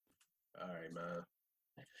All right, man.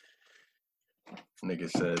 Nigga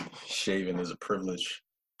said shaving is a privilege.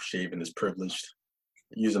 Shaving is privileged.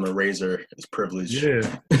 Using a razor is privilege.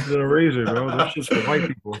 Yeah, using a razor, bro. Them shits for white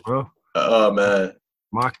people, bro. Oh man.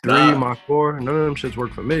 Mach 3, Nah, Mach 4, none of them shits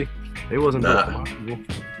work for me. They wasn't built for nah, my people.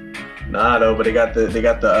 nah. Though, but they got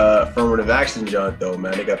the affirmative action joint though,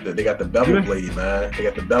 man. They got the Do bevel they? blade, man. They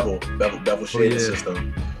got the bevel Oh shaving yeah,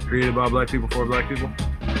 system. created by black people for black people.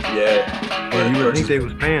 Yeah, Yeah, you would think purchase. they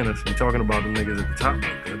was paying us and talking about them niggas at the top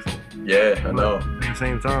like this. Yeah, I But know. at the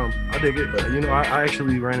same time, I dig it. But I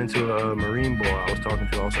actually ran into a Marine boy I was talking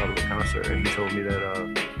to outside of a concert, and he told me that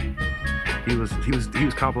he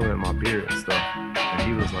was complimenting my beard and stuff, and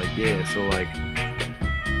he was like, yeah, so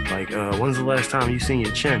when's the last time you seen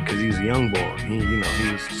your chin? Because he's a young boy. He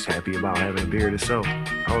was just happy about having a beard himself.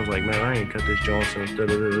 I was like, man, I ain't cut this joint since da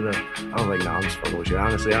da da da da. I was like, nah, I'm just fucking with you.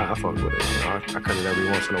 Honestly, I fuck with it. I cut it every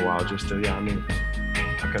once in a while just to, you know what I mean?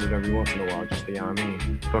 I cut it every once in a while just to, you know what I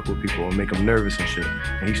mean? Fuck with people and make them nervous and shit.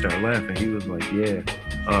 And he started laughing. He was like, yeah,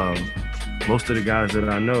 most of the guys that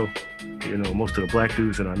I know, most of the black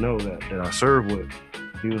dudes that I know that I serve with,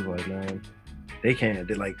 he was like, man, they can't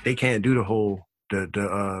do the whole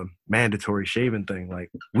the mandatory shaving thing.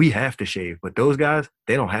 Like we have to shave, but those guys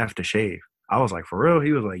they don't have to shave. I was like, for real?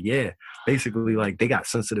 He was like, yeah. Basically, like they got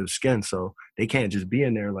sensitive skin, so they can't just be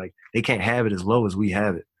in there. Like they can't have it as low as we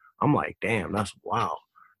have it. I'm like, damn, that's wow.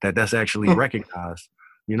 That's actually recognized.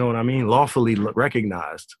 You know what I mean? Lawfully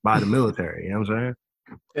recognized by the military. You know what I'm saying?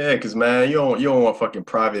 yeah, cause man, you don't want fucking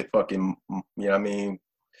private fucking what I mean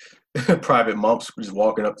private mumps just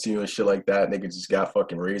walking up to you and shit like that. Nigga just got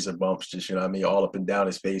fucking razor bumps, just you know what I mean, all up and down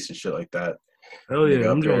his face and shit like that. Hell yeah, Nigga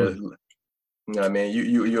them up here, Jones. you know what I mean?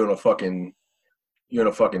 You're in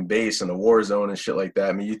a fucking base in a war zone and shit like that.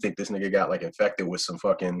 I mean, you think this nigga got like infected with some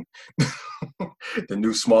fucking the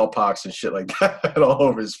new smallpox and shit like that all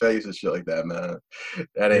over his face and shit like that, man.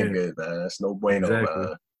 That ain't Yeah, good, man. That's no bueno, exactly, man.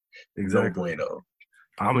 No exactly. bueno.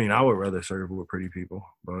 I mean, I would rather serve with pretty people,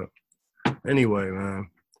 but anyway, man,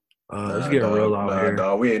 it's Nah, getting real dog. out Nah, here.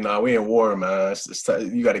 dog. We in war, man.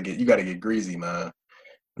 You gotta get greasy, man.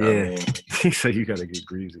 I Yeah, mean, he said you gotta get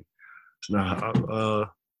greasy. Nah,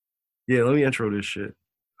 yeah. Let me intro this shit.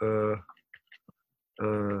 Uh,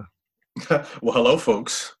 uh, well, hello,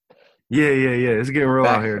 folks. yeah. It's getting real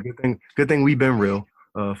out Back. here. Good thing we been real.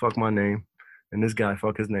 Fuck my name, and this guy,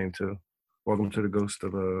 fuck his name too. Welcome to the Ghost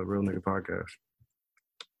of a Real Nigga podcast.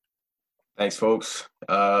 Thanks, folks.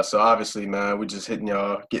 So obviously, man, we just hitting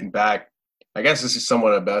y'all, getting back. I guess this is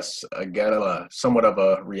somewhat of best again, somewhat of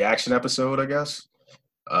a reaction episode, I guess.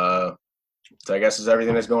 Uh, so I guess it's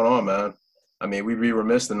everything that's going on, man. I mean, we'd be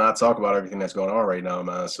remiss to not talk about everything that's going on right now,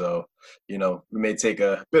 man. So, we may take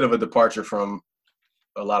a bit of a departure from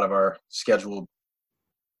a lot of our scheduled,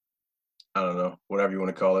 I don't know, whatever you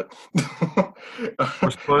want to call it.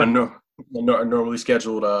 Horse I butt. know, I normally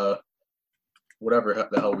scheduled, whatever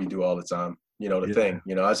the hell we do all the time. The Yeah, thing.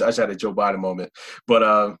 I just had a Joe Biden moment,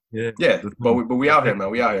 but yeah. yeah, The but thing, we the out here, thing,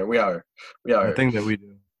 man. We out here. We out here. We out the here. thing that we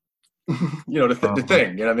do. The Um,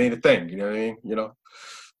 thing. You know what I mean? The thing. You know what I mean?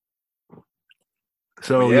 But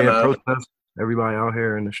so yeah, yeah, man. protest. Everybody out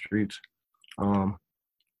here in the streets. Um,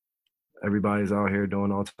 Everybody's out here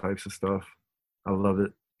doing all types of stuff. I love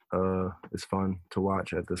it. It's fun to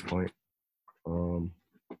watch at this point. Um,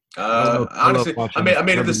 I love Honestly, I watching made I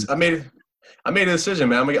made this celebrities. I made a decision,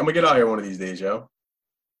 man. I'm gonna get out here one of these days, yo.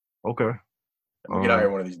 Okay. I'm gonna get out here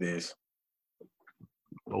Um, one of these days.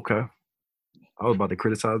 okay. I was about to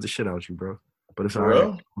criticize the shit out you, bro. But it's all For right.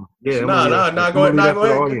 real? Yeah, I'm gonna Nah, leave that nah, for nah. I'm Go gonna ahead. leave Nah, that go for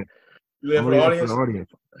the ahead. audience. You there I'm for gonna the leave that for the audience? audience.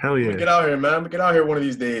 Hell I'm gonna yeah. get out here, man. I'm gonna get out here one of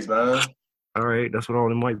these days, man. All right. That's what all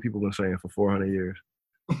them white people been saying for 400 years.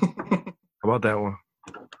 How about that one?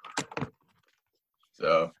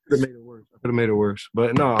 So, Could have made it worse. I could have made it worse.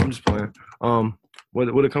 But no, I'm just playing.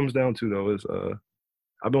 What it comes down to though is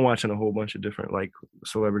I've been watching a whole bunch of different like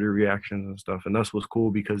celebrity reactions and stuff, and that's what's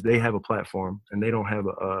cool because they have a platform and they don't have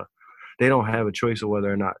a choice of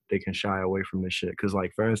whether or not they can shy away from this shit. Because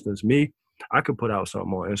like for instance, me, I could put out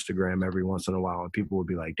something on Instagram every once in a while, and people would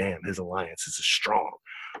be like, "Damn, his alliance is strong,"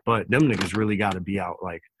 but them niggas really got to be out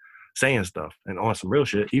like saying stuff and on some real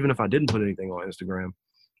shit. Even if I didn't put anything on Instagram,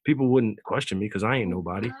 people wouldn't question me because I ain't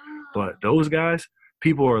nobody. But those guys,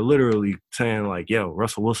 people are literally saying like, "Yo,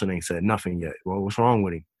 Russell Wilson ain't said nothing yet. Well, what's wrong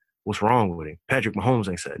with him? What's wrong with him? Patrick Mahomes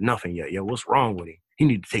ain't said nothing yet. Yo, what's wrong with him? He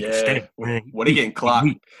need to take a stand, yeah. man. Well, they He getting weak, clocked.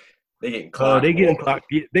 weak." They getting clocked. They getting Well, clocked.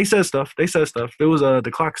 Yeah, they said stuff. They said stuff. There was the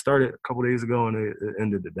clock started a couple days ago and it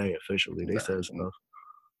ended the day officially. They nah, said stuff.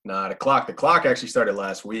 nah, the clock actually started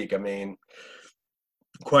last week. I mean,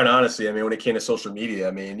 quite honestly, I mean, when it came to social media,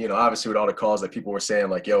 I mean, obviously with all the calls that people were saying,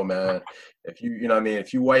 like, yo, man, if you, what I mean,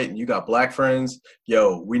 if you white and you got black friends,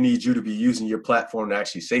 yo, we need you to be using your platform to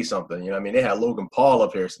actually say something. What I mean? They had Logan Paul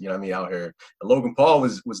up here, what I mean, out here. And Logan Paul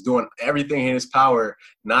was doing everything in his power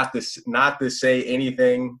not to say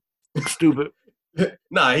anything. Stupid.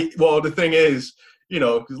 Nah, well, the thing is,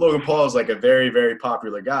 because Logan Paul is like a very, very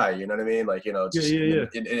popular guy. You know what I mean? Like, Yeah, just yeah,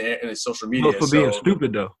 yeah. in his social Well, media. for being So,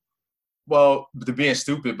 stupid though. well, to being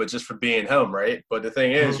stupid, but just for being him, right? But the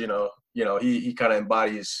thing is, Mhm. he kind of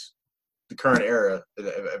embodies the current era of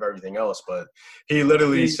everything else. But Yeah, he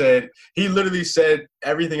literally said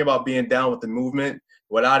everything about being down with the movement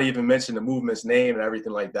without even mentioning the movement's name and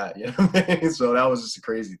everything like that. You know what I mean? So that was just a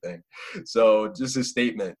crazy thing. So just his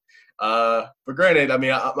statement. But granted, I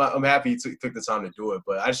mean, I'm happy he took the time to do it.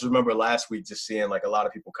 But I just remember last week just seeing like a lot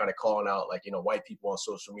of people kind of calling out like, white people on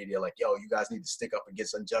social media, like, yo, you guys need to stick up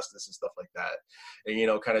against injustice and stuff like that.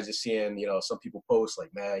 And, kind of just seeing, some people post like,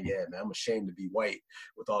 man, yeah, man, I'm ashamed to be white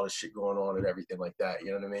with all this shit going on and everything like that.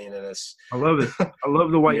 You know what I mean? And it's, I love it. I love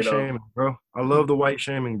the white you know, shaming, bro. I love the white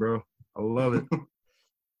shaming, bro. I love it,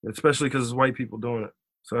 especially because it's white people doing it.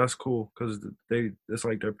 So that's cool because it's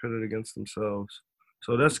like they're pitted against themselves.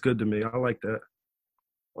 So that's good to me. I like that.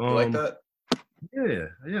 you like Um, that? yeah,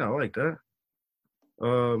 yeah, I like that.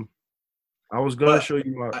 Um, I was gonna But show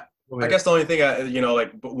you my. I, Go I ahead. guess the only thing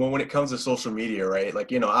like when it comes to social media, right? Like,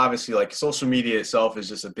 obviously like social media itself is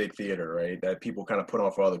just a big theater, right? That people kind of put on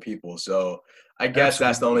for other people. So I guess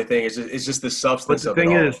that's the Absolutely. only thing. It's just the But substance the of it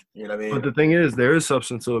thing is, all. You know what I but mean? the thing is, there is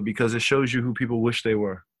substance to it because it shows you who people wish they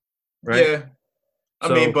were, right? Yeah. I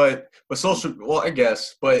mean, So but social, well, I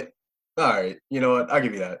guess, but all right. You know what? I'll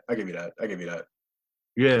give you that. I'll give you that. I'll give you that.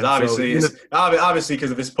 Because yeah. So obviously even if obviously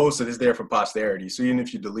because if it's posted, it's there for posterity. So even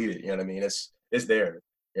if you delete it, you know what I mean? It's there.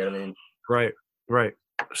 You know what I mean? right, right.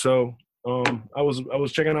 So I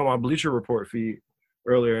was checking out my Bleacher Report feed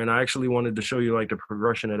earlier, and I actually wanted to show you like the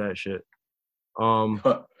progression of that shit. Um,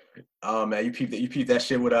 Oh man, you peeped that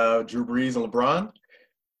shit with Drew Brees and LeBron.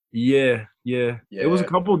 yeah, yeah. It was a Yeah.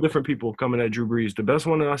 couple of different people coming at Drew Brees. The best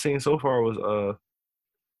one that I've seen so far was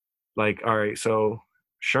like all right, so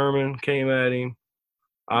Sherman came at him.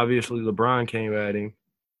 Obviously, LeBron came at him.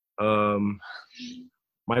 Um,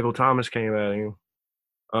 Michael Thomas came at him.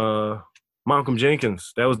 Uh, Malcolm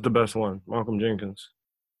Jenkins, that was the best one. Malcolm Jenkins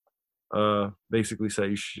basically said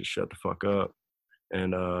you should shut the fuck up.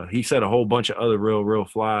 And he said a whole bunch of other real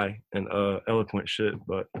fly and eloquent shit,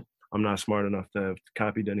 but I'm not smart enough to have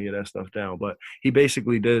copied any of that stuff down. But he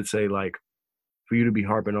basically did say like for you to be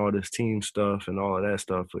harping all this team stuff and all of that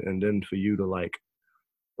stuff, and then for you to like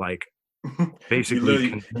you basically literally,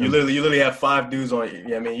 you condemn. literally, you literally have five dudes on.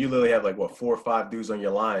 Yeah, I mean, you literally have like what 4 or 5 dudes on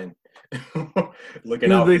your line, He looking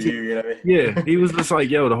was out for basically, you. You know what yeah, I he mean? was just like,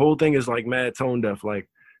 yo, the whole thing is like mad tone deaf. Like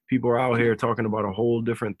people are out here talking about a whole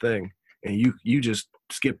different thing, and you just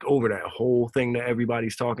skipped over that whole thing that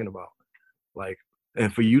everybody's talking about. Like,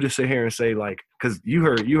 and for you to sit here and say like, because you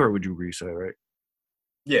heard what Drew Brees said, right?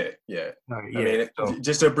 Yeah, yeah. I Yeah. mean, So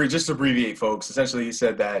just to abbreviate, folks. Essentially, he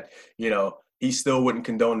said that he still wouldn't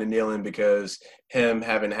condone the kneeling because him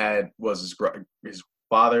having had was his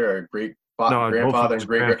father or no, both of grandfather his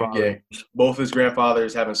and yeah, grandfathers. both his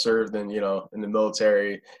grandfathers having served in the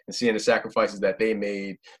military and seeing the sacrifices that they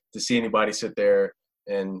made to see anybody sit there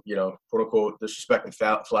and quote unquote disrespect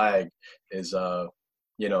the flag is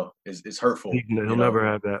is hurtful. He'll never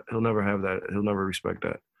have that. He'll never have that. He'll never respect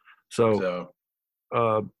that. So So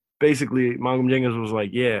uh, basically, Malcolm Jenkins was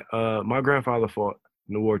like, yeah, my grandfather fought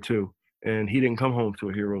in the war too, and he didn't come home to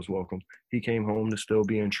a hero's welcome. He came home to still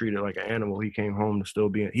being treated like an animal. He came home to still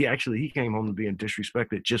being. He came home to being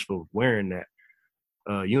disrespected just for wearing that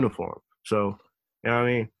uniform. So, you know what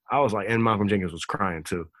I mean? I was like, and Malcolm Jenkins was crying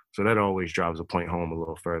too. So that always drives a point home a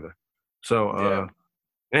little further. So, yeah.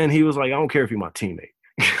 and he was like, I don't care if you're my teammate.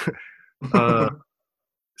 uh,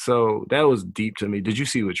 so that was deep to me. Did you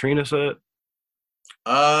see what Trina said?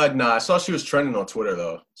 Nah, I saw she was trending on Twitter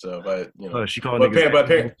though. So, but She called but niggas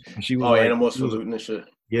apparently, animals. And she was oh, like, animals for looting and shit.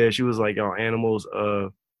 yeah, she was like, yo, animals,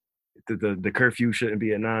 the curfew shouldn't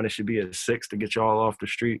be at 9, it should be at 6 to get y'all off the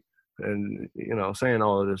street. And, saying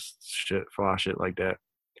all of this shit, fly shit like that.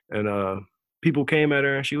 And people came at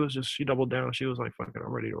her and she doubled down. She was like, fuck it,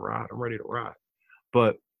 I'm ready to ride. I'm ready to ride.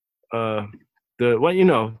 But uh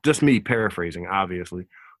just me paraphrasing, obviously.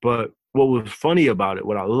 But what was funny about it,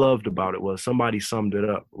 what I loved about it was somebody summed it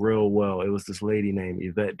up real well. It was this lady named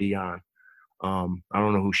Yvette Dion. I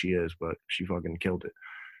don't know who she is, but she fucking killed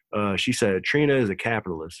it. She said, Trina is a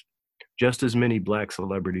capitalist, just as many black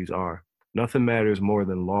celebrities are. Nothing matters more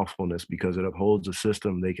than lawfulness because it upholds a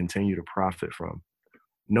system they continue to profit from.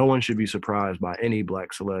 No one should be surprised by any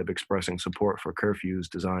black celeb expressing support for curfews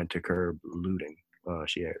designed to curb looting.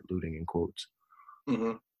 She had looting in quotes.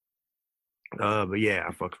 Hmm. But yeah,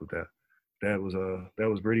 I fucked with that. That was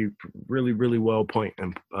really well point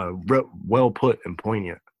and well put and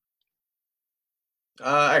poignant.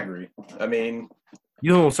 I agree. I mean,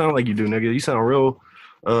 You don't sound like you do, nigga. You sound real.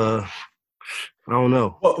 I don't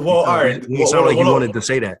know. all right. You sound like you Hold wanted on. to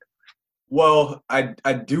say that. Well,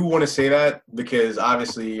 I do want to say that because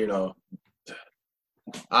obviously,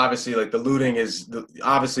 obviously, like the looting is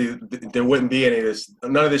obviously there wouldn't be any of this.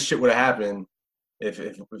 None of this shit would have happened if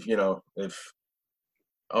if.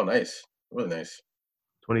 Oh, nice, really nice.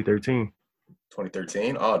 2013.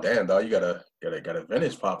 2013. Oh, damn, dog, you got a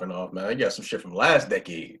vintage popping off, man. You got some shit from last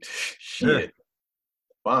decade. Yeah. Shit,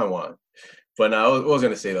 fine one. But no, what was I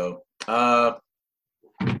gonna say though?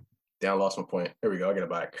 Damn, I lost my point. Here we go. I get it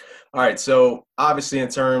back. All right. So obviously,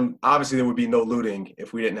 obviously there would be no looting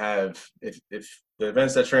if we didn't have if the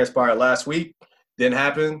events that transpired last week didn't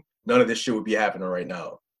happen. None of this shit would be happening right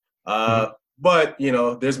now. Mm-hmm. But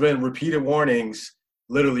there's been repeated warnings,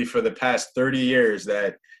 literally for the past 30 years,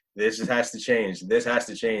 that this has to change. This has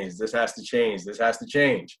to change. This has to change. This has to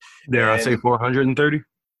change. Dare I say 430?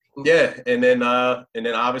 Yeah, and then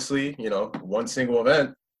obviously, one single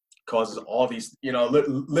event causes all these,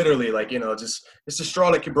 literally, like, just it's the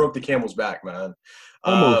straw that broke the camel's back, man.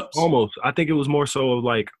 Almost. I think it was more so of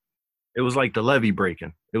like it was like the levee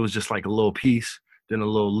breaking. It was just like a little piece, then a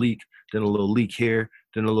little leak, then a little leak here,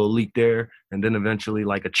 then a little leak there, and then eventually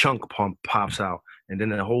like a chunk pump pops out, and then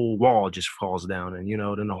the whole wall just falls down, and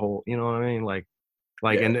then the whole, you know what I mean, like.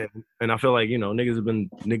 Yeah. And I feel like niggas have been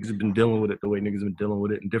dealing with it the way niggas have been dealing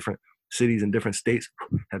with it in different cities and different states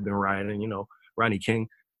have been rioting. Rodney King,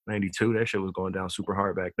 92, that shit was going down super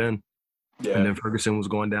hard back then. Yeah. And then Ferguson was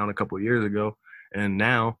going down a couple of years ago, and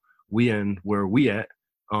now we in where we at,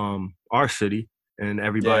 our city, and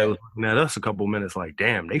everybody was looking at us a couple of minutes like,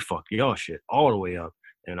 damn, they fucked y'all shit all the way up,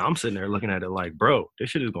 and I'm sitting there looking at it like, bro, this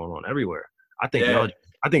shit is going on everywhere. I think y'all.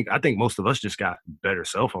 I think most of us just got better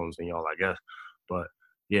cell phones than y'all, I guess. But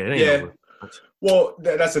yeah, it ain't over. Well,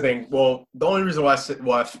 that's the thing. Well, the only reason why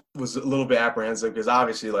I was a little bit apprehensive because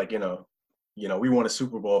obviously, like, we won a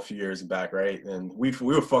Super Bowl a few years back, right? And we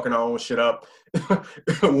were fucking our own shit up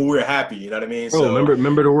when we were happy. You know what I mean? Bro, so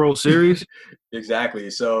remember the World Series? Exactly.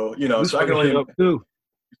 So so I can only up too.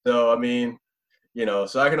 So I mean,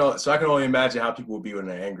 so I can only imagine how people will be when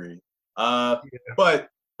they're angry. But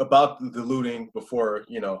about the looting before,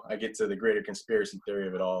 I get to the greater conspiracy theory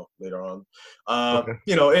of it all later on. Okay.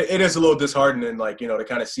 It is a little disheartening, like, to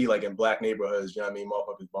kind of see, like, in black neighborhoods,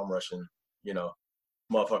 motherfuckers bum rushing,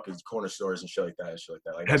 motherfuckers corner stores and shit like that.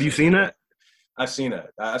 Like, have you seen that? I've seen it.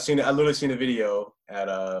 I literally seen a video at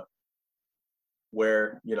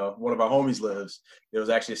where, one of our homies lives. There was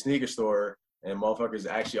actually a sneaker store, and motherfuckers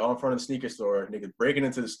actually all in front of the sneaker store, niggas breaking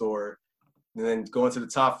into the store, and then going to the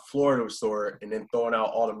top floor of the store and then throwing out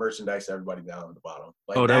all the merchandise to everybody down at the bottom.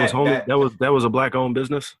 Like, that was a black owned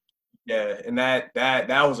business. Yeah, and that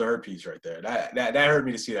was a hurt piece right there. That hurt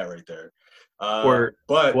me to see that right there. But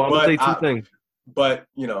I'm gonna say two things. But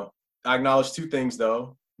I acknowledge two things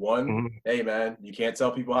though. One, hey man, you can't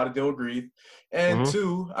tell people how to deal with grief, and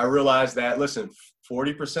two, I realized that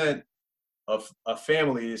 40% of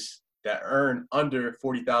families that earn under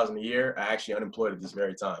 $40,000 a year are actually unemployed at this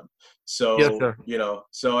very time. So, yes,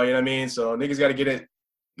 so you know what I mean? So niggas got to get it,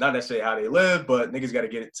 not necessarily how they live, but niggas got to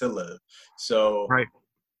get it to live. So, right.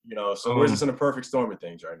 So we're just in a perfect storm of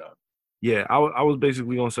things right now. Yeah, I was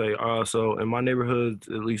basically going to say, so in my neighborhood,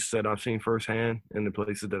 at least that I've seen firsthand in the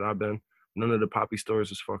places that I've been, none of the poppy stores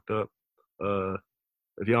is fucked up.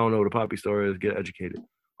 If y'all don't know what a poppy store is, get educated.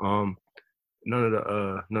 None of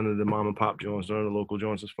the mom and pop joints, none of the local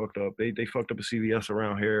joints is fucked up. They fucked up a CVS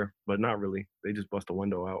around here, but not really. They just bust a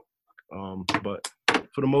window out. But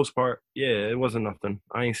for the most part, yeah, it wasn't nothing.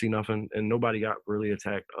 I ain't see nothing, and nobody got really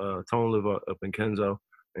attacked. Tone live up in Kenzo,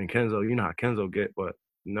 and Kenzo, you know how Kenzo get, but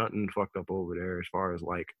nothing fucked up over there as far as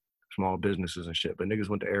like small businesses and shit. But niggas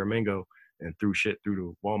went to Aramingo and threw shit through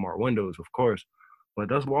the Walmart windows, of course. But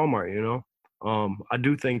that's Walmart, I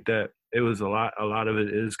do think that it was a lot of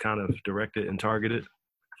it is kind of directed and targeted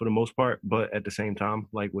for the most part, but at the same time,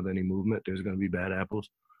 like with any movement, there's going to be bad apples.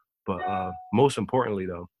 But most importantly,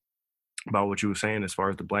 though, about what you were saying as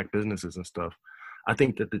far as the black businesses and stuff, I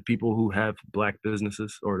think that the people who have black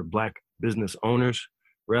businesses, or the black business owners,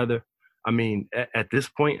 rather, I mean, at this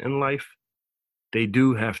point in life, they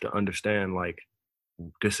do have to understand, like,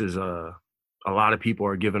 this is a lot of people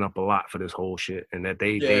are giving up a lot for this whole shit, and that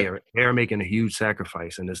Yeah. they're making a huge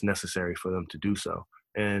sacrifice, and it's necessary for them to do so,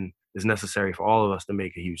 and it's necessary for all of us to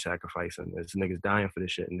make a huge sacrifice, and there's niggas dying for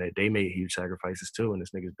this shit, and that they made huge sacrifices too, and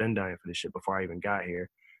this niggas been dying for this shit before I even got here.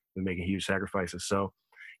 We're making huge sacrifices, so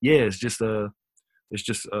yeah, you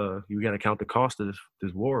got to count the cost of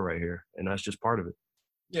this war right here, and that's just part of it.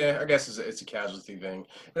 Yeah, I guess it's a casualty thing.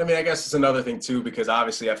 And I mean, I guess it's another thing too, because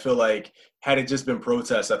obviously I feel like had it just been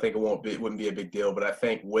protests, I think it wouldn't be a big deal. But I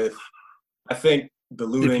think the If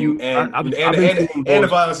looting you, I've been seeing and the those.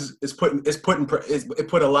 violence it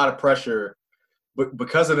put a lot of pressure, but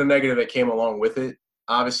because of the negative that came along with it,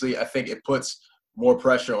 obviously I think it puts more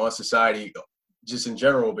pressure on society just in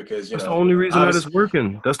general because That's the only reason that it's obviously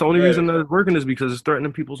working. That's the only yeah reason that it's working is because it's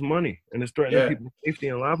threatening people's money and it's threatening yeah people's safety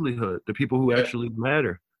and livelihood. The people who yeah actually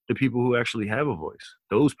matter, the people who actually have a voice,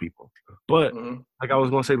 those people. But hmm like I was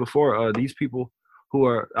gonna say before, these people who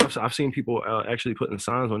are I've seen people actually putting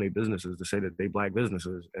signs on their businesses to say that they black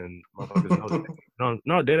businesses, and motherfuckers know that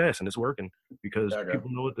no dead ass, and it's working because okay. people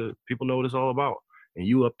know what it's all about. And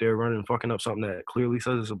you up there running fucking up something that clearly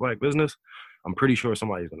says it's a black business, I'm pretty sure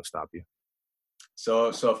somebody's gonna stop you. So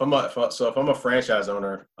if I'm a franchise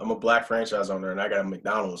owner, I'm a black franchise owner, and I got a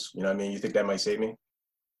McDonald's. You know what I mean? You think that might save me?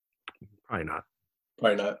 Probably not.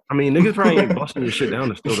 Probably not. I mean, niggas probably ain't busting your shit down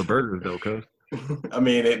to steal the burgers though, cuz. I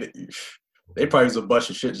mean, they probably use a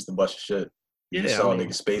bunch of shit just a bunch of shit. You just Yeah, I saw mean,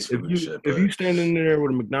 niggas space food and shit, if but you standing there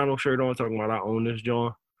with a McDonald's shirt on talking about I own this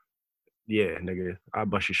joint, yeah, nigga, I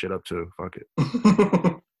bust your shit up too. Fuck it.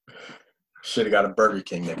 should have got a Burger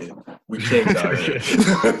King, nigga. We kings out here. Should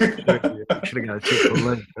have got a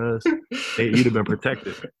Chick-fil-A, cuz you'd have been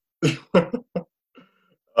protected.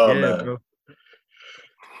 Oh Yeah, man. bro.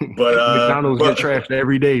 But McDonald's get trashed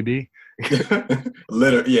every day, B.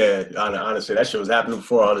 literally, yeah. Honestly, that shit was happening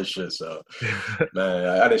before all this shit. So, man,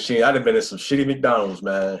 I'd have been in some shitty McDonald's,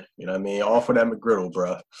 man. You know what I mean? All for that McGriddle,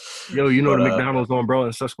 bro. Yo, you know But the McDonald's on, bro,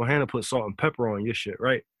 in Susquehanna put salt and pepper on your shit,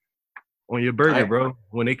 right? On your burger, I bro.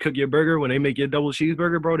 When they cook your burger, when they make your double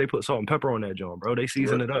cheeseburger, bro, they put salt and pepper on that joint, bro. They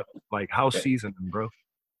season it up like house seasoning, bro.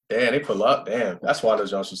 damn, they put a lot. Damn, that's why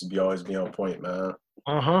those Johnsons be always be on point, man.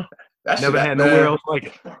 Uh-huh. That shit, Never had nowhere man. else like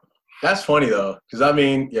it. That's funny though, because I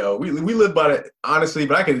mean, yo, we live by it honestly,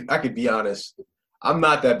 but I could be honest. I'm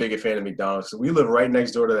not that big a fan of McDonald's. So we live right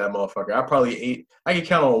next door to that motherfucker. I probably ate. I can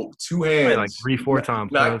count on two Probably like hands. 3-4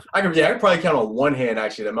 times, No, cuz. I could probably count on one hand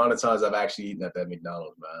actually the amount of times I've actually eaten at that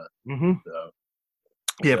McDonald's, man. Mm-hmm. So,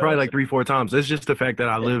 Yeah, probably so like 3-4 times. It's just the fact that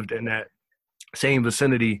I lived in that same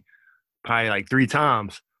vicinity probably like 3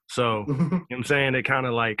 times. So, you know what I'm saying? It kind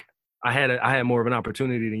of like I had more of an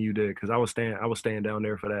opportunity than you did because I was staying down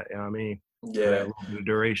there for that, you know what I mean? For that yeah. little bit of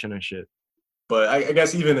duration and shit. But I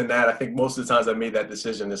guess even in that, I think most of the times I made that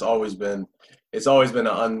decision, it's always been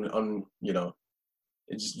you know,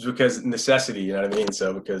 it's just because necessity, you know what I mean?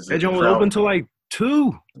 So because That of the joint was open crown till like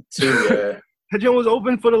 2. too, yeah. That joint was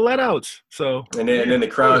open for the letouts. So And yeah, then the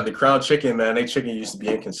crown chicken, man, they chicken used to be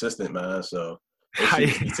inconsistent, man. So they how, shit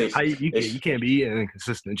used to be tasty. you can't be eating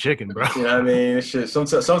inconsistent chicken, bro. You know what I mean? It shit,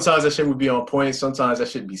 sometimes that shit would be on point. Sometimes that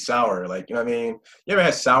shit be sour. Like, you know what I mean? You ever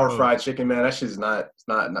had sour fried chicken, man? That shit's not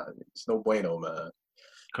it's no bueno, man.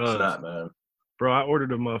 It's Cause not, man. bro, I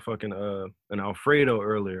ordered a motherfucking an Alfredo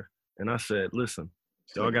earlier, and I said, listen,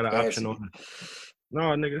 It's y'all like got an option fancy. on it. No,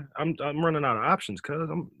 nigga, I'm running out of options, cuz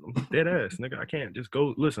I'm dead ass, nigga. I can't just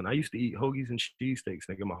go. Listen, I used to eat hoagies and cheesesteaks,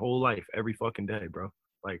 nigga, my whole life, every fucking day, bro.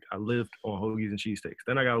 Like I lived on hoagies and cheesesteaks.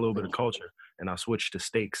 Then I got a little bit of culture, and I switched to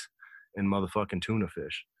steaks and motherfucking tuna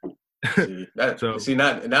fish. So, See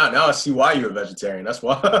now I see why you're a vegetarian. That's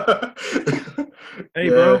why. hey, Yeah.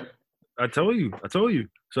 bro, I told you.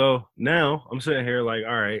 So now I'm sitting here like,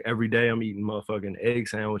 all right, every day I'm eating motherfucking egg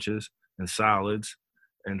sandwiches and salads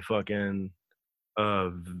and fucking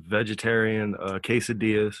vegetarian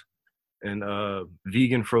quesadillas and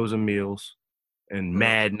vegan frozen meals and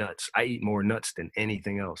mad nuts. I eat more nuts than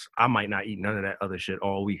anything else. I might not eat none of that other shit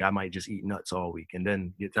all week. I might just eat nuts all week and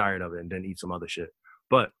then get tired of it and then eat some other shit.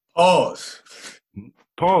 But Pause.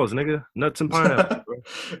 pause, nigga. Nuts and pineapple, bro.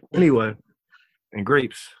 Anyway, and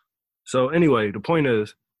grapes. So anyway, the point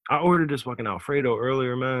is, I ordered this fucking Alfredo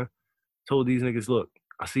earlier, man. Told these niggas, look,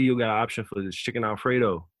 I see you got an option for this chicken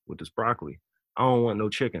Alfredo with this broccoli. I don't want no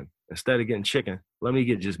chicken. Instead of getting chicken, let me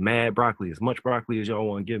get just mad broccoli, as much broccoli as y'all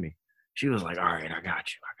want to give me. She was like, all right, I got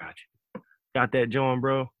you. Got that joint,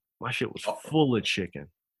 bro. My shit was full of chicken.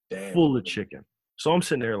 Damn. Full of chicken. So I'm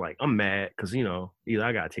sitting there like, I'm mad because, you know, either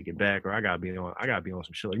I got to take it back or I got to be on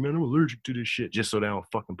some shit. Like, man, I'm allergic to this shit just so they don't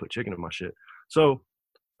fucking put chicken in my shit. So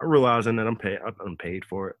I'm realizing that I'm paid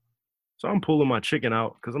for it. So I'm pulling my chicken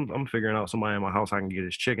out because I'm figuring out somebody in my house I can get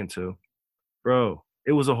his chicken to. bro.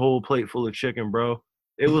 It was a whole plate full of chicken, bro.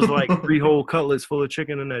 It was like 3 whole cutlets full of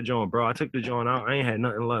chicken in that joint, bro. I took the joint out. I ain't had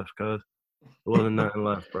nothing left, cuz there wasn't nothing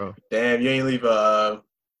left, bro. Damn, you ain't leaving.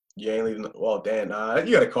 Well, damn,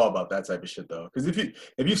 you got to call about that type of shit though. Because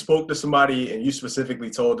if you spoke to somebody and you specifically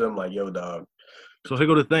told them like, "Yo, dog." So here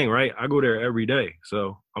go the thing, right? I go there every day,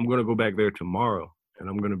 so I'm gonna go back there tomorrow, and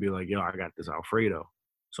I'm gonna be like, "Yo, I got this Alfredo,"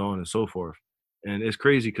 so on and so forth. And it's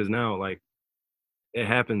crazy because now, like, it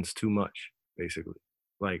happens too much, basically.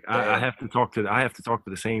 Like, I Damn, have to talk to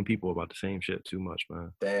the same people about the same shit too much,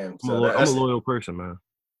 man. damn. I'm a So I'm a that's loyal person, man.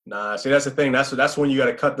 nah. See, that's the thing. That's when you got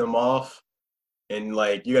to cut them off, and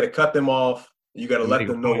like you got to cut them off. You got to And let make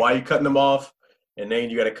a them know point. why you cutting them off, and then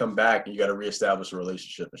you got to come back and you got to reestablish a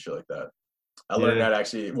relationship and shit like that. I learned Yeah, that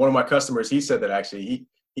actually. One of my customers, he said that actually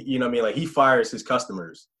you know what I mean, like he fires his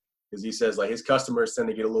customers because he says like his customers tend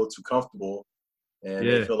to get a little too comfortable and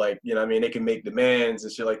they yeah. feel like, you know what I mean, they can make demands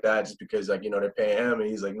and shit like that just because like, you know, they're paying him and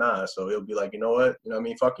he's like, nah. So he'll be like, you know what? You know what I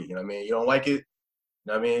mean? Fuck it. You know what I mean? You don't like it? You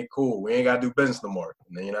know what I mean? Cool. We ain't gotta do business no more.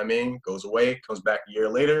 And then, you know what I mean? Goes away, comes back a year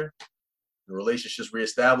later, the relationship's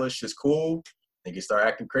reestablished, it's cool. They can start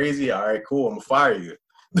acting crazy. All right, cool, I'm gonna fire you.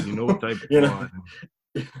 You know what type of You know?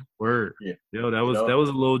 oh, word. Yeah. Yo, that You was know? that was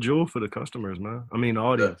a little jewel for the customers, man. I mean, the The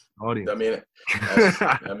audience, I audience. mean, that's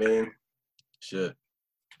I mean, shit.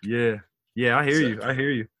 Yeah, yeah, I hear So, you. I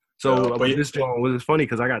hear you. So so but with this joint, well, it's funny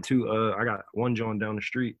because I got one joint down the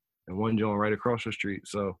street and one joint right across the street.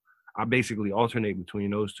 So I basically alternate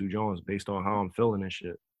between those two joints based on how I'm feeling and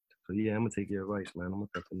shit. So yeah, I'm gonna take your advice, man. I'm gonna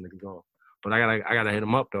cut them niggas off. But I gotta hit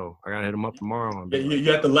them up though. I gotta hit them up tomorrow and yeah, be like,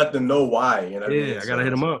 you have to let them know why, you know what I yeah, mean? I gotta hit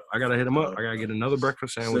them up. I gotta hit them up. So I gotta get another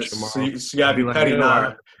breakfast sandwich tomorrow so you and gotta be be like, petty. yo, I got Nah,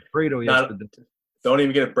 the Alfredo nah, yesterday. don't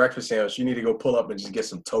even get a breakfast sandwich. You need to go pull up and just get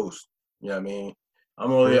some toast. You know what I mean?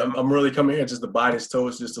 For real? I'm really coming here just to buy this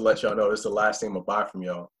toast, just to let y'all know this is the last thing I'm gonna buy from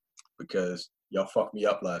y'all because y'all fucked me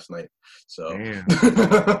up last night. So,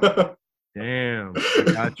 Damn, damn.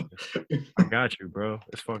 I got you. I got you, bro.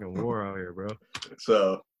 It's fucking war out here, bro.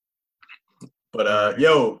 so, but All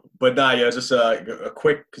right. but nah, yeah, just a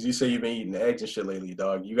quick because you say you've been eating eggs and shit lately,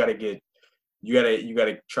 dog. You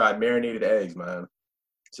gotta try marinated eggs, man. What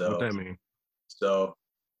So, that mean? so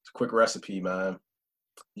it's a quick recipe, man.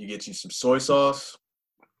 You get you some soy sauce,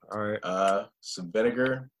 All right. some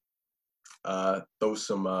vinegar, throw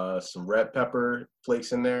some red pepper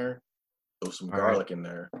flakes in there, throw some All right. garlic in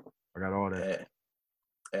there, I got all that.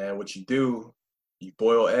 and what you do, you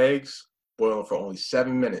boil eggs, boil them for only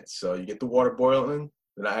 7 minutes. So you get the water boiling,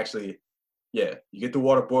 then you get the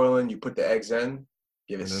water boiling, you put the eggs in,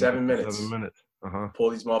 give it And then let seven the 7 minutes, minutes. Uh-huh. pull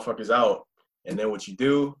these motherfuckers out, and then what you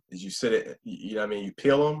do is you sit it, you know what I mean, you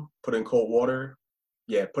peel them, put in cold water,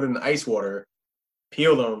 put in ice water,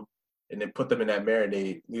 peel them, and then put them in that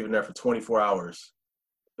marinade, leave them there for 24 hours.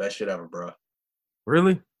 Best shit ever, bro.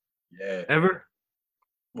 Really? Yeah. Ever?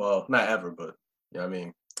 Well, not ever, but you know what I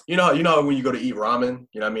mean. You know when you go to eat ramen,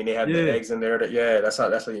 you know what I mean. They have the Yeah. eggs in there. That's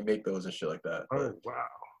how you make those and shit like that. But Oh, wow.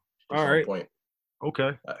 it's All on right. point.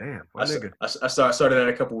 Okay. I, Damn, my I, nigga. started that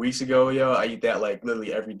a couple weeks ago, yo. I eat that like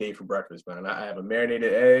literally every day for breakfast, man. I have a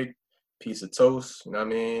marinated egg, piece of toast, you know what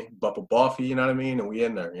I mean, buff of coffee, you know what I mean, and we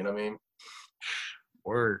in there, you know what I mean.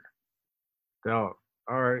 Word. Dog.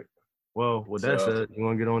 All right. Well, with that So, said, you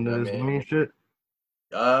want to get on you to know what this I mean. main shit?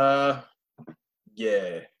 Uh,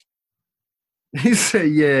 yeah. He said,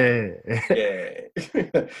 yeah. Yeah.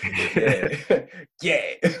 Yeah.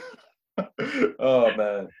 Yeah. Oh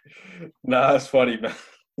man. Nah, it's funny, man.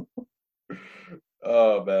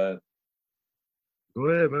 Oh man. Go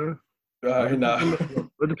ahead, man. All right, nah.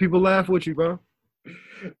 Let the people laugh with you, bro.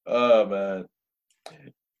 Oh man.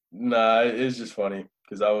 Nah, it's just funny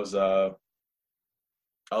because I was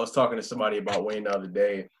talking to somebody about Wayne the other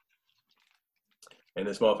day, and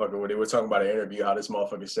this motherfucker, when they were talking about an interview, how this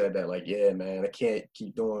motherfucker said that, like, yeah, man, I can't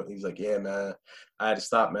keep doing. He's like, yeah, man, I had to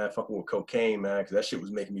stop, man, fucking with cocaine, man, because that shit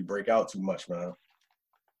was making me break out too much, man.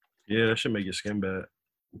 Yeah, that should make your skin bad.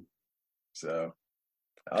 So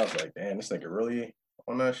I was like, damn, this nigga really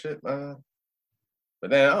on that shit, man.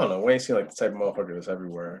 But then I don't know, Wayne seemed like the type of motherfucker that's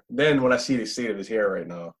everywhere. Then when I see the state of his hair right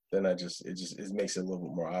now, then it makes it a little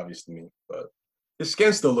bit more obvious to me. But his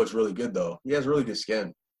skin still looks really good though. He has really good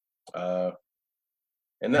skin. Uh,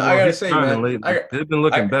 and then I Well, gotta he's say, trying man, lately. They've been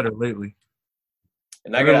looking I better lately.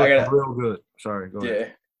 and They've been I looking gotta, real good. Sorry, go ahead. yeah,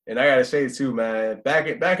 and I gotta say too, man. Back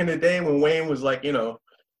in the day when Wayne was like, you know,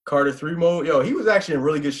 Carter 3 mode, yo, he was actually in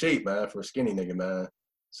really good shape, man, for a skinny nigga, man.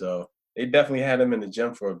 So they definitely had him in the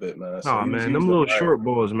gym for a bit, man. So Nah, man, he was them doing little all right. short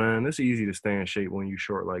boys, man. It's easy to stay in shape when you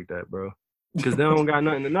short like that, bro. Cause they don't got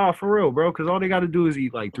nothing to nah for real, bro. Cause all they got to do is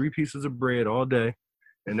eat like 3 pieces of bread all day,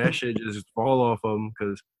 and that shit just fall off of them.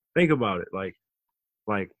 Cause think about it. Like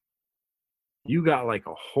you got like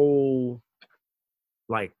a whole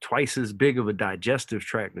like twice as big of a digestive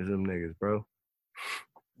tract as them niggas, bro.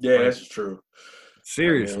 Yeah, Like that's true. I mean,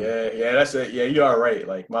 seriously. yeah, that's it. Yeah, you are right.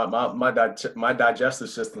 Like my digestive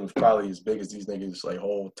system is probably as big as these niggas like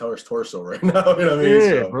whole torso right now. You know what I mean?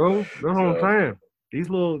 Yeah, So, bro. That's what I'm so saying. These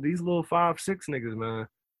little 5'6" niggas, man.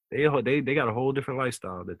 They got a whole different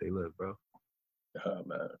lifestyle that they live, bro. oh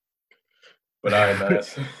man. But all right, man.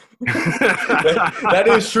 That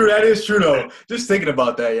is true. That is true, though. Just thinking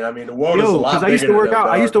about that, you know, I mean, the world is a Yo, because lot I used bigger to than work them, out.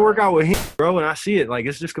 I used dog. to work out with him, bro, and I see it. Like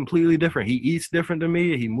it's just completely different. He eats different than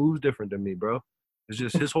me. He moves different than me, bro. It's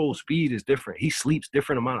just his whole speed is different. He sleeps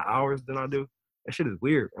different amount of hours than I do. That shit is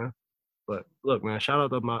weird, man. But look, man, shout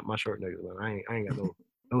out to my short niggas, man. I ain't got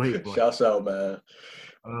no hate for it. Shouts out, man.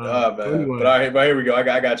 Ah, So man. But anyway, all right, but here we go. I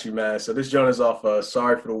got you, man. So this joint is off.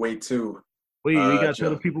 Sorry for the wait too. we gotta tell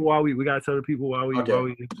the Joe. people why we gotta tell the people why Okay.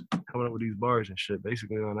 we coming up with these bars and shit.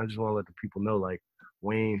 Basically, man, I just want to let the people know like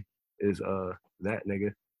Wayne is that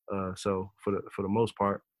nigga. So for the most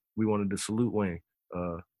part, we wanted to salute Wayne.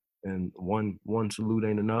 And one salute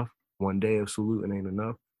ain't enough. One day of saluting ain't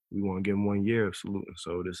enough. We want to give him 1 year of saluting.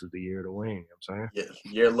 So this is the year to Wayne. You know what I'm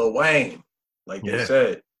Yeah, Lil Wayne, like they saying?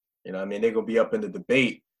 said. You know what I mean? They're gonna be up in the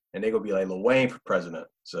debate and they're gonna be like Lil Wayne for president.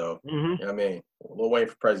 So, Yeah. Mm-hmm. you know what I mean? Lil Wayne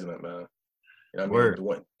for president, man. You know what I mean?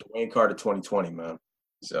 Word. Dwayne Carter 2020, man.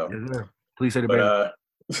 So, Yes, sir. Please say the but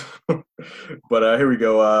banner. but here we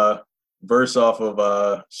go. Verse off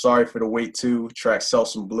of Sorry for the Wait 2, track Sell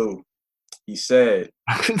Some Blue. He said,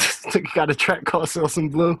 Got a track called Sell Some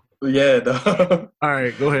Blue. yeah, All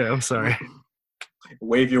right, go ahead. I'm sorry.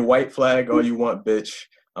 wave your white flag all you want, bitch.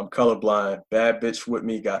 I'm colorblind. Bad bitch with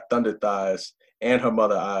me got thunder thighs and her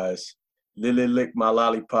mother eyes. Lily lick my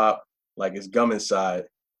lollipop like it's gum inside.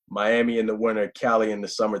 Miami in the winter, Cali in the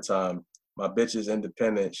summertime. My bitch is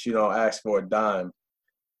independent. She don't ask for a dime.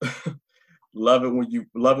 Love it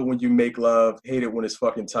when you make love. Hate it when it's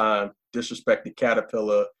fucking time. Disrespect the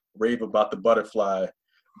caterpillar. Rave about the butterfly.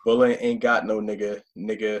 Bullet ain't got no nigga.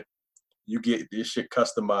 Nigga, you get this shit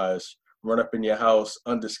customized. Run up in your house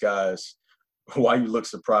undisguised. Why you look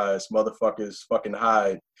surprised? Motherfuckers fucking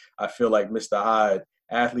hide. I feel like Mr. Hyde.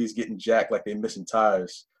 Athletes getting jacked like they missing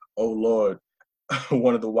tires. Oh Lord,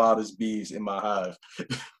 one of the wildest bees in my hive.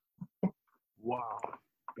 Wow.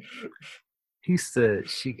 He said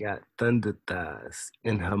she got thunder thighs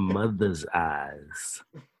in her mother's eyes.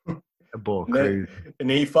 That boy And then, crazy. and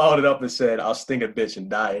then he followed it up and said, I'll sting a bitch and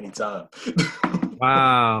die anytime.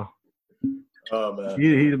 Wow. Oh man.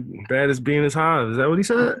 He the baddest bee in his hive. Is that what he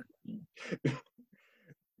said?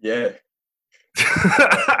 Yeah.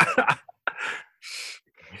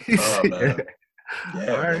 He Oh said, man. all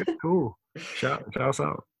Yeah. right, cool. Shouts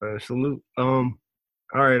out. Salute. All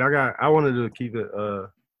right, I wanted to keep it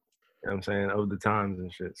you know what I'm saying, of the times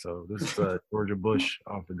and shit. So this is Georgia Bush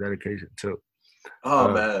off the dedication too.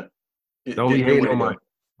 Oh man. Don't be Get hating with it on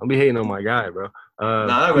though. my guy, bro.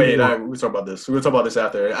 Nah, I'm wait. We'll talk about this. We'll talk about this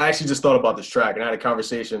after. I actually just thought about this track, and I had a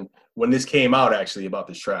conversation when this came out actually about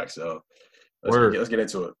this track. So let's get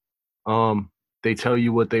into it. They tell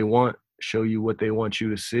you what they want, show you what they want you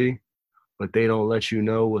to see, but they don't let you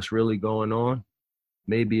know what's really going on.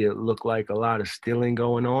 Maybe it looked like a lot of stealing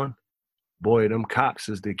going on. Boy, them cops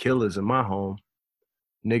is the killers in my home.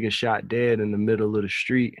 Nigga shot dead in the middle of the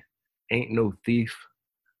street. Ain't no thief.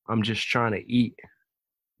 I'm just trying to eat.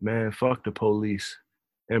 Man, fuck the police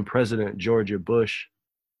and President Georgia Bush.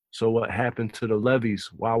 So what happened to the levees?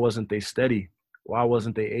 Why wasn't they steady? Why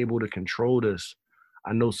wasn't they able to control this?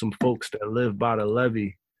 I know some folks that live by the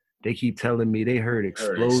levee. They keep telling me they heard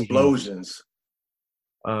Explosions.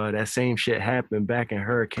 That same shit happened back in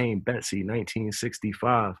Hurricane Betsy,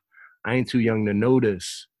 1965. I ain't too young to know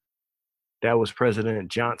this. That was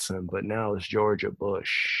President Johnson, but now it's Georgia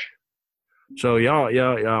Bush. So y'all,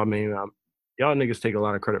 I mean, y'all niggas take a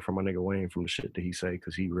lot of credit from my nigga Wayne from the shit that he say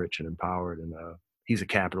because he rich and empowered and he's a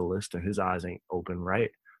capitalist and his eyes ain't open, right?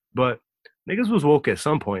 But niggas was woke at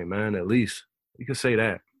some point, man, at least. You can say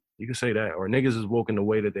that. You can say that. Or niggas is woke in the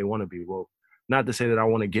way that they want to be woke. Not to say that I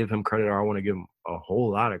want to give him credit or I want to give him a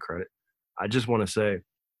whole lot of credit. I just want to say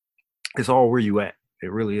it's all where you at.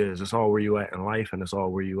 It really is. It's all where you at in life and it's all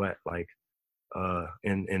where you at, like,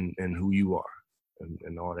 in who you are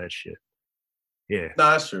and all that shit. Yeah.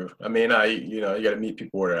 No, that's true. I mean, you got to meet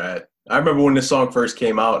people where they're at. I remember when this song first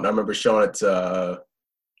came out, and I remember showing it to,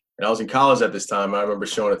 and I was in college at this time. I remember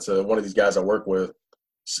showing it to one of these guys I work with,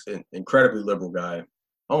 incredibly liberal guy,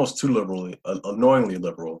 almost too liberal, annoyingly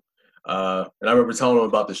liberal. And I remember telling him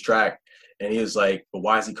about this track, and he was like, "But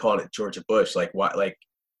why is he calling it Georgia Bush? Like, why? Like,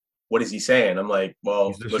 what is he saying? I'm like, well,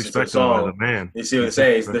 He's listen to the disrespecting him as a song. man. You see what I'm He's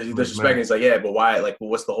saying? He's disrespecting him as a disrespecting. man. He's like, yeah, but why? Like, well,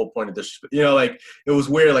 what's the whole point of this? You know, like it was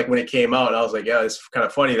weird. Like when it came out, and I was like, yeah, it's kind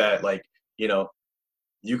of funny that like, you know,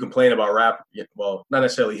 you complain about rap. Well, not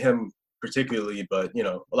necessarily him particularly, but you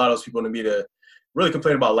know, a lot of those people in the media really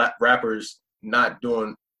complain about rappers not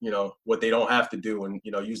doing, you know, what they don't have to do, and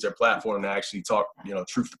you know, use their platform to actually talk, you know,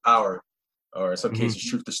 truth to power, or in some cases,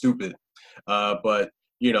 truth to stupid. But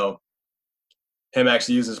you know, him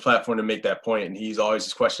actually using his platform to make that point, and he's always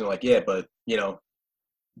just questioning like, yeah, but you know,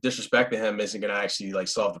 disrespecting him isn't gonna actually like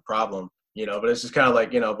solve the problem, you know. But it's just kind of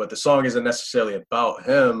like, you know, but the song isn't necessarily about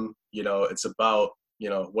him, you know. It's about, you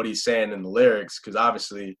know, what he's saying in the lyrics, because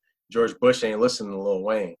obviously George Bush ain't listening to Lil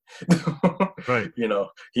Wayne. Right. You know,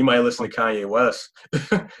 he might listen to Kanye West.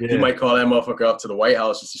 Yeah. He might call that motherfucker up to the White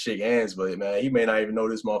House just to shake hands, but man, he may not even know who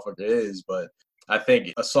this motherfucker is. But I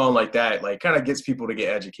think a song like that, like, kind of gets people to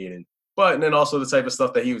get educated. But and then also the type of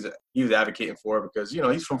stuff that he was advocating for, because you know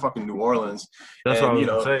he's from fucking New Orleans, That's and what I you was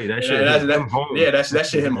know, gonna say. That and shit hit him home. yeah, that shit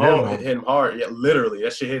hit him home, hit him hard. Yeah, literally,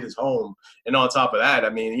 that shit hit his home. And on top of that, I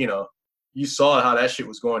mean, you know, you saw how that shit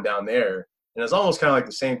was going down there, and it's almost kind of like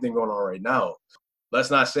the same thing going on right now.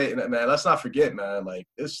 Let's not say, man. Let's not forget, man. Like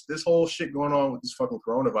this whole shit going on with this fucking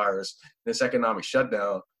coronavirus, this economic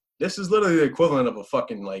shutdown. This is literally the equivalent of a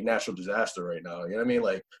fucking like natural disaster right now. You know what I mean?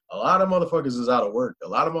 Like a lot of motherfuckers is out of work. A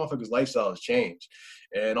lot of motherfuckers' lifestyle has changed.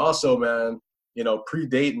 And also, man, you know,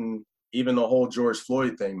 predating even the whole George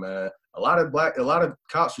Floyd thing, man, a lot of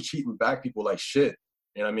cops were treating black people like shit.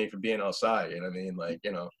 You know what I mean? For being outside. You know what I mean? Like,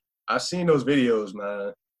 you know, I've seen those videos,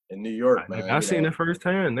 man, in New York, man. I seen it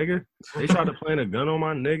firsthand, nigga. They tried to plant a gun on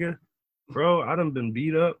my nigga. Bro, I done been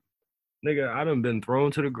beat up. Nigga, I done been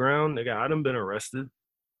thrown to the ground. Nigga, I done been arrested.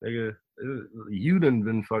 Nigga, you done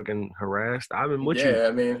been fucking harassed. I've been with you. Yeah,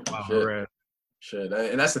 I mean, harassed. Shit.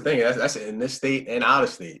 And that's the thing. That's in this state and out of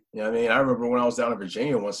state. You know what I mean? I remember when I was down in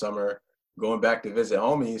Virginia one summer, going back to visit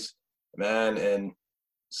homies, man, and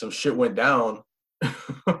some shit went down.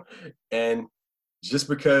 And just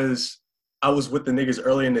because I was with the niggas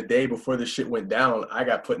early in the day before the shit went down, I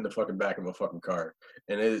got put in the fucking back of a fucking car.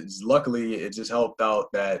 And luckily it just helped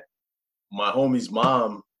out that my homie's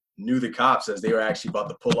mom knew the cops as they were actually about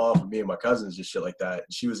to pull off with me and my cousins and shit like that.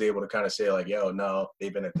 And she was able to kind of say like, yo, no,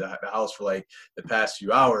 they've been at the house for like the past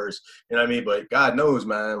few hours. You know what I mean? But God knows,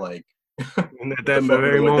 man, like. And at that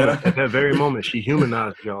very moment, she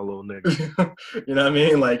humanized y'all little niggas. You know what I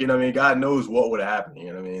mean? Like, you know what I mean? God knows what would happen.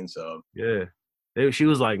 You know what I mean? So. Yeah. She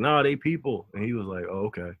was like, nah, they people. And he was like, oh,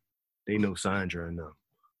 okay. They know Sandra and them.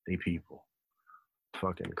 They people.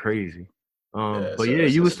 Fucking crazy. But yeah,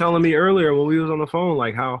 you was telling me earlier when we was on the phone,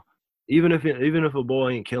 like how even if a boy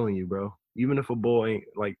ain't killing you, bro, even if a boy ain't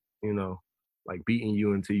like, you know, like beating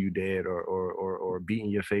you until you dead or beating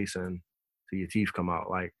your face in till your teeth come out,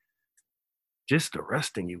 like just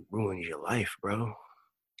arresting you ruins your life, bro.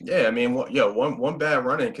 Yeah, I mean, one bad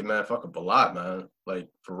run-in can, man, fuck up a lot, man. Like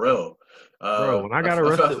for real. Bro, when I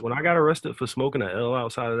got arrested for smoking an L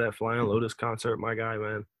outside of that Flying Lotus concert, my guy,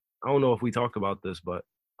 man, I don't know if we talked about this, but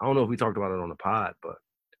I don't know if we talked about it on the pod, but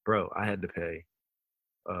bro, I had to pay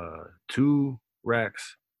 2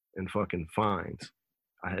 racks in fucking fines.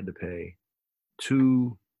 I had to pay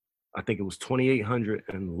I think it was $2,800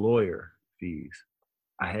 in lawyer fees.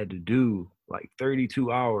 I had to do like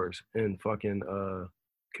 32 hours in fucking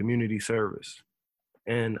community service.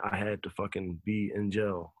 And I had to fucking be in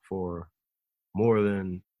jail for more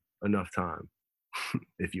than enough time,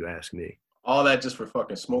 if you ask me. All that just for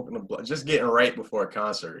fucking smoking the blood, just getting right before a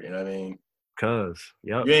concert. You know what I mean?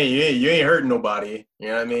 Yep. You ain't hurting nobody. You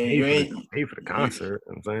know what I mean? You ain't pay for the concert.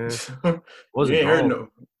 You know what I'm saying? You ain't hurting no.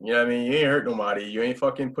 You know what I mean? You ain't hurt nobody. You ain't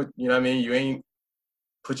fucking put. You know what I mean? You ain't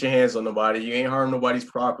put your hands on nobody. You ain't harm nobody's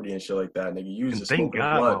property and shit like that, nigga. You just thank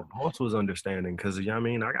God my boss was understanding, because you know what I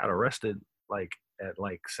mean, I got arrested like at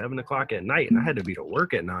like 7:00 at night, and I had to be to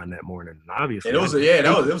work at 9 that morning. And obviously, and it was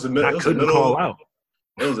the middle. Call out.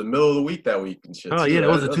 It was the middle of the week that week and shit. Oh yeah, that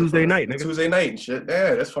was a Tuesday night, nigga. Tuesday night and shit.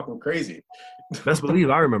 Yeah, that's fucking crazy. Best believe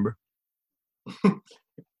I remember. I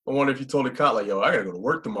wonder if you told the cop like, "Yo, I gotta go to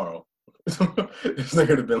work tomorrow." This nigga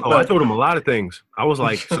would have been. I told him a lot of things. I was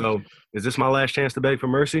like, "So, is this my last chance to beg for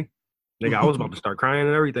mercy?" Nigga, I was about to start crying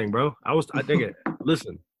and everything, bro. I think it.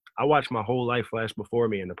 Listen, I watched my whole life flash before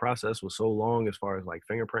me, and the process was so long as far as like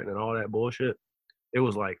fingerprinting and all that bullshit. It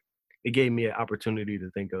was like it gave me an opportunity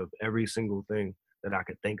to think of every single thing that I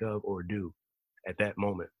could think of or do at that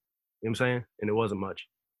moment. You know what I'm saying? And it wasn't much.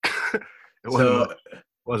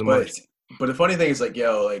 Wasn't much. But the funny thing is, like,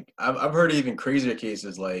 yo, like I've heard even crazier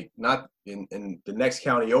cases, like not in the next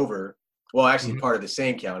county over. Well, actually, part of the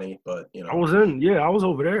same county, but you know. I was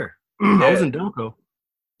over there. I was in Delco.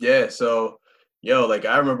 Yeah, so yo, like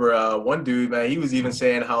I remember one dude, man, he was even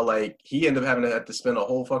saying how like he ended up having to have to spend a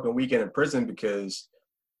whole fucking weekend in prison because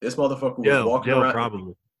this motherfucker was walking Jail around.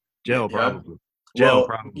 probably. Yeah, Jail yeah. probably. Jail Well,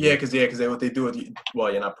 probably. because they what they do with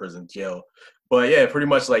well, yeah, not prison, jail, but yeah, pretty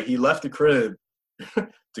much like he left the crib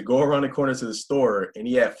to go around the corner to the store, and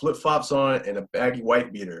he had flip flops on and a baggy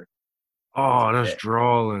white beater. Oh, that's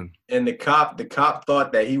drawing. And the cop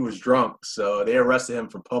thought that he was drunk, so they arrested him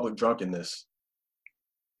for public drunkenness.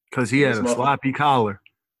 Because he And had this a motherfucker, sloppy collar.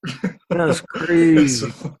 That's so, crazy.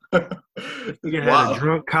 This nigga had a wow.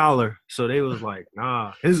 drunk collar. So they was like,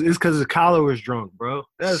 nah. It's because his collar was drunk, bro.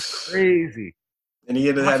 That's crazy. And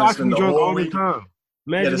he My had to socks spend be the drunk whole all the week. time.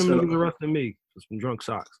 He had to Imagine them spend. niggas arresting me for some drunk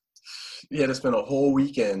socks. He had to spend a whole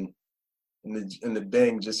weekend in the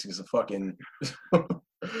Bing just because of fucking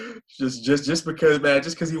just because, man,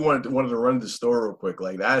 just because he wanted to run to the store real quick.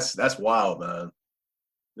 Like that's wild, man.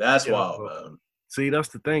 That's Yo, wild, man. see, that's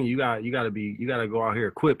the thing. You gotta go out here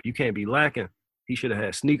equipped. You can't be lacking. He should have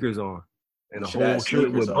had sneakers on and He a should have whole had shirt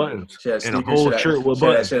sneakers with on. buttons. Should have And a sneakers. whole shirt with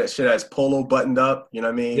buttons. Should have his polo buttoned up. You know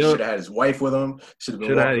what I mean? Should Yep. have had his wife with him. Should have been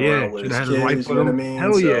Should have walking yeah. around with Should his have had his wife kids. You with know what I him. mean?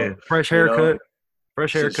 Hell yeah. So Fresh you know, haircut.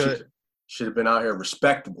 Fresh haircut. should have been out here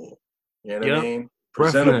respectable. You know what I Yep. mean?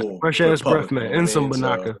 Breath mint. Presentable Fresh for the ass breath public. You mint. know what I And some mean?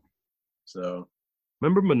 Banaka. So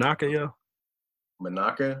Remember Banaka, yo?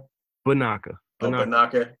 Manaka. Banaka. Oh, Banaka.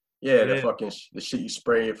 Banaka. Yeah, the Yeah. fucking the shit you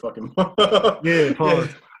spray your fucking. Yeah, Yeah. pause.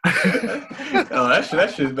 Oh,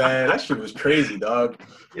 that shit, man. That shit was crazy, dog.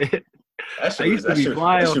 Yeah. That I shit was used to be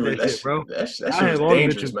fly off that shit, bro. that I shit was have all the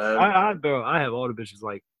dangerous, bitches. man. I have all the bitches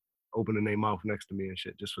like opening their mouth next to me and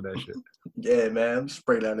shit just for that shit. Yeah, man.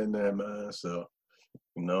 Spray that in there, man. So,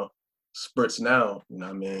 you know, spritz now. You know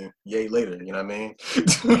what I mean? Yay later. You know what I Hey,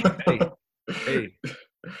 mean? hey,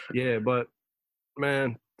 yeah, but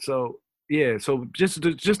man, so yeah, so just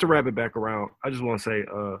to wrap it back around, I just want to say,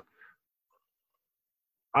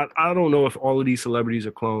 I don't know if all of these celebrities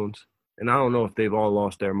are clones, and I don't know if they've all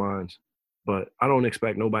lost their minds, but I don't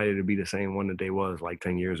expect nobody to be the same one that they was like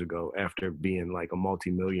 10 years ago after being like a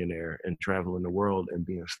multimillionaire and traveling the world and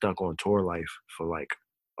being stuck on tour life for like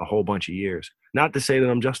a whole bunch of years. Not to say that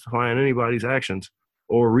I'm justifying anybody's actions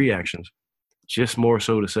or reactions, just more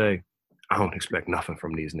so to say, I don't expect nothing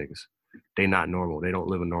from these niggas. They not normal. They don't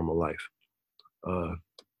live a normal life.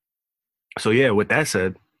 So yeah, with that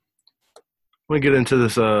said, I'm gonna get into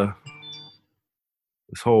this this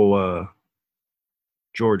whole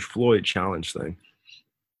George Floyd challenge thing.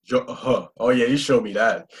 Oh yeah, you showed me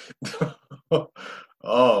that.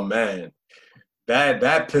 Oh man,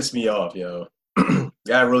 that pissed me off, yo.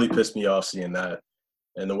 That really pissed me off seeing that,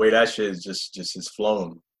 and the way that shit is just is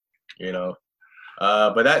flown, you know.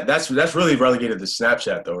 But that's really relegated to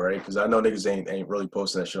Snapchat though, right? Because I know niggas ain't really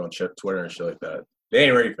posting that shit on Twitter and shit like that. They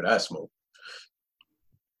ain't ready for that smoke.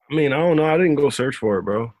 I mean, I don't know. I didn't go search for it,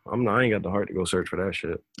 bro. I ain't got the heart to go search for that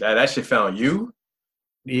shit. That shit found you.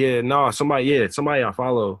 Yeah, no, somebody I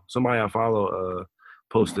follow,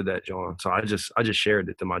 posted that John. So I just shared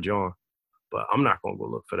it to my John. But I'm not gonna go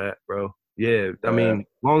look for that, bro. Yeah, I mean,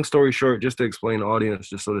 long story short, just to explain to the audience,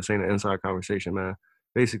 just so this ain't an inside conversation, man.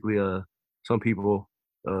 Basically, some people,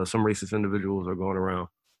 some racist individuals are going around,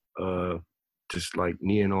 just like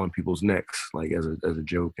kneeing on people's necks, like as a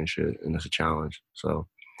joke and shit, and it's a challenge. So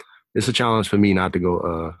it's a challenge for me not to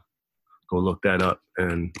go look that up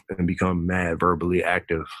and become mad verbally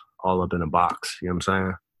active all up in a box. You know what I'm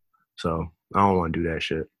saying? So I don't want to do that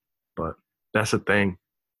shit. But that's the thing.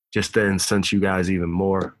 Just to incense you guys even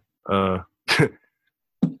more.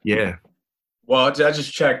 Yeah. Well, I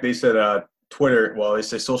just checked. They said Twitter. Well, they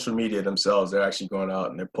say social media themselves. They're actually going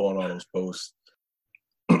out and they're pulling all those posts.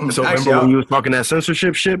 So actually, remember when you was talking that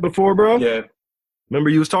censorship shit before, bro? Yeah. Remember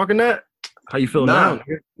you was talking that? How you feel now?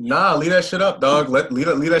 Nah, leave that shit up, dog.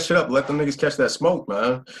 Leave that shit up. Let them niggas catch that smoke,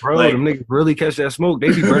 man. Bro, them niggas really catch that smoke. They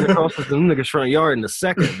be burning across them niggas' front yard in a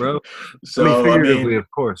second, bro. So figuratively, of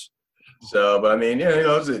course. So, but I mean, yeah, you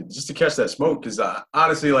know, just to catch that smoke, because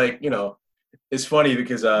honestly, like, you know, it's funny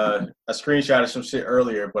because I screenshotted some shit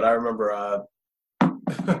earlier, but I remember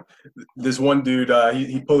this one dude,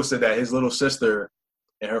 he posted that his little sister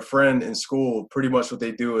and her friend in school, pretty much what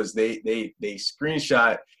they do is they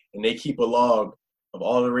screenshot and they keep a log of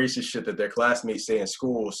all the racist shit that their classmates say in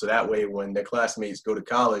school. So that way, when their classmates go to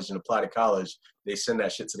college and apply to college, they send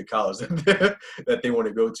that shit to the college that they want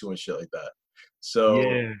to go to and shit like that. So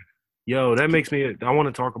yeah. Yo, that makes me. I want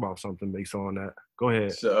to talk about something based on that. Go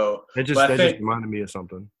ahead. So that just reminded me of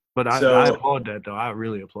something. But I applaud that though. I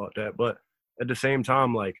really applaud that. But at the same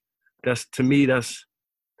time, like that's to me, it's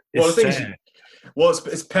sad.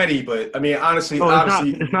 It's petty. But I mean, honestly,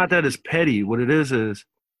 it's not that it's petty. What it is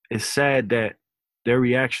it's sad that their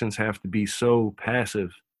reactions have to be so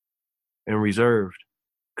passive and reserved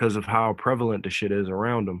because of how prevalent the shit is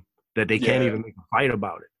around them that they can't Yeah. even make a fight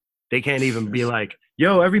about it. They can't even be like,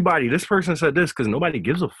 yo, everybody, this person said this, because nobody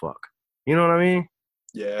gives a fuck. You know what I mean?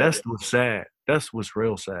 Yeah. That's what's sad. That's what's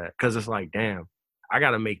real sad. Because it's like, damn, I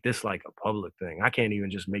got to make this like a public thing. I can't even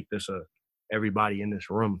just make this a everybody in this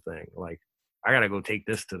room thing. Like, I got to go take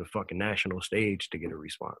this to the fucking national stage to get a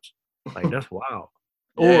response. Like, that's wild.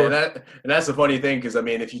 Yeah, Or and that's the funny thing, because I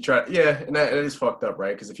mean, if you try, yeah, and that is fucked up,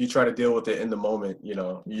 right? Because if you try to deal with it in the moment, you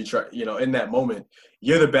try, in that moment,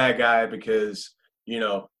 you're the bad guy because you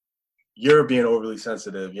know you're being overly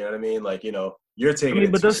sensitive. You know what I mean? Like, you're I taking mean,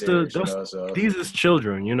 it but too serious. So these is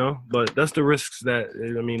children, But that's the risks that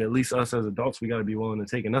I mean, at least us as adults, we got to be willing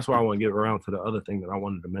to take, and that's why I want to get around to the other thing that I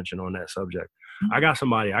wanted to mention on that subject. I got a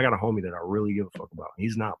homie that I really give a fuck about.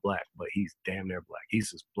 He's not black, but he's damn near black.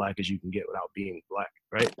 He's as black as you can get without being black,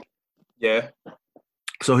 right? yeah,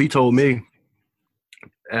 So he told me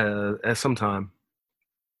at some time,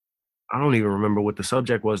 I don't even remember what the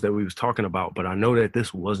subject was that we was talking about, but I know that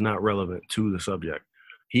this was not relevant to the subject.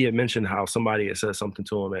 He had mentioned how somebody had said something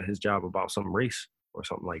to him at his job about some race or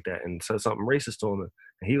something like that, and said something racist to him,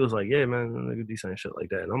 and he was like, "Yeah, man, them niggas be saying shit like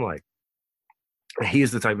that," and I'm like,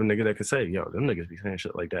 he's the type of nigga that could say, "Yo, them niggas be saying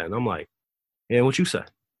shit like that," and I'm like, "Yeah, what you say?"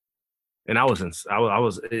 And I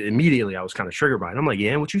was immediately I was kind of triggered by it. I'm like,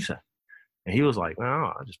 "Yeah, what you say?" And he was like, "No,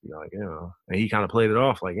 I'll just be like, and he kind of played it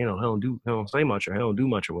off like, he don't say much or he don't do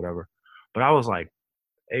much or whatever. But I was like,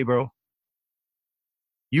 hey, bro,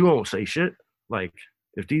 you won't say shit. Like,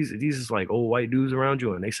 if these is like old white dudes around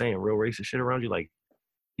you and they saying real racist shit around you, like,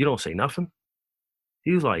 you don't say nothing.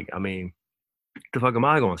 He was like, I mean, what the fuck am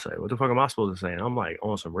I gonna say? What the fuck am I supposed to say? And I'm like,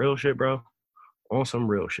 on some real shit, bro. On some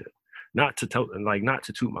real shit. Not to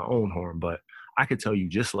toot my own horn, but I could tell you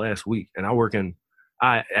just last week, and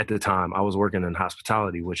at the time I was working in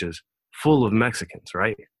hospitality, which is full of Mexicans,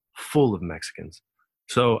 right? Full of Mexicans.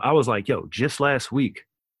 So I was like, yo, just last week,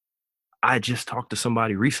 I just talked to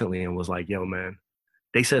somebody recently and was like, yo, man,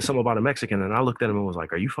 they said something about a Mexican. And I looked at him and was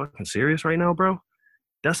like, are you fucking serious right now, bro?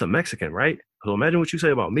 That's a Mexican, right? So imagine what you say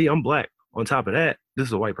about me. I'm black. On top of that, this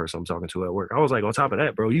is a white person I'm talking to at work. I was like, on top of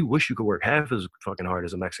that, bro, you wish you could work half as fucking hard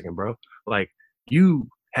as a Mexican, bro. Like, you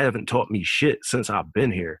haven't taught me shit since I've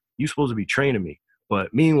been here. You supposed to be training me.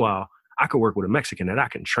 But meanwhile, I could work with a Mexican that I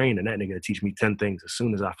can train, and that nigga to teach me 10 things as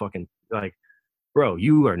soon as I fucking, like, bro,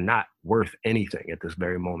 you are not worth anything at this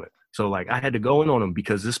very moment. So, like, I had to go in on him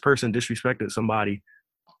because this person disrespected somebody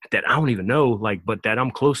that I don't even know, like, but that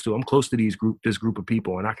I'm close to. I'm close to this group of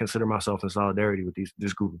people, and I consider myself in solidarity with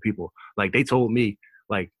this group of people. Like, they told me,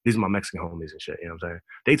 like, these are my Mexican homies and shit, you know what I'm saying?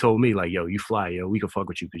 They told me, like, yo, you fly, yo, we can fuck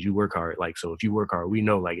with you because you work hard. Like, so if you work hard, we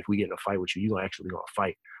know, like, if we get in a fight with you, you actually gonna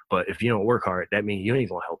fight. But if you don't work hard, that means you ain't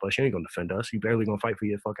gonna help us. You ain't gonna defend us. You barely gonna fight for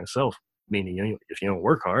your fucking self. Meaning, if you don't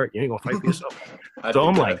work hard, you ain't gonna fight for yourself. So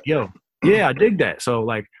I'm like, yo, yeah, I dig that. So,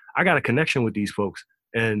 like, I got a connection with these folks.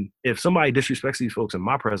 And if somebody disrespects these folks in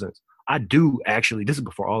my presence, I do actually, this is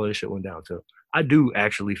before all of this shit went down too, I do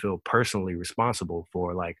actually feel personally responsible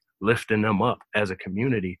for, like, lifting them up as a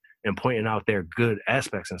community and pointing out their good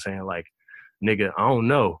aspects and saying, like, nigga, I don't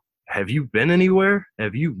know. Have you been anywhere?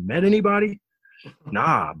 Have you met anybody?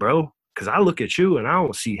 Nah, bro. Cause I look at you and I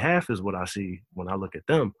don't see half as what I see when I look at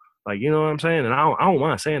them. Like, you know what I'm saying? And I don't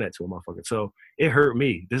mind saying that to a motherfucker. So it hurt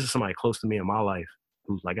me. This is somebody close to me in my life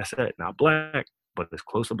who's, like I said, not black, but as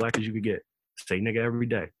close to black as you could get. Say nigga every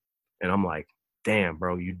day. And I'm like, damn,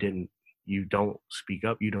 bro, you don't speak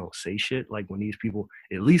up. You don't say shit. Like, when these people,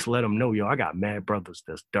 at least let them know, yo, I got mad brothers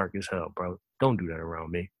that's dark as hell, bro. Don't do that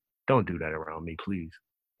around me. Don't do that around me, please.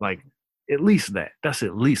 Like, at least that. That's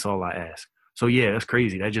at least all I ask. So yeah, that's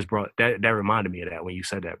crazy. That just that reminded me of that when you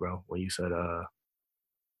said that, bro. When you said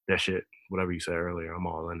that shit, whatever you said earlier, I'm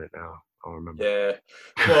all in it now. I don't remember.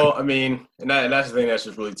 Yeah. Well, I mean, and that's the thing that's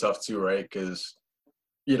just really tough too, right? Because,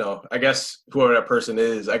 I guess whoever that person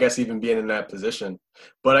is, I guess even being in that position,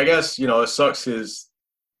 but I guess, it sucks is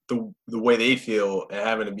the way they feel and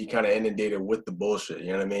having to be kind of inundated with the bullshit,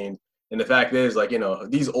 you know what I mean? And the fact is, like,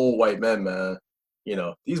 these old white men, man,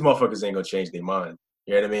 these motherfuckers ain't gonna change their mind.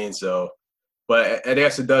 You know what I mean? So, but I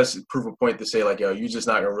guess it does prove a point to say, like, yo, you're just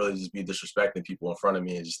not gonna really just be disrespecting people in front of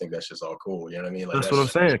me and just think that's just all cool. You know what I mean? Like, that's what I'm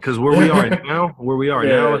saying. Because where we are now,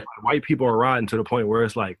 Yeah. like, white people are riding to the point where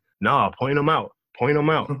it's like, nah, point them out. You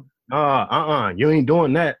ain't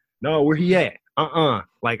doing that. No, where he at?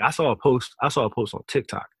 Like, I saw a post on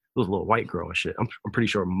TikTok. It was a little white girl and shit. I'm pretty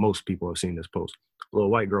sure most people have seen this post. A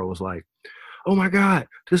little white girl was like, oh my God,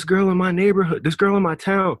 this girl in my neighborhood, this girl in my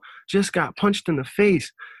town just got punched in the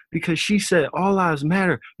face. because she said all lives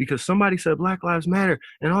matter because somebody said Black Lives Matter,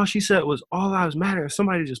 and all she said was all lives matter, and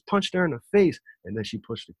somebody just punched her in the face, and then she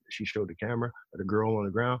showed the camera of the girl on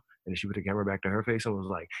the ground, and then she put the camera back to her face and was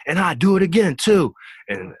like, and I do it again too,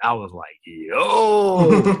 and I was like, yo,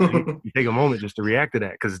 you take a moment just to react to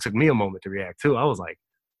that because it took me a moment to react too. I was like,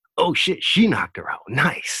 oh shit, she knocked her out,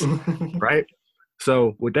 nice, right?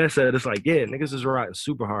 So with that said, it's like, yeah, niggas is riding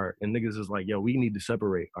super hard, and niggas is like, yo, we need to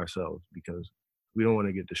separate ourselves because we don't want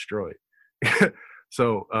to get destroyed.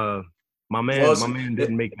 So my man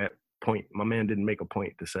didn't make that point. My man didn't make a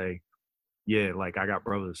point to say, yeah, like I got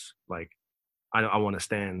brothers, like I want to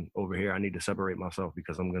stand over here. I need to separate myself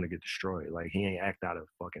because I'm gonna get destroyed. Like he ain't act out of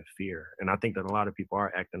fucking fear, and I think that a lot of people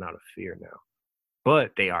are acting out of fear now,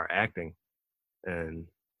 but they are acting, and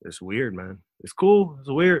it's weird, man. It's cool. It's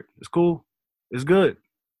weird. It's cool. It's good.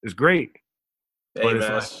 It's great. Hey, but it's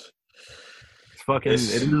man, like, it's fucking, it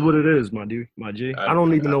is what it is, my dude, my G. I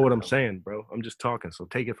don't even know what I'm saying, bro. I'm just talking, so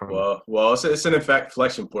take it from me. Well, it's an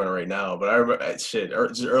inflection point right now. But I remember, just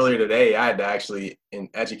earlier today, I had to actually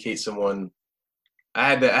educate someone.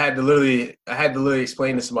 I had to literally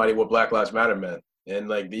explain to somebody what Black Lives Matter meant, and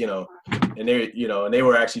like and they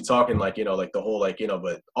were actually talking like like the whole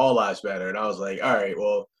but all lives matter, and I was like, all right,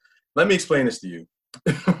 well, let me explain this to you.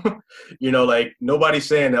 Like nobody's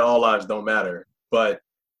saying that all lives don't matter, but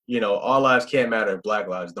all lives can't matter if Black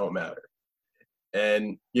lives don't matter.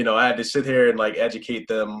 And I had to sit here and like educate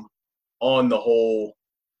them on the whole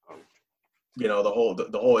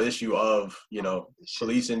the whole issue of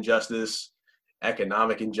police injustice,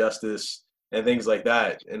 economic injustice, and things like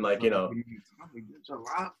that. And like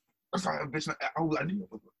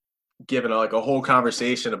giving like a whole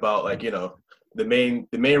conversation about like the main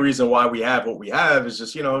reason why we have what we have is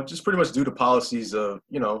just just pretty much due to policies of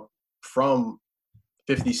from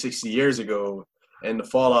 50, 60 years ago and the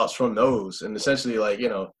fallouts from those. And essentially like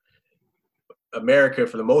America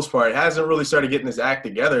for the most part hasn't really started getting this act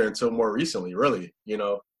together until more recently, really,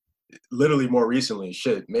 literally more recently.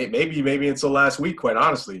 Shit, maybe until last week, quite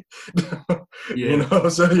honestly. Yeah.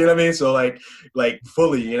 So you know what I mean, so like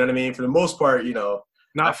fully, you know what I mean, for the most part,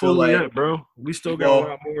 not fully yet, bro. We still got a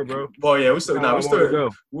lot more, bro. Well, yeah, we still got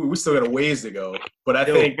a ways to go. But I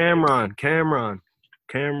think Cameron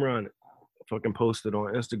fucking posted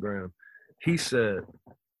on Instagram. He said,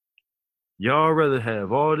 y'all rather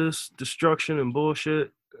have all this destruction and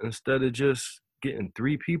bullshit instead of just getting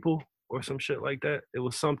 3 people or some shit like that. It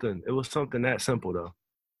was something that simple though.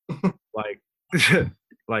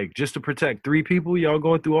 like just to protect 3 people, y'all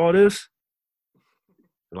going through all this?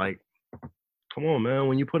 Like, come on, man.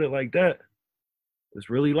 When you put it like that, it's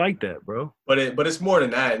really like that, bro. But it's more than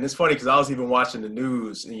that. And it's funny because I was even watching the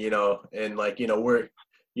news, and like, we're,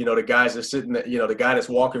 the guys are sitting there, the guy that's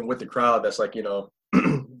walking with the crowd, that's like,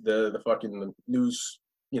 the fucking news,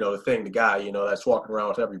 the thing, the guy, that's walking around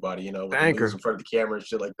with everybody, with the anchor news in front of the camera and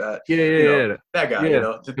shit like that. Yeah. That guy,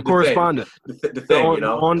 the correspondent. The thing,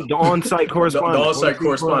 the on-site correspondent. The on-site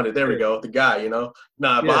correspondent. There we go. The guy,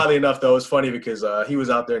 But oddly enough, though, it's funny because he was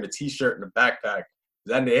out there in a t-shirt and a backpack.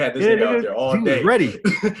 Then they had this nigga out there all day. He was ready.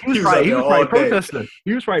 He was probably protesting.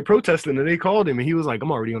 He was probably protesting, and they called him, and he was like,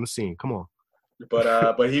 "I'm already on the scene. Come on."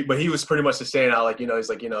 But he was pretty much just saying how like he's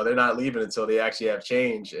like they're not leaving until they actually have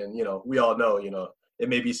change, and we all know it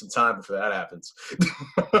may be some time before that happens.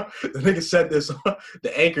 The nigga said this.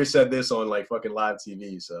 The anchor said this on like fucking live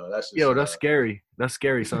TV. So that's just, that's scary. That's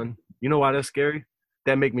scary, son. You know why that's scary?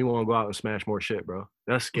 That make me want to go out and smash more shit, bro.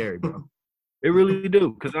 That's scary, bro. It really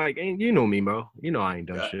do. Cause like, you know me, bro. I ain't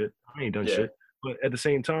done shit. I ain't done shit. But at the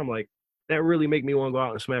same time, like that really make me want to go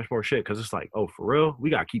out and smash more shit. Cause it's like, oh, for real,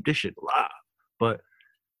 we gotta keep this shit alive. But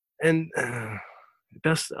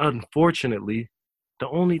that's unfortunately the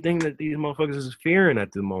only thing that these motherfuckers is fearing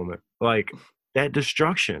at the moment. Like that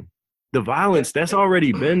destruction, the violence that's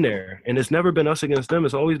already been there, and it's never been us against them.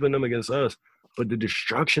 It's always been them against us. But the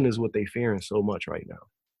destruction is what they fearing so much right now.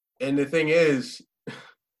 And the thing is.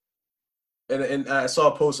 And I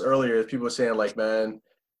saw a post earlier, people were saying like, man,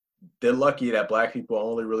 they're lucky that Black people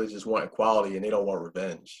only really just want equality and they don't want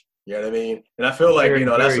revenge. You know what I mean? And I feel like,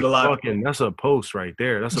 that's what a lot that's a post right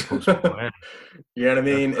there. That's a post. You know what I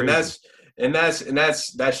mean? And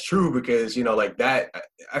that's true because, like that,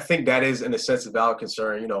 I think that is in a sense a valid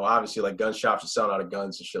concern, obviously like gun shops are selling out of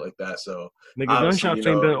guns and shit like that. So nigga, gun shops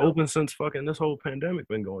ain't been open since fucking this whole pandemic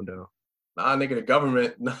been going down. Nah, nigga, the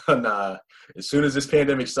government, nah. As soon as this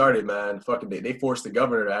pandemic started, man, fucking they forced the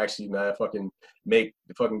governor to actually, man, fucking make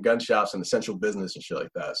the fucking gun shops an essential business and shit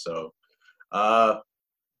like that. So,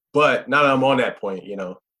 but now that I'm on that point,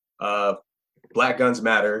 Black guns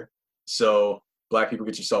matter. So Black people,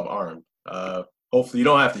 get yourself armed. Hopefully you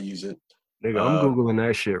don't have to use it. Nigga, I'm Uh, Googling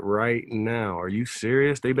that shit right now. Are you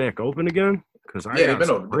serious? They back open again? Because I yeah, they've got been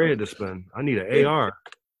some open. bread to spend. I need an They AR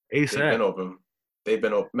they've ASAP. been open. They've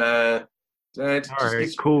been open, man. Man, All right,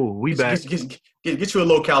 cool. We back. get you a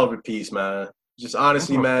low caliber piece, man. Just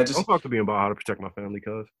honestly, man. Don't Just talk to me about how to protect my family,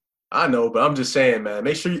 cuz. I know, but I'm just saying, man.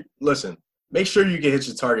 Make sure you listen. Make sure you can hit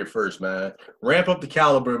your target first, man. Ramp up the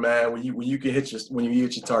caliber, man. When you can hit when you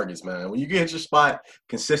hit your targets, man. When you can hit your spot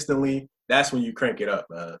consistently, that's when you crank it up,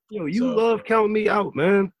 man. Yo, you So love counting me out,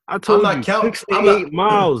 man. I I'm told not you count. six to I'm not. eight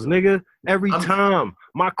miles, nigga. Every I'm time.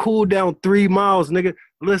 My cool down 3 miles, nigga.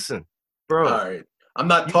 Listen, all bro. right. I'm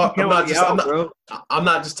not You be talk. I'm counting not me just. out, bro. I'm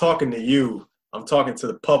not just talking to you. I'm talking to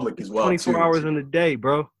the public as well 24 too. hours in a day,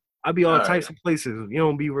 bro. I be all All right. types of places. You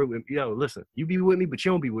don't be with me. Yo, listen. You be with me, but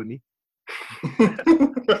you don't be with me.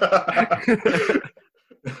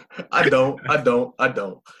 I don't.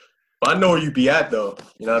 But I know where you be at though.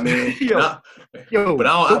 You know what I mean? Yo, But yo, I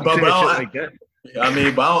don't don't. be But saying I shit don't. like that. I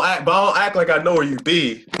mean, but I don't act like I know where you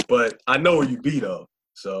be. But I know where you be though.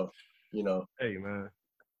 So, you know. Hey, man.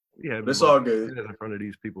 We But having it's about all good. in front of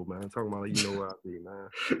these people, man. Talking about like, you know where I be, man.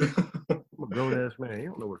 I'm a grown ass man. You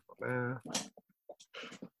don't know where the fuck, man.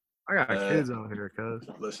 I got Man, kids out here, cuz.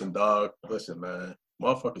 listen, dog. Listen, man.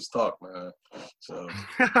 Motherfuckers talk, man. So.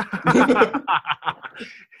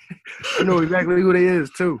 I know exactly who they is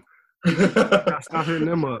too. Gotta stop hitting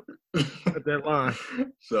them up. Cut that line.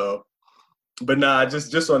 So, but nah,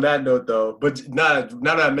 just on that note though. But nah,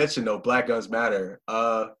 now that I mentioned though, Black Guns Matter.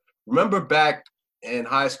 Remember back in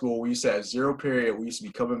high school, we used to have zero period. We used to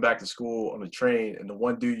be coming back to school on the train, and the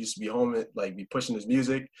one dude used to be home, like be pushing his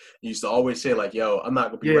music. He used to always say like, "Yo, I'm not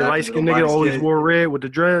gonna be Yeah, light rapping to skinned nigga nobody's always kid." wore red with the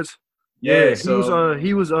dreads. Yeah. Yeah,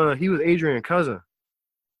 he was Adrian's cousin.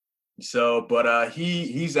 But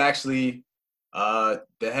he's actually the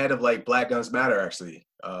head of like Black Guns Matter actually.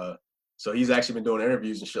 So he's actually been doing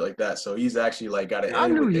interviews and shit like that. So he's actually like got an Yeah, I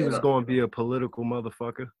in knew with he the was inner. gonna be a political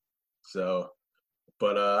motherfucker. So,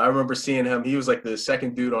 but I remember seeing him. He was like the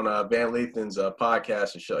second dude on Van Lathan's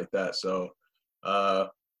podcast and shit like that. So, uh,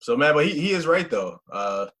 so man, but he is right though.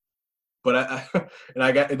 But and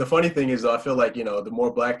I got the funny thing is though, I feel like the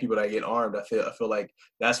more black people that get armed, I feel like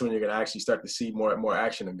that's when you're gonna actually start to see more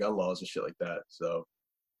action and gun laws and shit like that. So,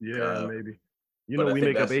 Yeah, uh, maybe. You but know, I we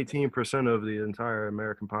think make up that's 18% of the entire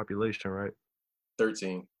American population, right?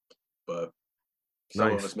 13. But some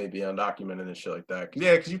of Nice. us may be undocumented and shit like that.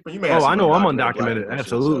 Yeah, because you may have Oh, I some know I'm undocumented black undocumented. people and shit.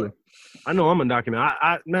 So Absolutely. I know I'm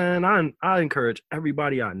undocumented. I encourage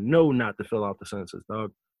everybody I know not to fill out the census,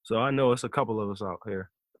 dog. So I know it's a couple of us out here.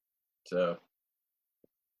 so,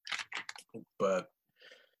 but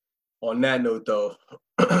on that note though,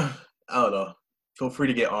 I don't know. Feel free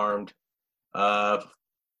to get armed. Uh,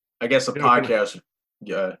 I guess a You know, podcast.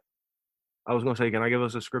 Yeah, I was gonna say, can I give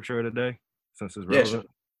us a scripture of the day since it's yeah, sure. relevant?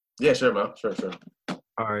 Yeah, sure, man. Sure.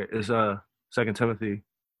 All right, it's 2 Timothy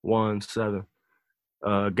 1:7.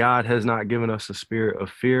 God has not given us a spirit of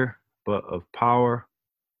fear, but of power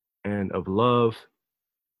and of love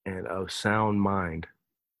and of sound mind.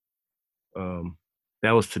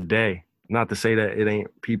 That was today. Not to say that it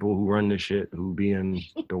ain't people who run this shit who be in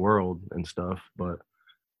the world and stuff, but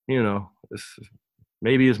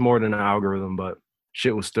maybe it's more than an algorithm, but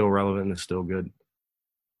shit was still relevant and it's still good.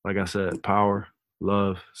 Like I said, power,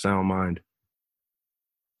 love, sound mind.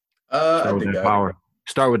 I Start with dig that that. power.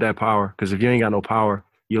 Start with that power, because if you ain't got no power,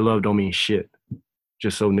 your love don't mean shit.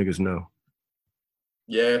 Just so niggas know.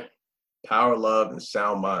 Yeah, power, love, and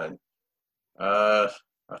sound mind. I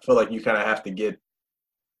feel like you kind of have to get.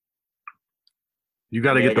 You I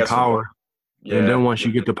got to mean, I get the guess. power. And Yeah, then once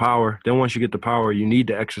you get the power, you need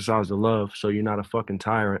to exercise the love so you're not a fucking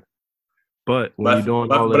tyrant. But when you're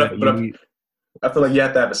doing all of that, you need. I feel like you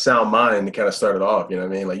have to have a sound mind to kind of start it off. You know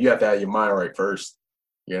what I mean? Like you have to have your mind right first.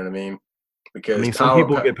 You know what I mean? I Because mean, some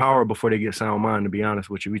people get power before they get sound mind, to be honest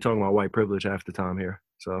with you. We talking about white privilege half the time here.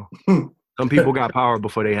 So some people got power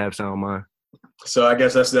before they have sound mind. So I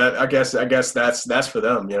guess that's that. I guess that's for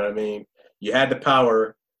them. You know what I mean? You had the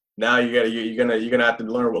power. Now you're gonna have to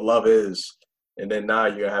learn what love is, and then now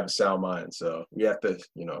you're gonna have a sound mind. So you have to,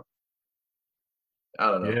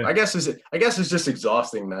 I don't know. Yeah. I guess it's just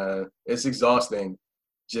exhausting, man. It's exhausting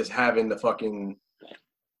just having the fucking.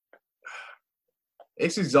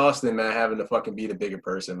 It's exhausting, man, having to fucking be the bigger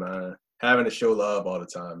person, man. Having to show love all the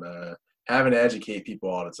time, man. Having to educate people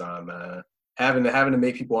all the time, man. Having to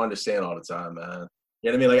make people understand all the time, man.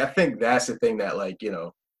 You know what I mean? Like I think that's the thing that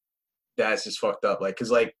that's just fucked up. Like, cause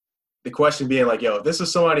like the question being like, yo, if this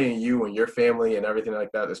is somebody in you and your family and everything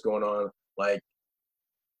like that that's going on, like,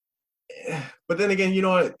 but then again, you know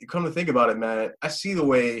what? Come to think about it, man, I see the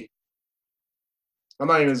way I'm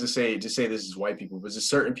not even gonna just say this is white people, but just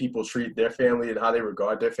certain people treat their family and how they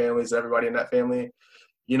regard their families, everybody in that family.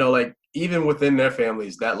 You know, like even within their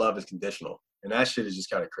families, that love is conditional, and that shit is just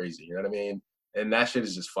kind of crazy. You know what I mean? And that shit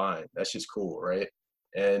is just fine. That shit's cool, right?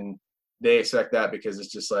 And they expect that because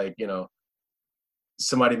it's just like, you know,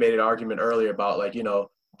 somebody made an argument earlier about like, you know,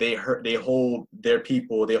 they hold their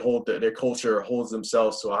people, they hold their culture holds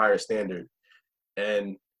themselves to a higher standard,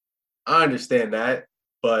 and I understand that,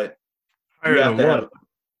 but you Higher have than to what?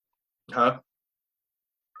 have, huh,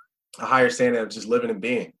 a higher standard of just living and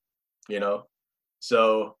being, you know.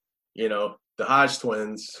 So, you know, the Hodge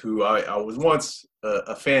twins, who I was once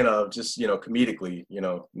a fan of, just you know, comedically, you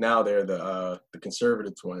know, now they're the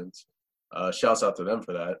conservative twins. Shouts out to them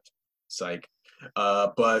for that. Psych.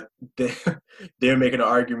 But they, they're making an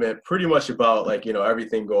argument pretty much about like you know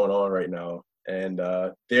everything going on right now, and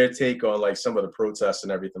their take on like some of the protests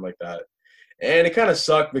and everything like that. And it kind of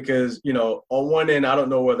sucked because you know on one end I don't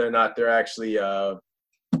know whether or not they're actually I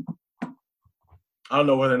don't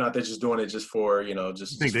know whether or not they're just doing it just for you know You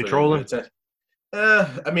think they for the trolling? attention.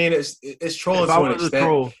 I mean it's If trolling I to an was a extent.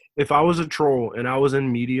 troll, if I was a troll and I was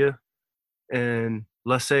in media, and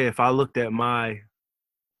let's say if I looked at my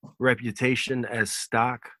reputation as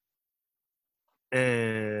stock,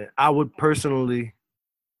 and I would personally,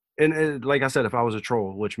 and like I said, if I was a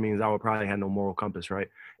troll, which means I would probably have no moral compass, right?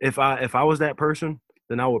 If I was that person,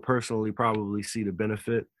 then I would personally probably see the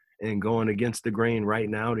benefit in going against the grain right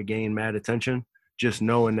now to gain mad attention, just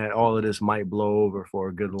knowing that all of this might blow over for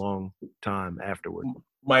a good long time afterward.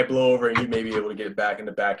 Might blow over and you may be able to get it back in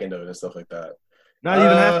the back end of it and stuff like that. Not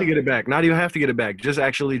even have to Uh, get it back. Not even have to get it back. Just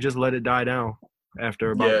actually just let it die down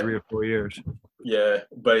after about yeah, 3 or 4 years. yeah,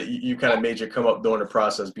 but you kind of made your come up during the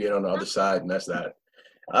process being on the other side, and that's that.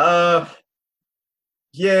 Uh,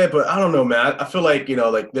 yeah, but I don't know, man. I feel like you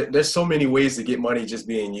know, like there's so many ways to get money just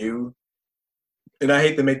being you. And I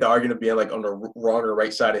hate to make the argument being like on the wrong or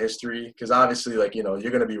right side of history because obviously, like you know,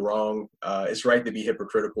 you're gonna be wrong. It's right to be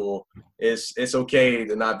hypocritical. It's okay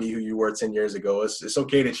to not be who you were 10 years ago. It's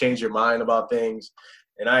okay to change your mind about things,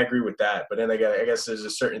 and I agree with that. But then I guess there's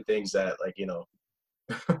just certain things that like you know,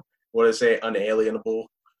 what do I say, unalienable,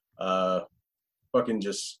 uh, fucking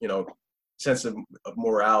just you know, sense of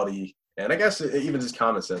morality, and I guess even just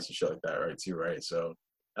common sense and shit like that, right? Too, right? So.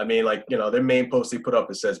 I mean, like, you know, their main post they put up,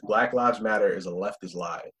 it says Black Lives Matter is a leftist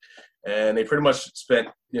lie. And they pretty much spent,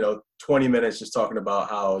 you know, 20 minutes just talking about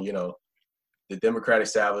how, you know, the Democratic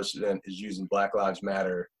establishment is using Black Lives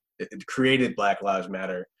Matter. It created Black Lives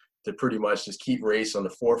Matter to pretty much just keep race on the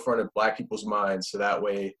forefront of Black people's minds. So that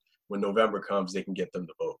way, when November comes, they can get them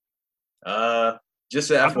to vote. Uh, just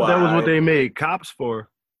a I thought that was what FYI. they made cops for.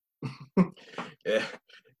 Yeah,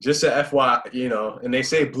 just a FY, you know, and they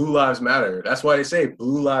say blue lives matter. That's why they say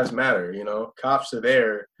blue lives matter. You know, cops are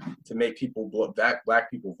there to make people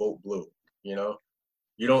black people vote blue. You know,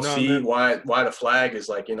 you don't No, see man. why the flag is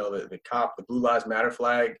like you know the blue lives matter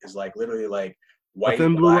flag is like literally like A white,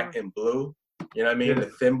 thin blue black, line? and blue. You know what I mean? Yeah.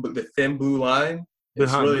 The thin blue line.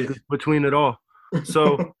 It's Behind really between it all.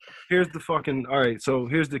 So here's the fucking all right. So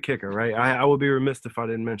here's the kicker, right? I would be remiss if I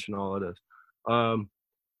didn't mention all of this. Um,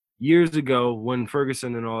 Years ago when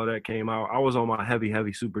Ferguson and all of that came out, I was on my heavy,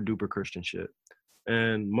 heavy, super duper Christian shit.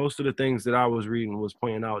 And most of the things that I was reading was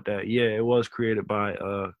pointing out that yeah, it was created by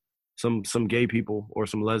some gay people or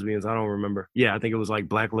some lesbians. I don't remember. Yeah, I think it was like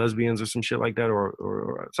black lesbians or some shit like that,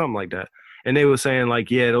 or something like that. And they were saying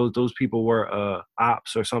like, yeah, those people were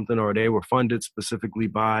ops or something, or they were funded specifically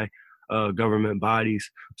by government bodies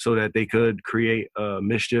so that they could create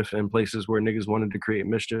mischief in places where niggas wanted to create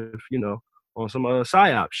mischief. You know, on some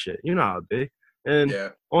psyop shit. You know how it be. And yeah.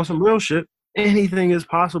 on some real shit, anything is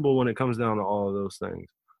possible when it comes down to all of those things.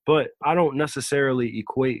 But I don't necessarily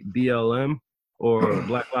equate BLM or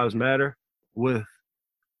Black Lives Matter with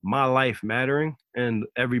my life mattering and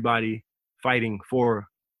everybody fighting for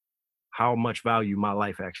how much value my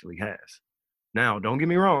life actually has. Now, don't get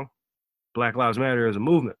me wrong, Black Lives Matter is a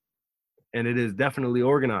movement and it is definitely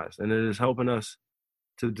organized and it is helping us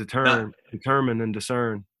to Not determine and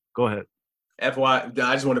discern. Go ahead. FY.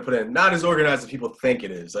 I just want to put in not as organized as people think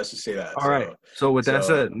it is. Let's just say that. All right. So with that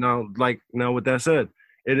So said, now with that said,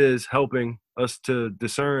 it is helping us to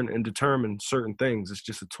discern and determine certain things. It's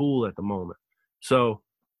just a tool at the moment. So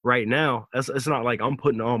right now, it's not like I'm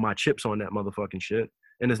putting all my chips on that motherfucking shit.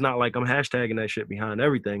 And it's not like I'm hashtagging that shit behind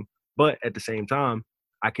everything. But at the same time,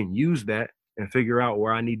 I can use that and figure out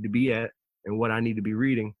where I need to be at and what I need to be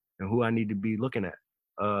reading and who I need to be looking at.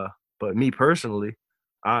 But me personally,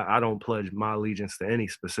 I don't pledge my allegiance to any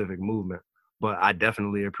specific movement, but I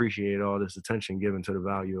definitely appreciate all this attention given to the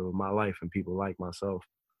value of my life and people like myself.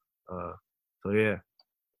 Uh, so yeah,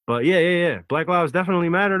 But yeah. Black lives definitely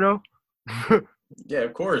matter though. Yeah,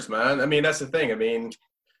 of course, man. I mean, that's the thing. I mean,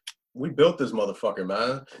 we built this motherfucker,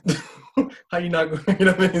 man. How you not going? You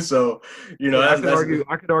know what I mean? So, Yeah, that's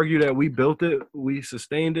I could argue that we built it, we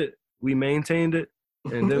sustained it, we maintained it,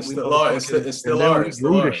 and then it's we still are. motherfucking It's and still then are. we It's still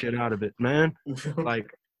grew the are. shit out of it, man. Like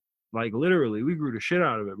like literally, we grew the shit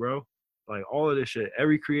out of it, bro. Like all of this shit,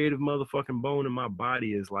 every creative motherfucking bone in my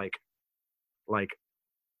body is like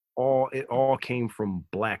all it all came from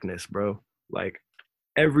blackness, bro. Like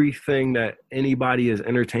everything that anybody is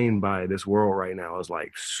entertained by this world right now is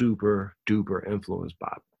like super duper influenced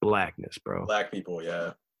by blackness, bro. Black people,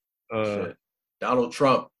 yeah. Uh Shit. Donald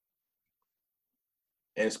Trump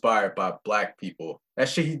inspired by black people. That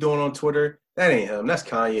shit he doing on Twitter, that ain't him. That's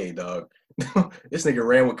Kanye, dog. This nigga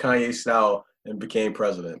ran with Kanye style and became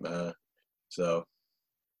president, man. So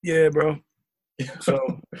yeah, bro.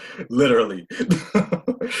 So literally.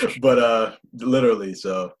 But literally,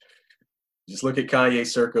 so just look at Kanye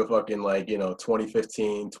circa fucking like,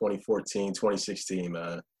 2015, 2014, 2016,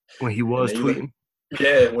 man. when he And was then you look, tweeting,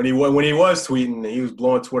 yeah, when he was tweeting, he was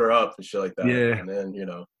blowing Twitter up and shit like that. yeah, And then,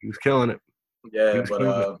 he was killing it. He yeah, was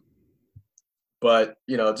killing it. but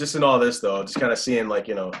just in all this though, just kind of seeing like,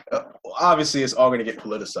 obviously it's all going to get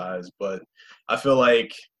politicized, but I feel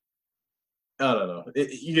like I don't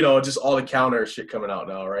know, just all the counter shit coming out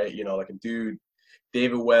now, right? Like a dude,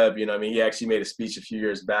 David Webb, I mean, he actually made a speech a few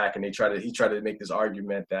years back, and he tried to make this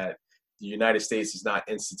argument that the United States is not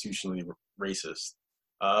institutionally racist.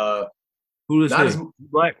 Uh, Who is not he? as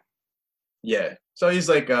Black? Yeah. So he's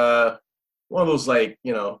like one of those like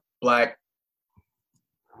black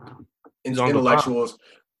He's Uncle Tom. intellectuals.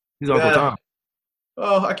 He's Uncle Yeah. Tom.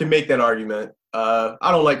 Oh, I can make that argument. I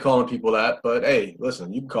don't like calling people that, but hey,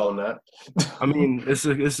 listen, you can call them that. I mean, it's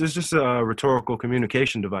just a rhetorical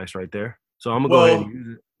communication device right there. So I'm gonna go ahead and well,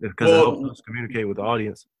 use it because it helps well, us communicate with the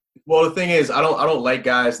audience. well. The thing is, I don't like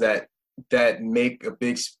guys that make a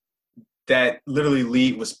big that literally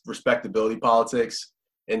lead with respectability politics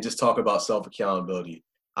and just talk about self accountability.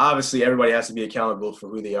 Obviously, everybody has to be accountable for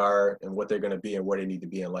who they are and what they're going to be and where they need to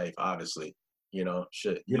be in life. Obviously,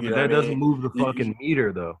 shit. Yeah, You but know what I that doesn't mean? move the fucking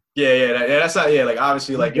meter though. Yeah. That's not. Yeah, like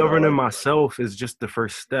obviously, Me like governing like myself is just the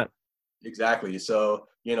first step. exactly. So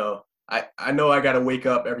I know I got to wake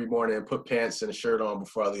up every morning and put pants and a shirt on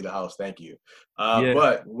before I leave the house. Thank you. Yeah,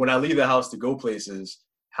 But when I leave the house to go places,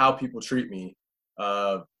 how people treat me,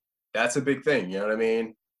 uh, that's a big thing. You know what I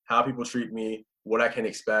mean? How people treat me, what I can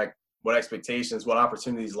expect, what expectations, what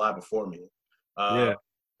opportunities lie before me. yeah.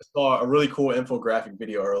 I saw a really cool infographic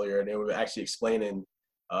video earlier, and they were actually explaining,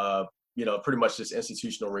 pretty much just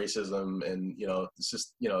institutional racism and it's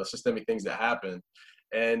just systemic things that happen,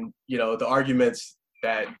 and the arguments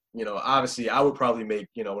that obviously I would probably make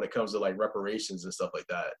when it comes to like reparations and stuff like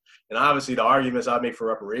that. And obviously the arguments I make for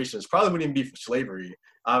reparations probably wouldn't even be for slavery.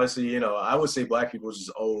 Obviously, I would say black people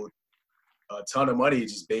just owed a ton of money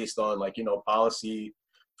just based on like policy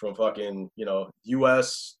from fucking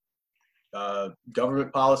U.S.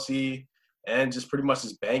 Government policy and just pretty much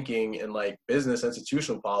just banking and like business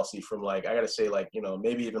institutional policy from like I gotta say like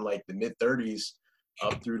maybe even like the mid 30s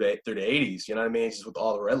up through the 80s. You know what I mean? Just with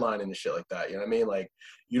all the redlining and shit like that. You know what I mean? Like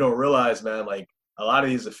you don't realize, man. Like a lot of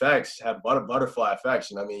these effects have butterfly effects.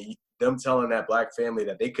 You know what I mean? Them telling that black family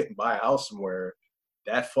that they couldn't buy a house somewhere,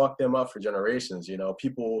 that fucked them up for generations.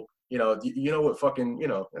 People. You know what fucking,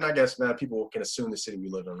 and I guess, man, people can assume the city we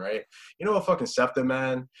live in, right? You know what fucking SEPTA,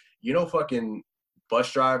 man? Fucking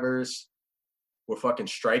bus drivers were fucking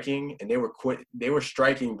striking and they were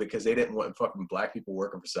striking because they didn't want fucking black people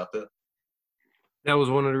working for SEPTA. That was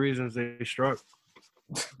one of the reasons they struck.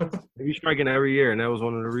 They be striking every year, and that was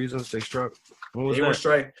one of the reasons they struck. When was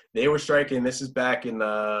that? They were striking. This is back in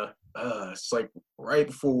it's like right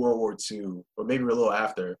before World War II, or maybe a little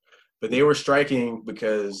after. But they were striking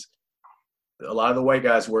because a lot of the white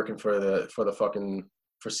guys working for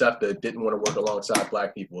SEPTA didn't want to work alongside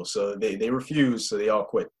black people, so they refused. So they all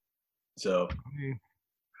quit. So I mean,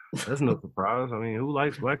 that's no surprise. I mean, who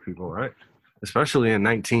likes black people, right? Especially in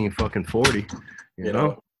 1940. You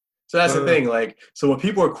know. So that's the thing. Like, so when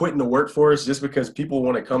people are quitting the workforce just because people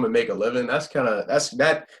want to come and make a living,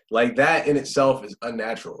 that in itself is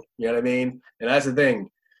unnatural. You know what I mean? And that's the thing.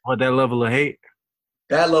 What, that level of hate?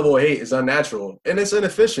 That level of hate is unnatural and it's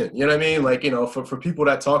inefficient. You know what I mean? Like, for people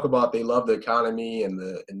that talk about they love the economy and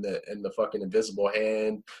the fucking invisible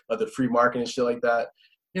hand of the free market and shit like that.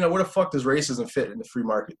 Where the fuck does racism fit in the free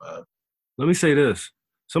market, man? Let me say this.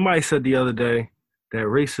 Somebody said the other day that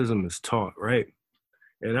racism is taught, right?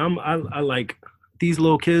 And I like these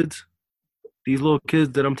little kids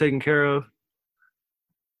that I'm taking care of.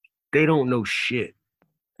 They don't know shit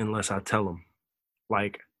unless I tell them.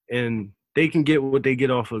 Like and they can get what they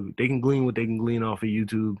get off of. They can glean what they can glean off of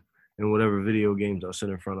YouTube and whatever video games are set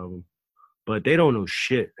in front of them. But they don't know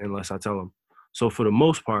shit unless I tell them. So for the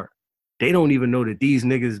most part, they don't even know that these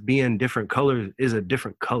niggas being different colors is a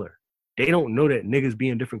different color. They don't know that niggas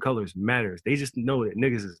being different colors matters. They just know that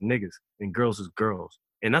niggas is niggas and girls is girls.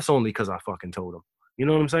 And that's only because I fucking told them. You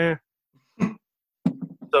know what I'm saying?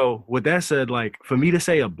 So with that said, like for me to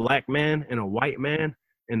say a black man and a white man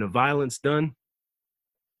and the violence done,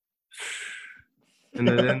 and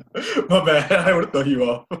then My bad. I would have thrown you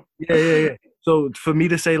off. yeah. So for me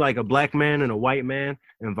to say like a black man and a white man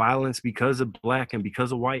and violence because of black and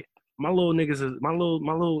because of white, my little niggas is my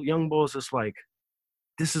little young boys is like,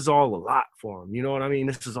 this is all a lot for him. You know what I mean?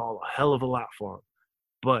 This is all a hell of a lot for him.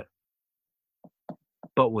 But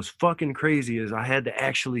what's fucking crazy is I had to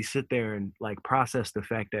actually sit there and like process the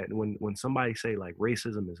fact that when somebody say like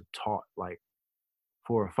racism is taught, like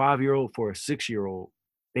for a 5-year-old, for a 6-year-old,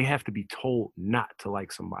 they have to be told not to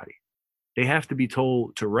like somebody. They have to be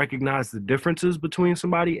told to recognize the differences between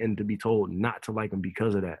somebody and to be told not to like them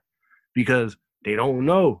because of that. Because they don't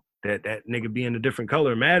know that nigga being a different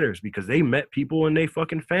color matters because they met people in their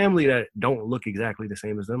fucking family that don't look exactly the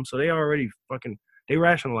same as them. So they already they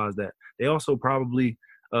rationalize that. They also probably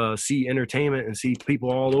see entertainment and see people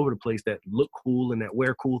all over the place that look cool and that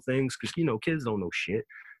wear cool things because, you know, kids don't know shit.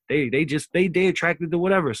 They attracted to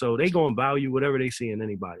whatever. So they gonna value whatever they see in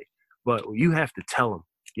anybody. But you have to tell them,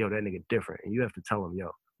 yo, that nigga different. And you have to tell them,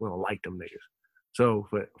 yo, we don't like them niggas. So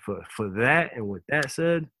for that, and with that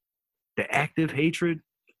said, the active hatred,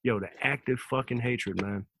 the active fucking hatred,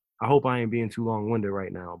 man. I hope I ain't being too long-winded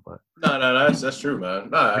right now, but No, that's true, man.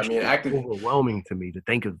 No, I mean, active overwhelming to me to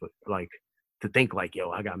think like,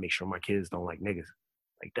 yo, I gotta make sure my kids don't like niggas.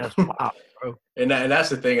 Like that's wild, bro. And that's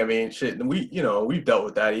the thing. I mean, shit. We've dealt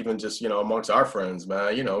with that even just amongst our friends,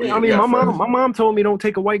 man. My mom told me don't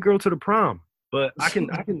take a white girl to the prom, but I can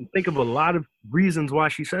think of a lot of reasons why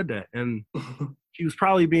she said that, and she was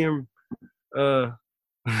probably being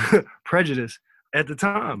prejudiced at the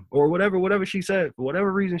time or whatever she said. For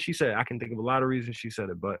whatever reason she said, I can think of a lot of reasons she said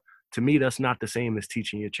it, but to me, that's not the same as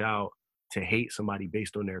teaching your child to hate somebody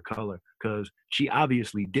based on their color, because she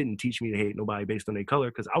obviously didn't teach me to hate nobody based on their color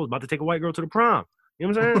because I was about to take a white girl to the prom. You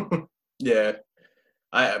know what I'm saying? Yeah.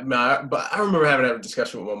 But I remember having a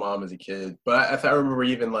discussion with my mom as a kid, but I remember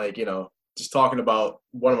even just talking about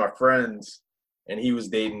one of my friends, and he was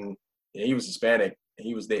Hispanic, and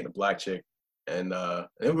he was dating a black chick. And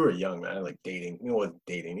we were young, man, like dating. He wasn't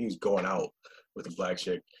dating. He was going out with a black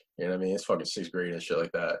chick. You know what I mean? It's fucking 6th grade and shit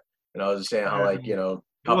like that. And I was just saying how, like,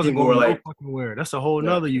 how people were like, fucking weird. That's a whole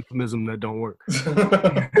nother euphemism that don't work.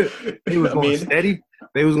 They was going steady.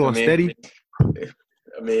 They was going steady.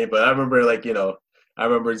 I mean, but I remember, I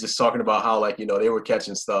remember just talking about how, they were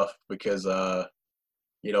catching stuff because, it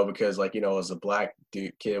was a black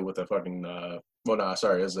kid with a fucking, it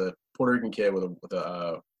was a Puerto Rican kid with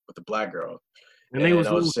a black girl. And they was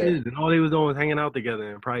little kids, and all they was doing was hanging out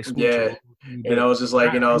together and probably smooching. Yeah, and I was just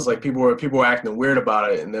like, it's like people were acting weird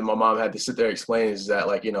about it, and then my mom had to sit there and explain it's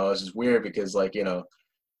just weird because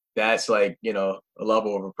that's a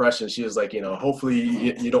level of oppression. She was like, hopefully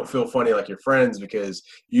you don't feel funny like your friends because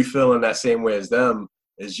you feel in that same way as them,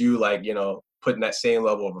 as you putting that same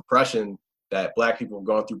level of oppression that black people have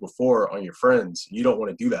gone through before on your friends. You don't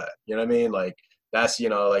want to do that. You know what I mean? Like that's they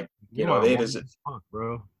just fuck,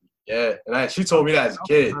 bro. Yeah, and she told me that as a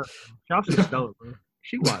kid. Shout to Stella, bro.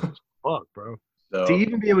 She wild as fuck, bro. So, to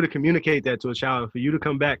even be able to communicate that to a child, for you to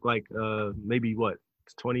come back maybe what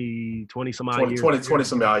 20 some odd years, 20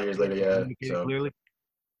 some odd years later, yeah. So clearly.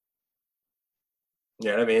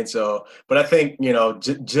 Yeah, I mean, so, but I think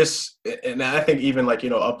just, and I think even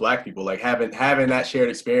of black people having that shared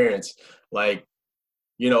experience, that's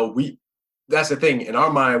the thing in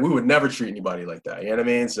our mind, we would never treat anybody like that. You know what I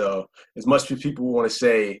mean? So as much as people want to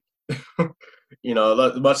say, as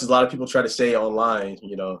much as a lot of people try to say online,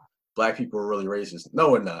 black people are really racist.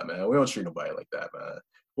 No, we're not, man. We don't treat nobody like that, man.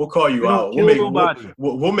 We'll call you out.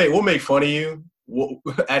 We'll make fun of you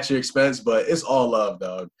at your expense, but it's all love,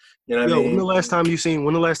 dog. You know what I mean? When the last time you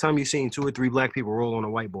seen 2 or 3 black people roll on a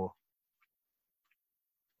white ball?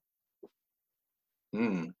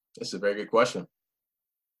 That's a very good question.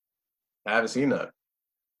 I haven't seen that.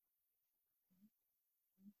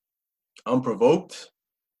 Unprovoked?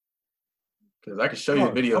 Because I can show you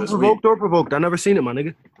a video this week. Unprovoked or provoked? I never seen it, my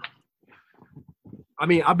nigga. I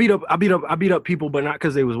mean, I beat up people, but not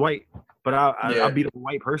because they was white. But I beat up a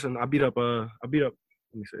white person. I beat up. Let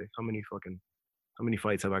me see. How many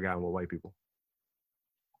fights have I gotten with white people?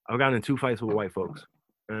 I've gotten in 2 fights with white folks,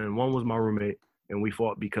 and one was my roommate, and we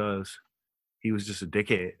fought because he was just a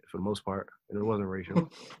dickhead for the most part, and it wasn't racial.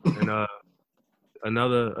 And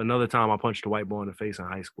another time I punched a white boy in the face in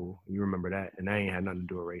high school. You remember that? And that ain't had nothing to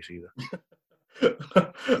do with race either.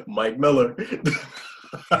 Mike Miller.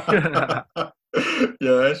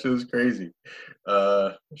 Yeah, that shit was crazy.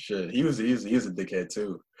 Shit, he was a dickhead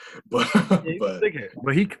too. But Yeah, he was a dickhead.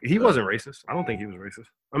 But he wasn't racist. I don't think he was racist.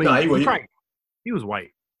 I mean, he was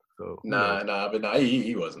white. So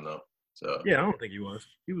he wasn't though. So yeah, I don't think he was.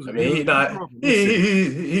 He was. I mean,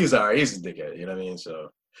 he was all right. He's a dickhead. You know what I mean? So,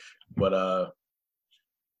 but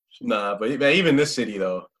but man, even this city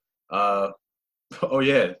though. Oh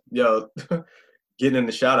yeah, yo, getting in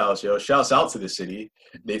the shout outs, yo. Shouts out to the city.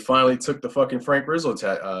 They finally took the fucking Frank Rizzo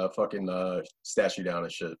statue down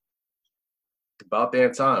and shit. About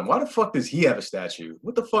damn time. Why the fuck does he have a statue?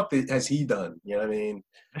 What the fuck has he done? You know what I mean?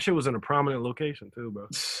 That shit was in a prominent location too, bro.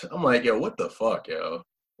 I'm like, yo, what the fuck, yo?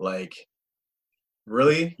 Like,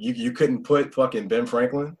 really? You couldn't put fucking Ben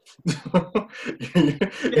Franklin? You know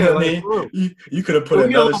what I mean? You could have put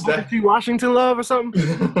another statue. Washington love or something?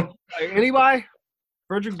 Like anybody?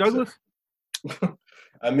 Frederick Douglass?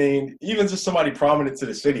 I mean, even just somebody prominent to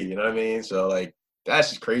the city, you know what I mean? So, like, that's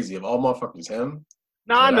just crazy. Of all motherfuckers, him.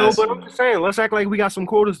 Nah, I know, but I'm just saying, let's act like we got some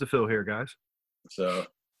quotas to fill here, guys. So,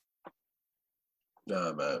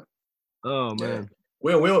 nah, man. Oh, man.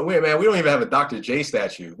 We don't even have a Dr. J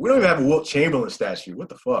statue. We don't even have a Wilt Chamberlain statue. What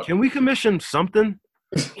the fuck? Can we commission something?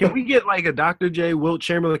 Can we get, like, a Dr. J, Wilt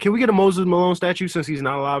Chamberlain? Can we get a Moses Malone statue since he's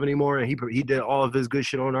not alive anymore and he did all of his good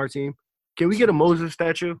shit on our team? Can we get a Moses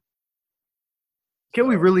statue? Can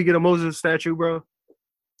we really get a Moses statue, bro?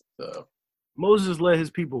 Moses led his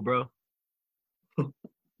people, bro.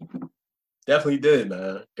 Definitely did,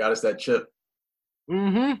 man. Got us that chip.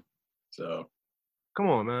 Mm-hmm. So, come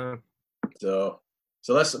on, man. So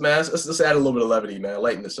let's add a little bit of levity, man.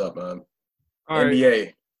 Lighten this up, man. All NBA,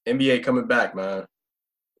 right. NBA coming back, man.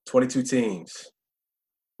 22 teams.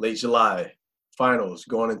 Late July. Finals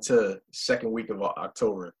going into second week of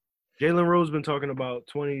October. Jalen Rose been talking about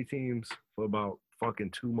 20 teams for about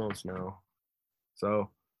fucking 2 months now. So,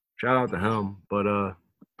 shout out to him. But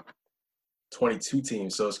 22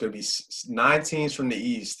 teams. So it's going to be 9 teams from the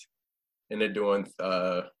East, and they're doing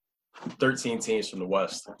 13 teams from the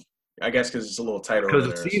West. I guess because it's a little tighter over there.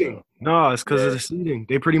 Because of seeding. So. No, it's because of the seeding.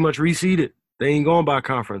 They pretty much reseeded. They ain't going by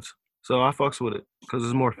conference. So I fucks with it because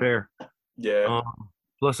it's more fair. Yeah.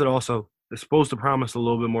 Plus it's supposed to promise a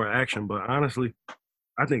little bit more action, but honestly,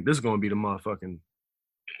 I think this is going to be the motherfucking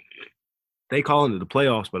 – they calling it the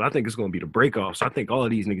playoffs, but I think it's going to be the breakoffs. I think all of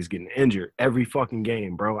these niggas getting injured every fucking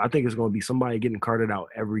game, bro. I think it's going to be somebody getting carted out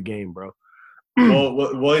every game, bro.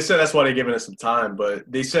 Well, they said that's why they're giving us some time, but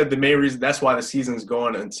they said the main reason that's why the season's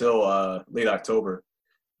going until late October,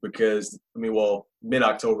 because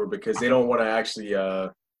mid-October, because they don't want to actually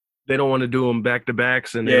they don't want to do them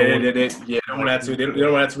back-to-backs, and they don't want to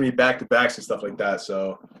have too many back-to-backs and stuff like that.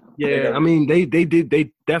 So yeah, I mean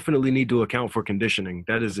they definitely need to account for conditioning.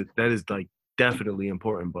 That is like definitely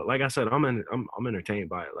important. But like I said, I'm entertained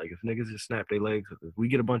by it. Like if niggas just snap their legs, if we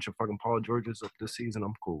get a bunch of fucking Paul Georges up this season,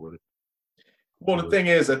 I'm cool with it. Well, the thing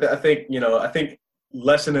is, I think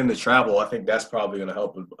lessening the travel, I think that's probably going to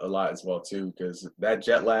help a lot as well too, because that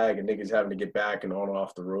jet lag and niggas having to get back and on and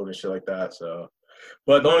off the road and shit like that. So,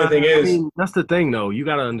 but the only thing is, that's the thing though. You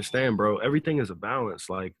got to understand, bro. Everything is a balance.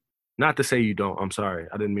 Like, not to say you don't. I'm sorry,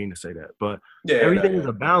 I didn't mean to say that, but everything is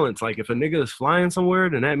a balance. Like, if a nigga is flying somewhere,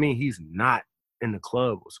 then that means he's not in the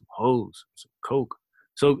club with some hoes, some coke.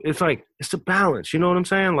 So it's like it's a balance. You know what I'm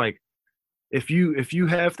saying? Like. If you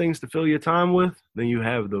have things to fill your time with, then you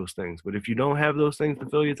have those things. But if you don't have those things to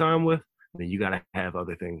fill your time with, then you gotta have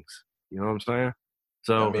other things. You know what I'm saying?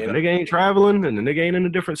 So if the nigga ain't traveling and the nigga ain't in a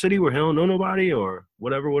different city where he don't know nobody or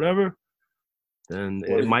whatever, then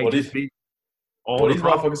it might just be all these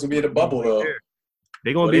motherfuckers will be in a bubble though.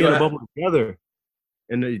 They're gonna be in a bubble together.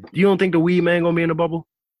 And you don't think the weed man gonna be in a bubble?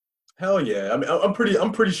 Hell yeah! I mean, I'm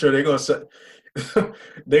pretty sure they're gonna set.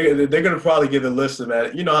 they're gonna probably give a list of,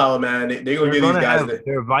 man. You know how, man, they're gonna give these guys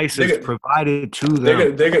their vices provided to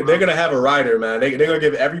them. They're gonna have a rider, man. They're gonna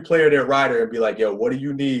give every player their rider and be like, yo, what do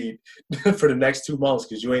you need for the next 2 months?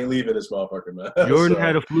 Because you ain't leaving this motherfucker, man. Jordan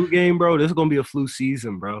had a flu game, bro. This is gonna be a flu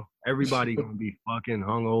season, bro. Everybody gonna be fucking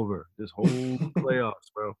hungover this whole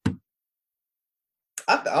playoffs, bro.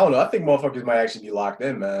 I don't know. I think motherfuckers might actually be locked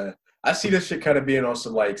in, man. I see this shit kind of being on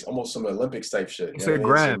some almost some Olympics type shit. It's a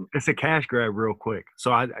grab. It's a cash grab real quick.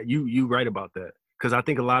 So you right about that. Because I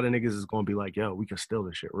think a lot of niggas is going to be like, yo, we can steal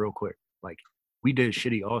this shit real quick. Like, we did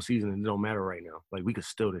shitty all season and it don't matter right now. Like, we can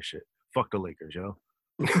steal this shit. Fuck the Lakers, yo.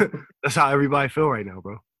 That's how everybody feel right now,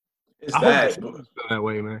 bro. It's that. Hope that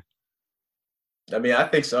way, man. I mean, I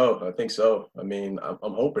think so. I think so. I mean, I'm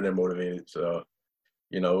hoping they're motivated. So,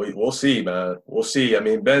 we'll see, man. We'll see. I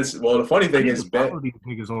mean, Ben's. Well, the funny I thing need is, to Ben. follow these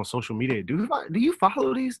niggas on social media. Do you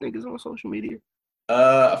follow these niggas on social media?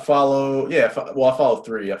 I follow. Yeah. I follow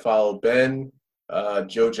three. I follow Ben,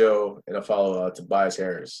 JoJo, and I follow Tobias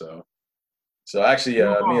Harris. So actually, You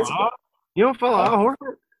don't me follow and Al? You don't follow Huh? Al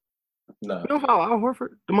Horford? No, You don't follow Al Horford?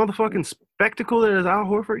 The motherfucking spectacle that is Al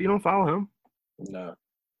Horford. You don't follow him? no.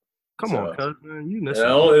 Come on, So, cuz man, you and the missing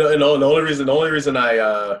out. only, and the only reason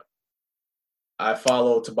I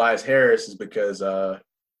follow Tobias Harris is because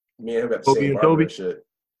me and him got the Kobe same and barber Toby. and shit.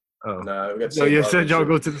 Oh, Nah, we got the no, same you barber said and y'all shit.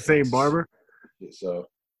 go to the same barber. So,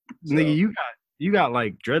 Nigga, so you got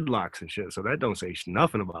like dreadlocks and shit, so that don't say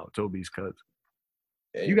nothing about Toby's cuz.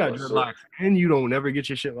 yeah, You got shit. dreadlocks and you don't never get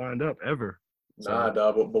your shit lined up ever. Nah, So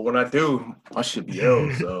dog. But when I do, I should be ill.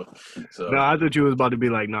 no, So I thought you was about to be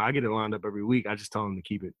like, no, I get it lined up every week. I just tell him to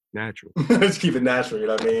keep it natural. let's keep it natural. You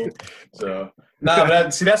know what I mean? So nah,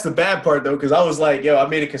 but see, that's the bad part though, because I was like, yo, I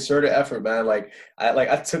made a concerted effort, man.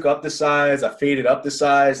 I took up the size, I faded up the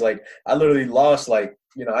size. Like, I literally lost I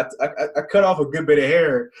cut off a good bit of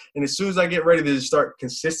hair, and as soon as I get ready to start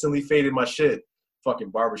consistently fading my shit,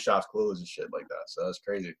 fucking barbershops close and shit like that. So that's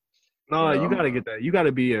crazy. You No, know, you I'm, gotta get that. You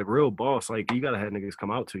gotta be a real boss. Like you gotta have niggas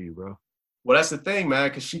come out to you, bro. well, that's the thing, man,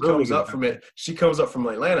 because Real niggas. she comes up from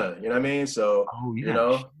Atlanta. You know what I mean? So Oh you yeah.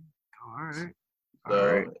 know, All right. All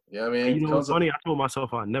right. so you know what I And mean? you know what's Comes up. funny? I told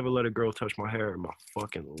myself I'd never let a girl touch my hair in my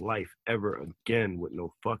fucking life ever again with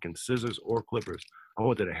no fucking scissors or clippers. I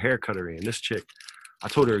wanted a hair cutter in. This chick, I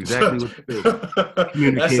told her exactly what to do.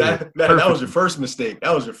 Communicated That was your perfectly. first mistake.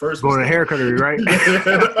 That was your first Going to mistake. hair cuttery, right?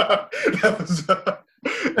 That was,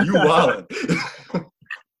 you wildin'.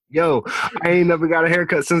 Yo, I ain't never got a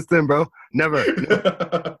haircut since then, bro. Never.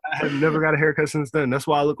 I have never got a haircut since then. That's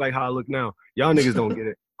why I look like how I look now. Y'all niggas don't get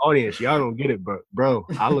it. Audience, y'all don't get it, bro,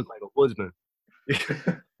 I look like a woodsman.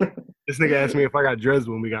 This nigga asked me if I got dreads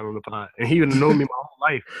when we got on the pod, and he even known me my whole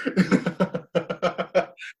life.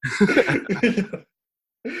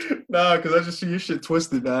 Nah, because I just see your shit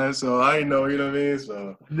twisted, man. So I ain't know, you know what I mean?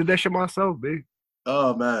 So I did that shit myself, big.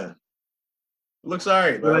 oh man. Looks all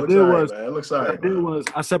right, man. What I Looks did all right, was, man. It looks all what I right, did man. was,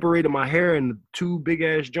 I separated my hair into two big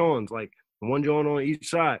ass joints, like one joint on each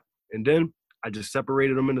side, and then I just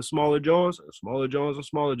separated them into smaller joints, and smaller joints, and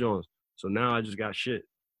smaller joints. So now I just got shit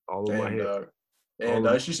all over my Damn, head. dog. All And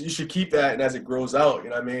over. you should keep that, and as it grows out, you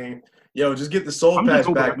know what I mean? Yo, just get the soul I'm just patch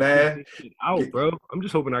hoping I back, can take man. this shit out, bro. I'm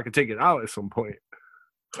just hoping I can take it out at some point.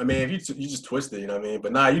 I mean, if you just twist it, you know what I mean.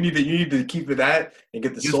 But nah, you need to keep it that and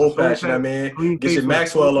get the Just a soul soul patch. You know patch, what I mean. clean Get your face with a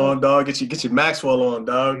soul Maxwell patch. on, dog. Get your Maxwell on,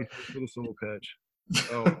 dog. Clean face with a soul patch.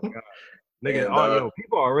 Oh my god, nigga! And Oh yo,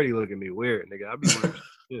 people already look at me weird, nigga. I be wearing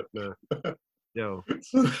shit, man. Yo,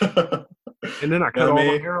 you know and then I what cut I all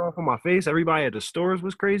my mean? hair off on my face. Everybody at the stores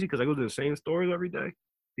was crazy because I go to the same stores every day.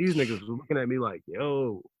 These niggas was looking at me like,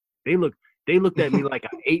 yo, they looked at me like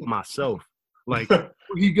I ate myself. Like, where'd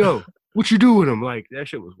he go? What you do with him? Like that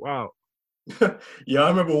shit was wild. Yeah, I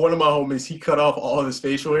remember one of my homies. He cut off all of his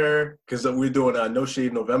facial hair because we were doing No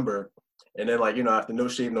Shave November, and then after No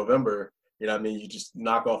Shave November, you know what I mean. You just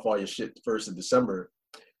knock off all your shit first of December.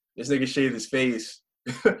 This nigga shaved his face.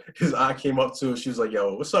 His aunt came up to him. She was like,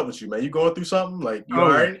 "Yo, what's up with you, man? You going through something? Like, you all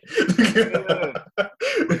Oh, right?" yeah.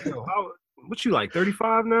 Yo, what you like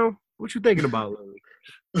 35 now? What you thinking about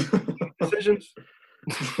lately? Decisions?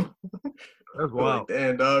 That's Like, wild.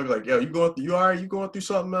 damn, dog. Like, yo, you all right? You going through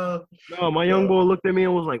something, man? No, my young So, boy looked at me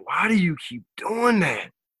and was like, why do you keep doing that?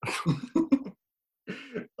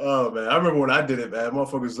 oh man, I remember when I did it, man.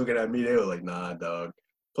 Motherfuckers looking at me, they were like, "Nah, dog."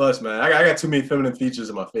 Plus, man, I got too many feminine features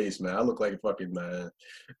in my face, man. I look like a fucking man.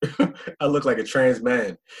 I look like a trans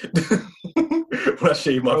man when I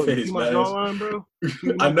shave my Bro, you see face, my man. jawline, bro? You see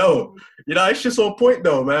I my know. jawline? It's just on point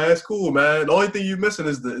though, man. It's cool, man. The only thing you missing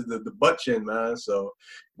is the butt chin, man. So,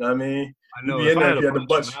 you know what I mean? I You'd know. be If in I there had if a you had the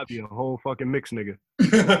butt chin, butt. I'd be a whole fucking mix nigga.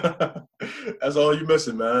 That's all you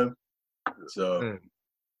missing, man. So, Man.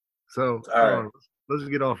 So, all right. let's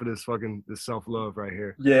get off of this self-love right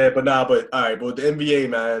here. Yeah, but all right, but the NBA,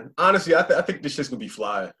 man. Honestly, I think this shit's gonna be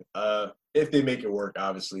fly. If they make it work,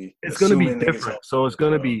 obviously. It's gonna be Assuming niggas different. help. So it's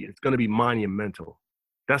gonna be monumental.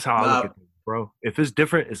 That's how I look Nah, at things, bro. If it's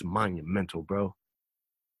different, it's monumental, bro.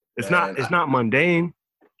 It's man. not mundane,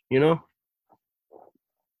 you know?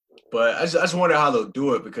 But I just wonder how they'll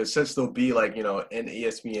do it because since they'll be like, in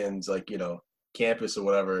ESPN's campus or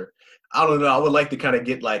whatever, I don't know. I would like to kind of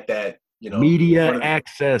get like that, Media one of the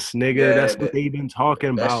access, nigga. yeah, That's what they've been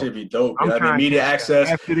talking that about. should be dope. You I'm know what I mean? trying to Media catch access.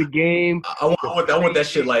 that after the game. I want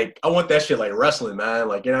that shit like wrestling, man.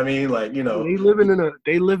 Like, you know what I mean? Like,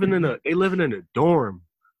 They living in a dorm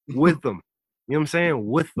with them. You know what I'm saying?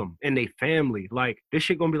 With them and they family. Like this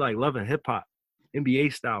shit gonna be like Love and Hip Hop,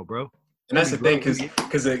 NBA style, bro. It's And gonna that's be the thing, love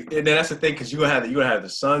because NBA. and then that's the thing, because you're gonna have the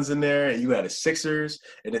Suns in there, and you got the Sixers,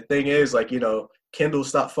 and the thing is, like, Kendall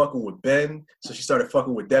stopped fucking with Ben, so she started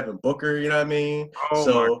fucking with Devin Booker. You know what I mean? Oh my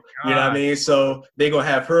So you know what I God. mean? So they gonna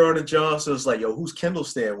have her on the jump. So it's like, yo, who's Kendall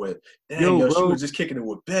staying with? Dang, Yo, yo, she bro, was just kicking it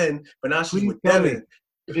with Ben, but now she's please with tell me.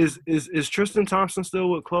 Devin. Is Tristan Thompson still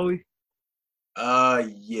with Chloe?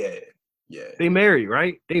 Yeah, yeah, They married,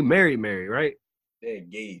 right? They married, right? they're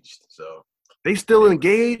engaged. So They still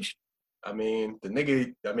engaged? the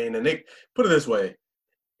nigga. Put it this way.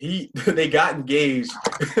 They got engaged,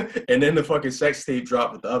 and then the fucking sex tape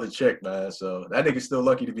dropped with the other chick, man. So that nigga's still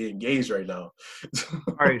lucky to be engaged right now.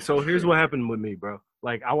 All right, so here's what happened with me, bro.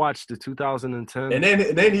 Like I watched the 2010 and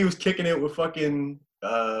then he was kicking it with fucking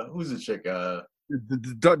who's the chick? the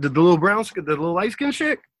little brown skin, the little light skin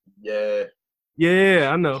chick. Yeah, Yeah,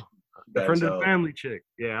 I know. The bad as friend of the hell. family chick.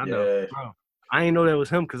 Yeah, I know. Yeah. Bro, I ain't know that was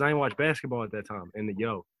him because I ain't watch basketball at that time. And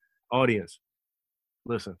audience,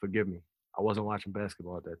 listen, forgive me. I wasn't watching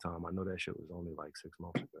basketball at that time. I know that shit was only like 6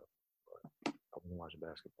 months ago. But I wasn't watching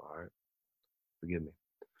basketball, all right? Forgive me.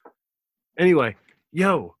 Anyway,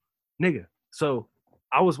 nigga. So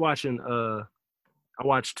I watched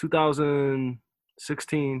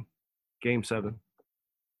 2016 Game 7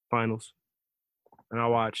 finals. And I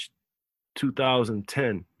watched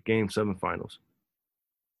 2010 Game 7 finals.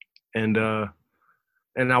 And I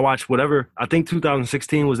watched whatever. I think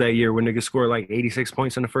 2016 was that year when niggas scored like 86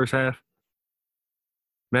 points in the first half.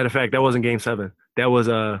 Matter of fact, that wasn't Game 7. That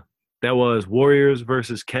was Warriors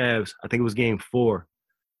versus Cavs. I think it was Game 4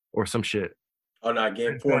 or some shit. Oh no,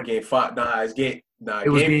 game 4, game 5. It was game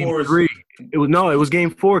Game 4 is 3. It was Game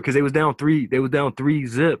 4 because they was down 3. They was down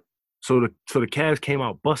 3-zip. So the Cavs came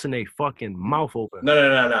out busting their fucking mouth open.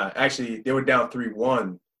 no. Actually, they were down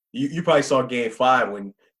 3-1. You probably saw game 5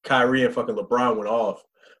 when Kyrie and fucking LeBron went off.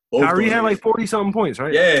 Both Kyrie those had niggas. like 40-something points,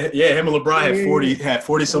 right? Yeah. Him and LeBron Yeah. had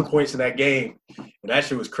 40 some points in that game, and that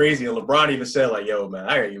shit was crazy. And LeBron even said like, "Yo, man,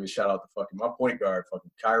 I gotta give a shout out to fucking my point guard,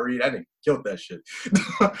 fucking Kyrie. That nigga killed that shit."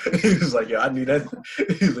 He was like, "Yo, I need that."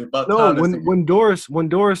 He was like, "About No, time." when Doris did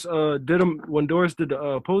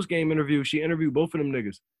the post game interview, she interviewed both of them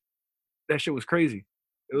niggas. That shit was crazy.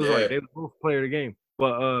 It was like Yeah. they were both player of the game,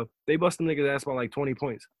 but they bust them niggas ass by like 20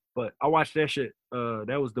 points. But I watched that shit.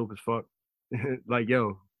 That was dope as fuck. Like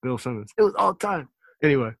Bill Simmons. It was all time.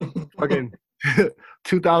 Anyway, fucking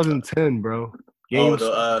 2010, bro. Oh, Games.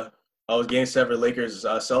 I was game 7 Lakers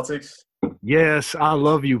Celtics. Yes, I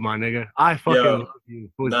love you, my nigga. I fucking Yo, love you.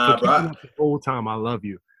 nah, For keeping bro. up the whole time, I love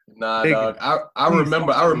you. Nah, Nigga, dog. I please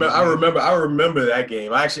remember. talk to me, man. I remember that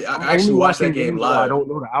game. I'm I only actually watched that watching game games where I live. don't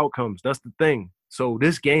know the outcomes. That's the thing. So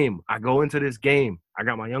this game, I go into this game. I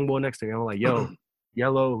got my young boy next to me. I'm like, yo,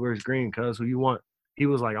 yellow versus green, cuz who you want? He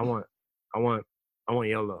was like, I want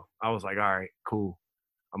yellow. I was like, all right, cool.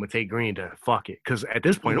 I'm gonna take green to fuck it. Cause at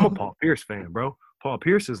this point, I'm a Paul Pierce fan, bro. Paul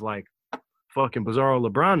Pierce is like fucking Bizarro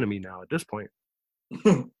LeBron to me now at this point.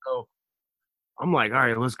 So I'm like, all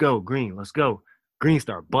right, let's go. Green, let's go. Green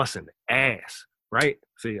start busting ass, right?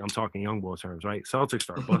 See, I'm talking young boy terms, right? Celtics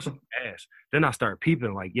start busting ass. Then I start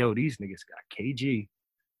peeping like, yo, these niggas got KG.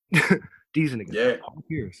 These niggas Yeah. got Paul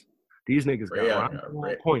Pierce. These niggas Ray got Allen,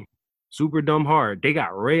 Ron Point. Super dumb hard. They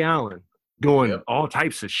got Ray Allen doing Yep. all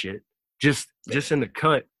types of shit. Just in the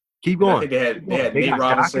cut. Keep And I going. think they had They Nate got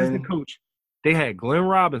Doc as the Robinson. coach. They had Glenn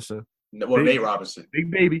Robinson. Well, Nate Robinson.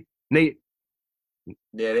 Big baby. Nate.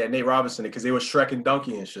 Yeah, they had Nate Robinson because they were Shrek and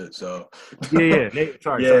Donkey and shit. So Yeah. Nate,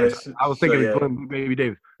 sorry. I was thinking of Glenn Big Baby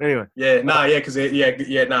Davis. Anyway.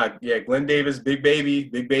 Glenn Davis, Big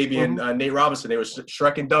Baby, and Nate Robinson. They were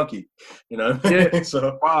Shrek and Donkey. You know. Yeah.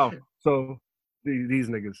 So wow. So these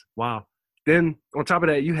niggas. Wow. Then on top of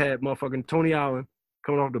that, you had motherfucking Tony Allen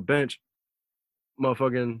coming off the bench.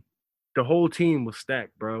 Motherfucking the whole team was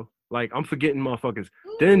stacked, bro. Like, I'm forgetting motherfuckers.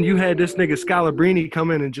 Then you had this nigga Scalabrine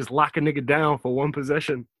come in and just lock a nigga down for one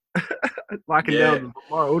possession. Locking down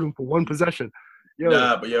Lamar Odom for one possession. Yo.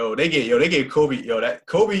 Nah, but they gave Kobe,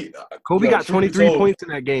 Kobe got 23 points in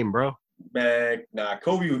that game, bro. Man, nah,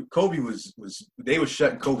 Kobe was they was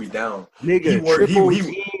shutting Kobe down. Nigga, he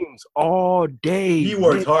teams all day. He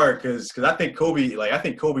worked hard because I think Kobe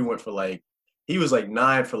went for like, he was like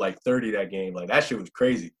 9 for like 30 that game. Like that shit was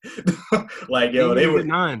crazy. Like, yo, they were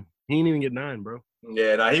 9. He didn't even get 9, bro.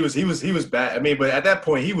 Yeah, nah, he was bad. I mean, but at that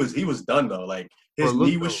point he was done though. Like his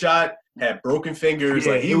knee was shot, had broken fingers.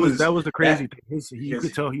 Yeah, like that was the crazy thing. You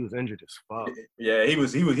could tell he was injured as fuck. Yeah, he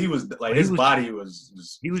was like his body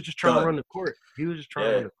was he was just trying to run the court. He was just trying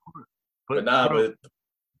to run the court. But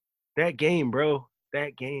that game, bro.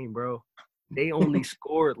 They only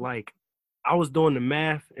scored like I was doing the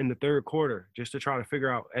math in the third quarter just to try to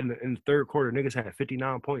figure out. And in the third quarter, niggas had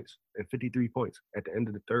 59 points and 53 points at the end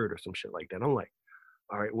of the third or some shit like that. I'm like,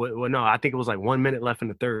 all right, well, no, I think it was like 1 minute left in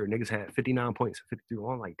the third. Niggas had 59 points, 53.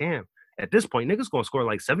 I'm like, damn, at this point, niggas gonna score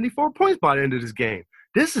like 74 points by the end of this game.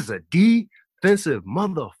 This is a defensive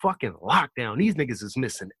motherfucking lockdown. These niggas is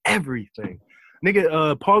missing everything.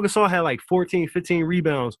 Nigga, Paul Gasol had like 14, 15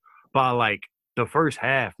 rebounds by like the first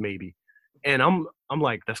half, maybe. And I'm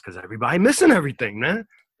like, that's because everybody missing everything, man.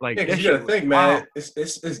 Like, Yeah, because you gotta think, man,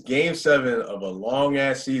 it's game 7 of a long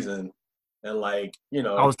ass season, and like,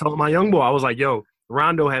 I was telling my young boy, I was like, yo,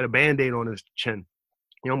 Rondo had a Band-Aid on his chin.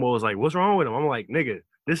 Young boy was like, what's wrong with him? I'm like, nigga,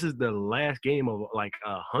 this is the last game of like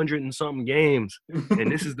 100 and something games,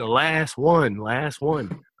 and this is the last one. He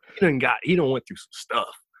done went through some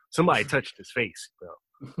stuff. Somebody touched his face, bro.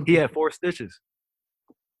 He had 4 stitches.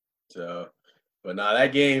 So, but nah,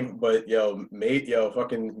 that game. But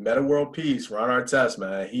fucking Meta World Peace, Ron Artest,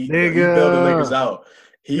 man. He built the Lakers out.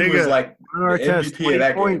 He was like the MVP of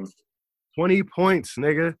that game. 20 points,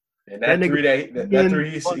 nigga. And that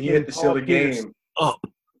three, he hit the seal of the game. Up.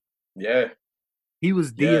 Yeah. He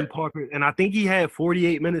was D and Parker, and I think he had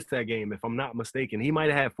 48 minutes that game, if I'm not mistaken. He might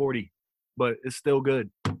have had 40, but it's still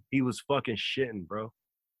good. He was fucking shitting, bro.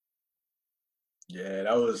 Yeah,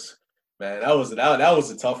 that was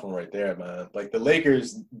a tough one right there, man. Like the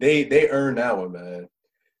Lakers, they earned that one, man.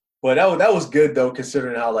 But that was good though,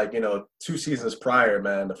 considering how 2 seasons prior,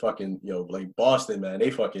 man, the fucking like Boston, man,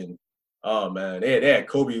 they fucking man, they had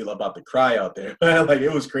Kobe about to cry out there, man. Like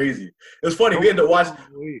it was crazy. It was funny. We had to watch.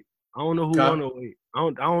 I don't know who won 08.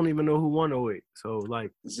 I don't even know who won 08. So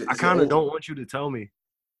like, I kind of don't want you to tell me.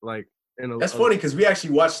 Like, that's funny because we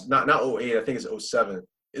actually watched not 08. I think it's 07.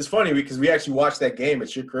 It's funny because we actually watched that game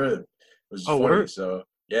at your crib. It was funny. Word? So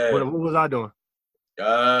yeah. What was I doing?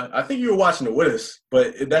 I think you were watching it with us,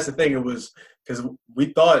 but that's the thing. It was because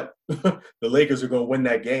we thought the Lakers were going to win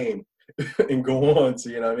that game and go on to,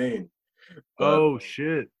 you know what I mean? Oh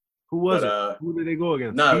shit! Who was it? Who did they go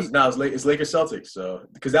against? It's Lakers Celtics. So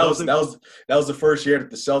because that was the first year that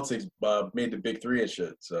the Celtics made the big 3 and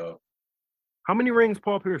shit. So how many rings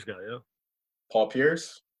Paul Pierce got? Yeah. Paul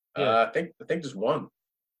Pierce? Yeah. I think just 1.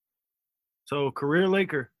 So career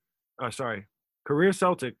Laker, career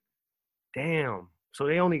Celtic. Damn. So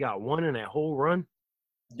they only got 1 in that whole run.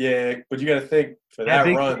 Yeah, but you got to think for that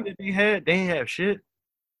run that they ain't have shit.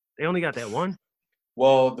 They only got that 1.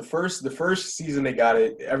 Well, the first season they got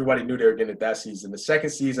it, everybody knew they were getting it that season. The second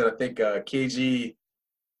season, I think KG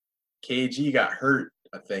got hurt,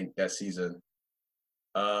 I think, that season.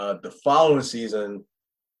 The following season,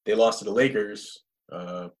 they lost to the Lakers.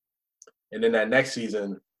 And then that next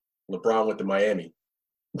season, LeBron went to Miami.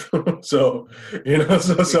 So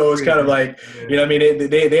it's kind of like, you know what I mean?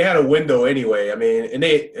 They had a window anyway. I mean,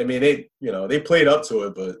 they played up to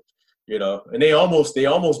it, but and they almost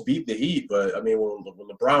beat the Heat, but I mean, when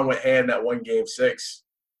LeBron went hand that one game 6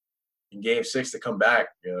 to come back,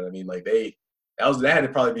 you know what I mean? Like that had to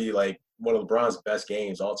probably be like one of LeBron's best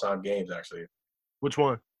games, all-time games, actually. Which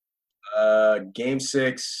one? Game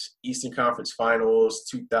 6, Eastern Conference Finals,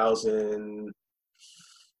 2011,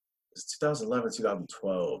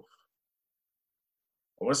 2012.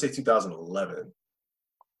 I want to say 2011.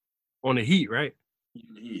 On the Heat, right?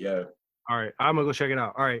 Yeah. All right, I'm gonna go check it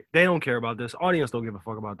out. All right, they don't care about this. Audience don't give a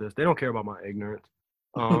fuck about this. They don't care about my ignorance.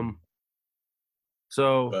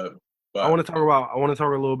 So but I want to talk a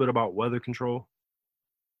little bit about weather control.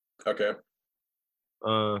 Okay.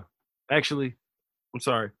 Actually, I'm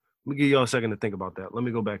sorry. Let me give y'all a second to think about that. Let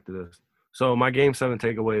me go back to this. So my game 7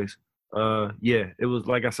 takeaways. It was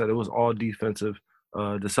like I said, it was all defensive.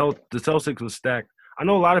 The Celtics was stacked. I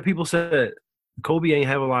know a lot of people said Kobe ain't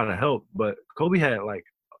have a lot of help, but Kobe had like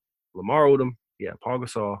Lamar Odom, he had Paul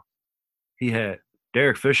Gasol, he had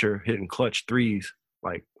Derek Fisher hitting clutch threes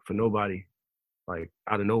like for nobody, like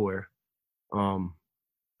out of nowhere.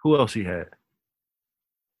 Who else he had?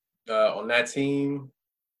 On that team,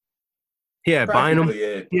 he had Bynum.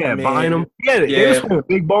 Bynum. Yeah, they was playing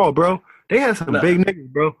big ball, bro. They had some big niggas,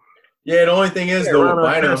 bro. Yeah, the only thing is though, with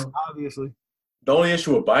Bynum, obviously. The only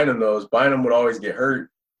issue with Bynum though is Bynum would always get hurt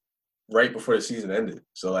right before the season ended.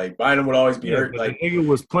 So like Bynum would always be hurt. Like the nigga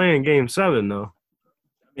was playing game 7 though.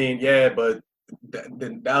 I mean, yeah, but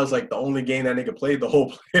that was like the only game that nigga played the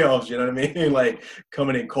whole playoffs. You know what I mean? Like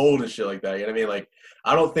coming in cold and shit like that. You know what I mean? Like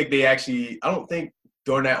I don't think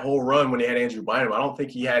during that whole run when they had Andrew Bynum, I don't think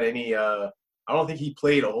he had any. I don't think he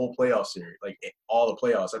played a whole playoff series, like all the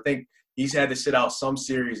playoffs. I think he's had to sit out some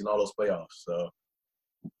series in all those playoffs. So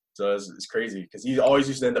it's crazy because he always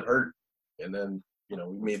used to end up hurt, and then we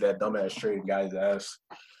made that dumbass trade, guy's ass.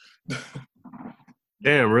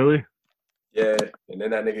 Damn, really? Yeah, and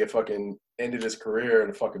then that nigga fucking ended his career in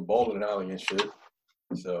a fucking bowling alley and shit.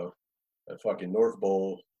 So that fucking North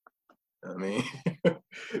Bowl, I mean,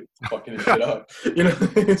 fucking his shit up, you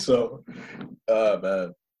know. So,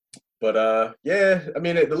 man, but yeah, I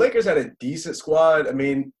mean, the Lakers had a decent squad. I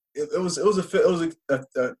mean, it was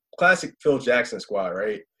a classic Phil Jackson squad,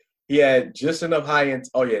 right? He had just enough high end.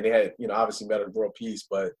 Oh yeah, they had obviously Metta World Peace,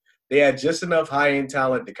 but they had just enough high end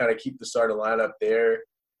talent to kind of keep the starting lineup there.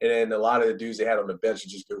 And then a lot of the dudes they had on the bench are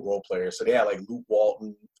just good role players. So they had like Luke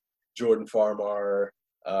Walton, Jordan Farmar,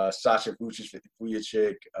 Sasha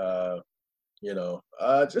Vujacic,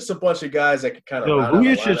 just a bunch of guys that could kind of Yo, round out the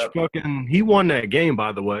Vujicic lineup. he won that game,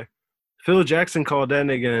 by the way. Phil Jackson called that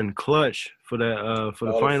nigga in clutch for that for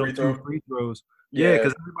the All the final free two throw. free throws. Yeah, Yeah,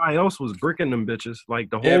 because everybody else was bricking them bitches. Like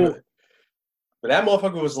the yeah, whole but that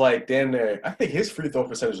motherfucker was like damn near. I think his free throw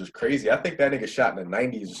percentage was crazy. I think that nigga shot in the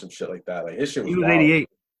 90s or some shit like that. Like his shit he was was wild. 88.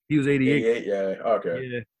 He was 88. 88, yeah, okay.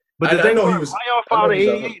 Yeah. But the I thing know was, he was. why y'all I know fouled the he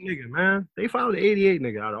was out. 88 nigga, man? They fouled the 88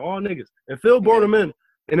 nigga out of all niggas. And Phil brought Yeah, him in.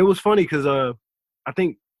 And it was funny because I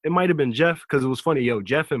think it might have been Jeff because it was funny. Yo,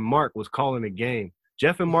 Jeff and Mark was calling the game.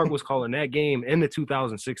 Jeff and Mark was calling that game and the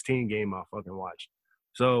 2016 game I fucking watched.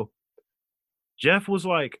 So Jeff was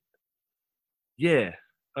like, yeah.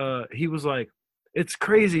 He was like, it's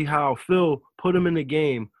crazy how Phil put him in the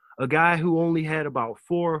game. A guy who only had about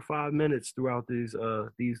 4 or 5 minutes throughout this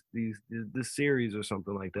series or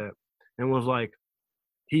something like that, and was like,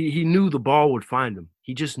 he knew the ball would find him.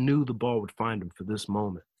 He just knew the ball would find him for this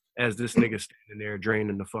moment. As this nigga standing there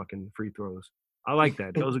draining the fucking free throws. I like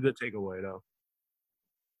that. That was a good takeaway though.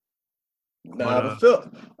 But nah, but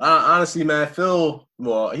Phil. Honestly, man, Phil.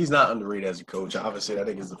 Well, he's not underrated as a coach. Obviously, I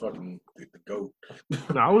think he's the goat.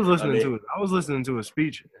 no, I was I listening mean, to it. I was listening to a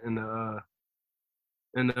speech in the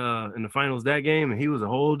finals that game, and he was a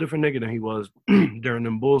whole different nigga than he was during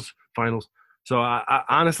them Bulls finals. So I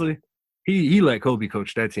honestly, he let Kobe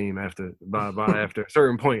coach that team after after a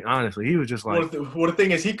certain point. Honestly, he was just like, well, the thing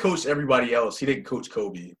is, he coached everybody else. He didn't coach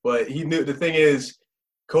Kobe, but he knew the thing is,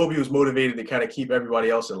 Kobe was motivated to kind of keep everybody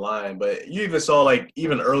else in line. But you even saw like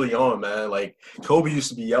even early on, man, like Kobe used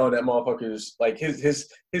to be yelling at motherfuckers. Like his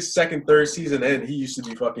second, third season in, he used to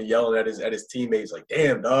be fucking yelling at his teammates, like,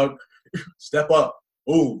 "Damn, dog, step up,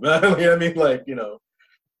 ooh, man." You know what I mean? Like,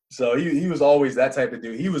 so he was always that type of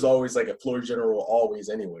dude. He was always like a floor general, always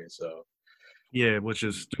anyway. So. yeah, which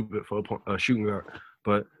is stupid for a shooting guard.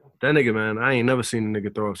 But that nigga, man, I ain't never seen a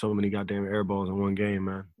nigga throw up so many goddamn air balls in one game,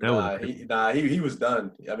 man. That was He was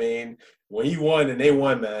done. I mean, when he won and they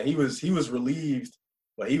won, man, he was relieved,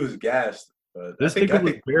 but he was gassed. But this nigga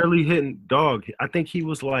was barely hitting dog. I think he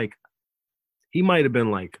was like, he might have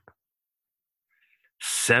been like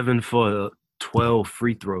 7 for 12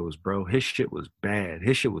 free throws, bro. His shit was bad.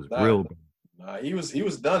 His shit was real bad. He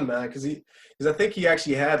was done, man, because I think he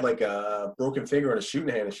actually had like a broken finger on a shooting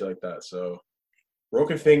hand and shit like that. So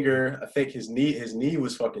broken finger. I think his knee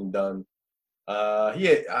was fucking done. I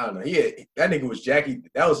don't know. That nigga was Jackie.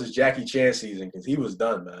 That was his Jackie Chan season because he was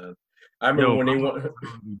done, man. I remember when they won.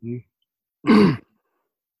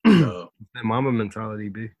 That mama mentality,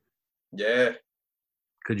 B. Yeah.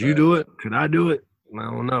 Could you do it? Could I do it? I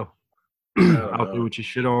don't know. Out there with your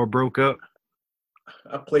shit all broke up.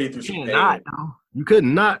 I played through some pain. No. You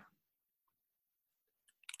couldn't not.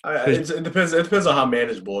 It depends. It depends on how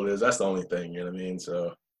manageable it is. That's the only thing. You know what I mean?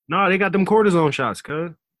 So. No, they got them cortisone shots,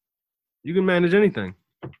 cuz. You can manage anything.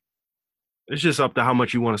 It's just up to how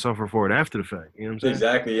much you want to suffer for it after the fact. You know what I'm saying?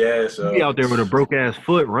 Exactly, yeah. So you be out there with a broke ass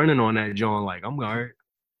foot running on that joint like, I'm all right.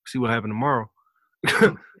 See what happened tomorrow.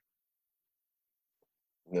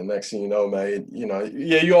 The next thing you know, man,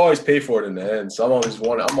 you always pay for it in the end. So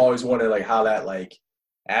I'm always wondering like how that like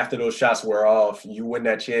after those shots wear off, you win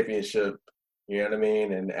that championship. You know what I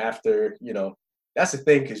mean? And after, that's the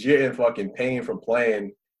thing because you're in fucking pain from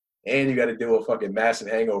playing. And you got to deal with fucking massive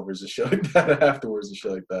hangovers and shit like that afterwards and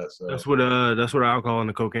shit like that. So that's what alcohol and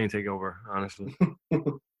the cocaine take over, honestly.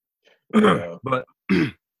 Yeah. But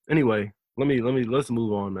anyway, let's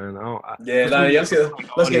move on, man.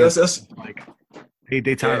 Let's like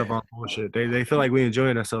they tired of our bullshit. They feel like we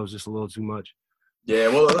enjoying ourselves just a little too much. Yeah,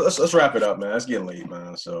 well, let's wrap it up, man. It's getting late,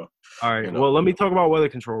 man. So all right, well, let me talk about weather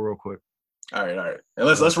control real quick. All right, and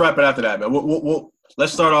let's wrap it after that, man. We'll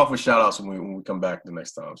let's start off with shout outs when we come back the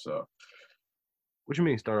next time. So, what you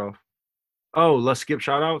mean start off? Oh, let's skip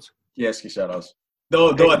shout outs? Yeah, skip shout outs.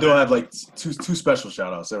 Though I do have like two special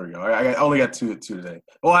shout outs. There we go. I only got two today.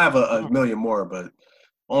 Well, I have a million more, but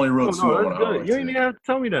only real two. You ain't even have to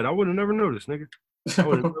tell me that. I would have never noticed, nigga. I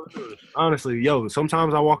would have never noticed. Honestly, yo,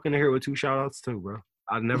 sometimes I walk in here with two shout outs too, bro.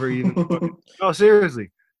 I never even no,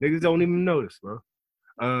 seriously. Niggas don't even notice, bro.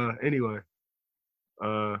 Anyway.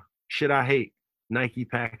 Shit I hate, Nike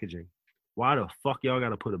packaging. Why the fuck y'all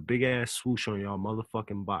gotta put a big ass swoosh on y'all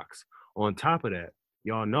motherfucking box? On top of that,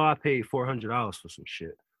 y'all know I paid $400 for some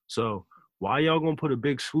shit. So why y'all gonna put a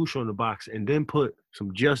big swoosh on the box and then put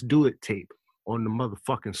some Just Do It tape on the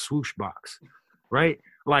motherfucking swoosh box? Right?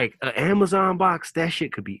 Like an Amazon box, that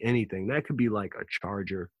shit could be anything. That could be like a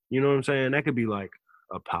charger. You know what I'm saying? That could be like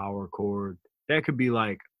a power cord. That could be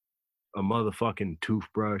like a motherfucking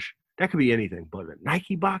toothbrush. That could be anything. But a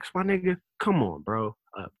Nike box, my nigga, come on, bro.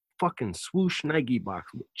 A fucking swoosh Nike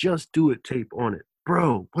box with Just Do It tape on it.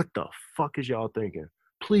 Bro, what the fuck is y'all thinking?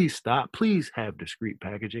 Please stop. Please have discreet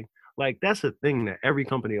packaging. Like, that's a thing that every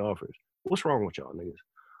company offers. What's wrong with y'all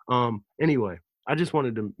niggas? Anyway, I just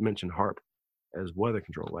wanted to mention HARP as weather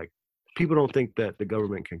control. Like, people don't think that the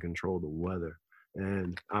government can control the weather.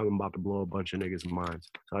 And I'm about to blow a bunch of niggas' minds.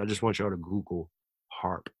 So I just want y'all to Google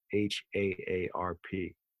HARP,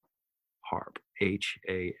 HAARP. HARP,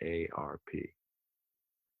 HAARP.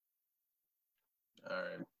 All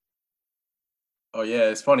right. Oh yeah,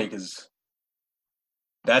 it's funny because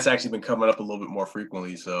that's actually been coming up a little bit more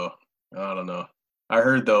frequently. So I don't know. I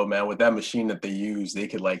heard though, man, with that machine that they use, they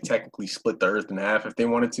could like technically split the Earth in half if they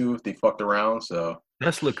wanted to, if they fucked around.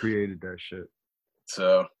 Tesla created that shit.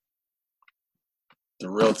 So the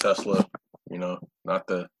real Tesla, you know, not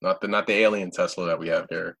the alien Tesla that we have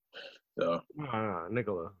here. So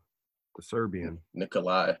Nikola, the Serbian.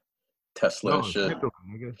 Nikolai Tesla and shit. Nikola,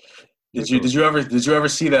 nigga. Did you ever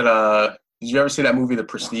see that movie The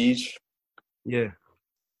Prestige? Yeah.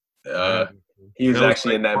 He was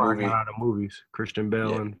actually in that movie. Out of movies, Christian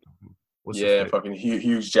Bale and fucking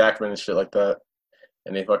Hugh Jackman and shit like that.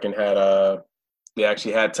 And they fucking had they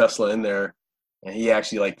actually had Tesla in there, and he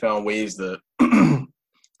actually like found ways to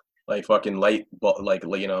like fucking make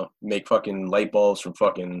fucking light bulbs from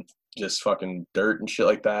fucking just fucking dirt and shit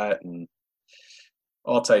like that, and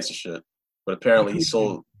all types of shit. But apparently he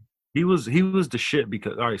sold. He was the shit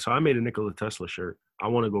because all right. So I made a Nikola Tesla shirt. I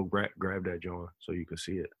want to go grab that, John, so you can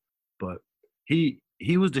see it. But he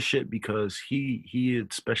was the shit because he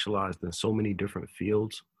had specialized in so many different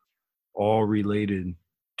fields, all related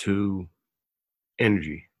to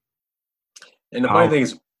energy. And the funny thing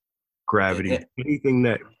is, gravity, anything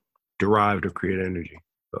that derived or created energy.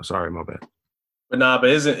 Oh, sorry, my bad. But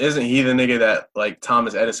isn't he the nigga that like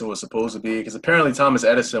Thomas Edison was supposed to be? Because apparently Thomas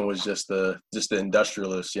Edison was just the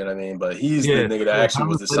industrialist, you know what I mean? But he's the nigga that actually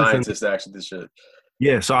was the scientist that actually did shit.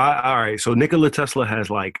 Yeah, so all right. So Nikola Tesla has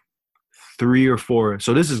like 3 or 4.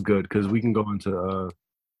 So this is good because we can go into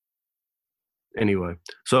anyway.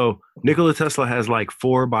 So Nikola Tesla has like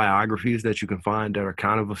 4 biographies that you can find that are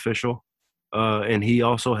kind of official. And he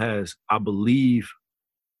also has, I believe,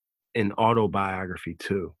 an autobiography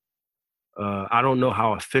too. I don't know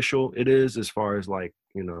how official it is as far as like,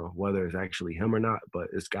 you know, whether it's actually him or not, but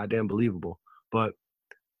it's goddamn believable. But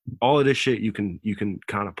all of this shit you can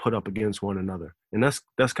kind of put up against one another. And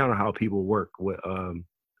that's kind of how people work with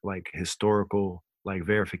like historical like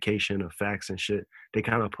verification of facts and shit. They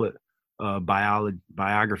kind of put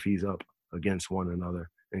biographies up against one another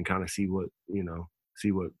and kind of see what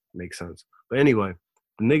makes sense. But anyway,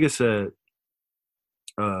 the nigga said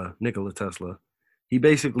Nikola Tesla, he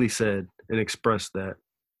basically said and expressed that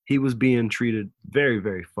he was being treated very,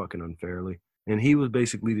 very fucking unfairly. And he was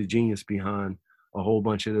basically the genius behind a whole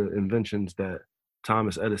bunch of the inventions that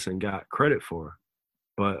Thomas Edison got credit for.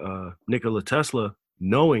 But Nikola Tesla,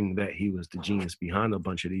 knowing that he was the genius behind a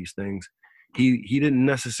bunch of these things, he didn't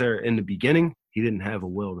necessarily, in the beginning, he didn't have a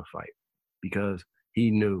will to fight because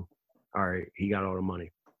he knew, all right, he got all the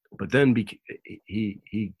money. But then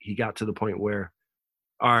he got to the point where,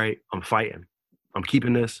 all right, I'm fighting. I'm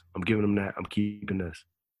keeping this. I'm giving him that. I'm keeping this.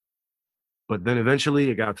 But then eventually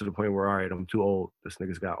it got to the point where, all right, I'm too old. This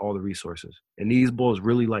nigga's got all the resources. And these bulls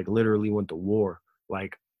really like literally went to war,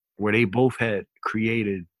 like where they both had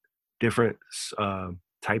created different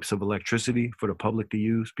types of electricity for the public to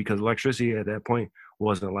use, because electricity at that point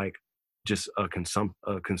wasn't like just a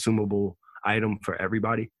consumable item for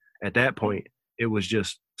everybody. At that point, it was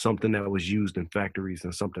just something that was used in factories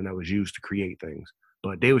and something that was used to create things.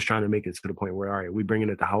 But they was trying to make it to the point where, all right, we bringing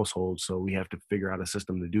it to households, so we have to figure out a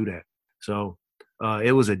system to do that. So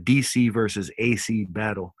it was a DC versus AC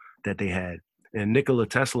battle that they had. And Nikola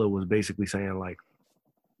Tesla was basically saying, like,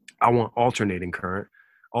 I want alternating current,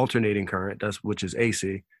 which is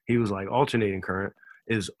AC. He was like, alternating current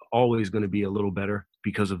is always going to be a little better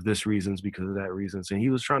because of this reasons, because of that reasons. And he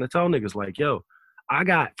was trying to tell niggas like, yo, I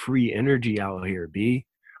got free energy out here, B.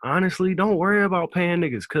 Honestly, don't worry about paying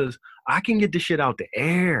niggas because I can get this shit out the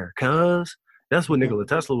air, cuz. That's what Nikola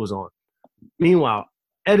Tesla was on. Meanwhile,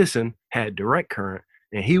 Edison had direct current,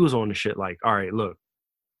 and he was on the shit like, all right, look,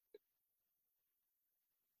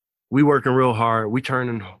 We working real hard. We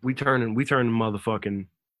turning motherfucking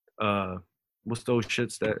what's those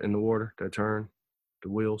shits that in the water that turn the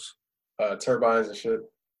wheels? Turbines and shit.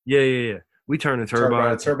 Yeah. We turning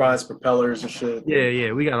turbines. Turbines, propellers and shit.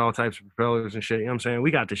 Yeah. We got all types of propellers and shit. You know what I'm saying? We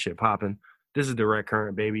got this shit popping. This is direct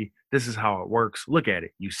current, baby. This is how it works. Look at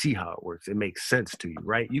it. You see how it works. It makes sense to you,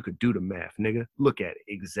 right? You could do the math, nigga. Look at it.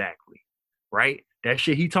 Exactly. Right? That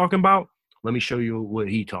shit he talking about, let me show you what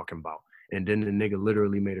he talking about. And then the nigga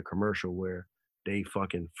literally made a commercial where they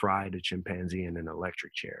fucking fried a chimpanzee in an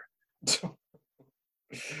electric chair.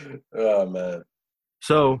 Oh man.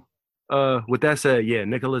 So, with that said, yeah,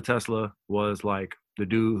 Nikola Tesla was like the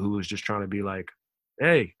dude who was just trying to be like,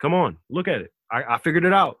 hey, come on, look at it. I figured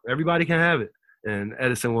it out. Everybody can have it. And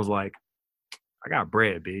Edison was like, I got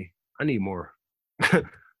bread, B. I need more.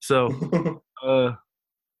 So,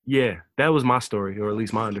 yeah, that was my story, or at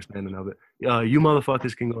least my understanding of it. You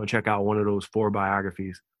motherfuckers can go and check out one of those 4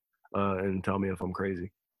 biographies and tell me if I'm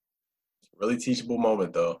crazy. Really teachable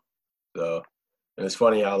moment though. So, and it's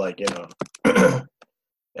funny how like, you know,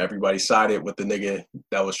 everybody sided with the nigga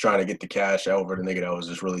that was trying to get the cash over the nigga that was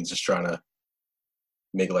just really just trying to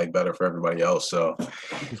make life better for everybody else. So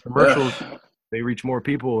His commercials, they reach more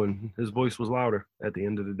people, and his voice was louder at the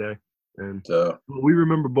end of the day. And so we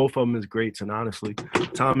remember both of them as greats. And honestly,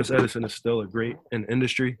 Thomas Edison is still a great in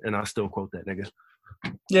industry, and I still quote that nigga.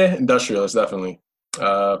 yeah, industrialist definitely.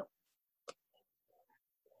 All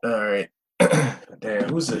right. Damn,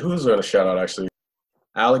 who's gonna shout out actually?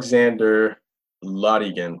 Alexander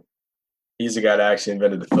Lodigan. He's the guy that actually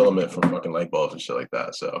invented the filament for fucking light bulbs and shit like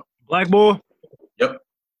that. So Black boy, yep.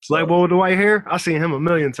 black boy with the white hair. I seen him a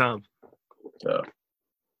million times. So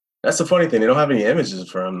that's the funny thing. They don't have any images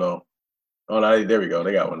for him though. Oh no, there we go.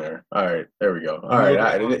 They got one there. All right, there we go. All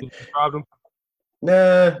right, Problem.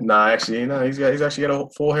 Nah, actually, no. He's actually got a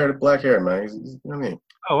full hair, black hair, man. You know what I mean?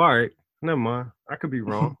 Oh, all right. Never mind. I could be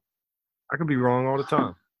wrong. I could be wrong all the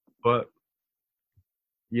time. But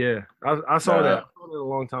yeah, I saw that. I saw that a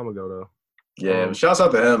long time ago though. Yeah, shouts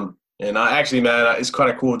out to him. And I actually, man, it's kind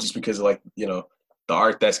of cool just because of like, you know, the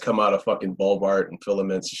art that's come out of fucking bulb art and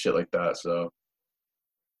filaments and shit like that. So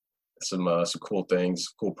some cool things,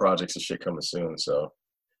 cool projects and shit coming soon. So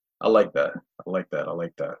I like that. Let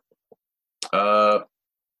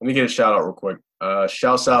me get a shout out real quick.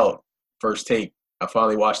 Shouts out First Take. I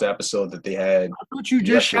finally watched the episode that they had. I thought you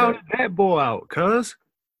just shouted that boy out, cuz.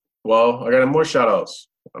 Well, I got more shout outs.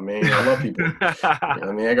 I mean, I love people.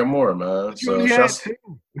 I mean, I got more, man. So shouts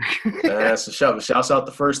out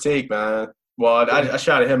to First Take, man. Well, I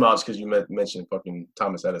shouted him out because you mentioned fucking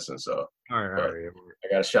Thomas Edison. So all right. I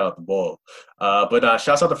got to shout out the bull. But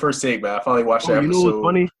shouts out to First Take, man. I finally watched that episode. You know what's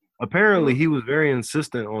funny? Apparently, he was very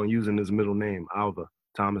insistent on using his middle name, Alva,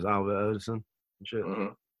 Thomas Alva Edison. And shit.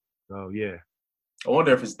 Mm-hmm. So yeah. I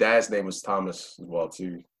wonder if his dad's name was Thomas as well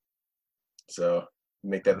too. So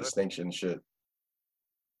make that distinction and shit.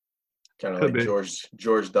 Kind of like be.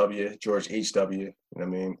 George W, George H.W. You know what I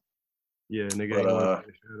mean? Yeah, nigga.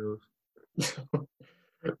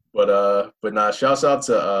 But nah, shouts out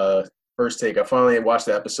to First Take. I finally watched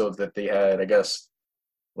the episodes that they had, I guess,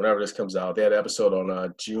 whenever this comes out. They had an episode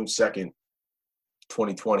on June 2nd,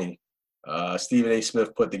 2020. Stephen A.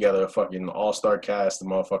 Smith put together a fucking all-star cast of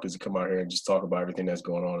motherfuckers to come out here and just talk about everything that's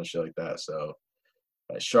going on and shit like that. So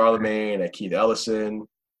Charlemagne, Keith Ellison,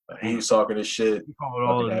 he was talking this shit.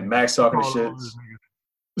 Max talking this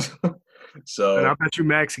shit. So and I bet you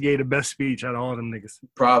Max gave the best speech out of all them niggas.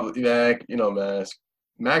 Probably, yeah, you know, man.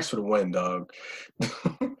 Max for the win, dog.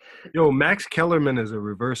 Yo, Max Kellerman is a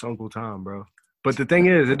reverse Uncle Tom, bro. But the thing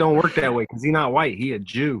is, it don't work that way because he's not white. He a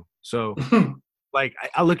Jew. So like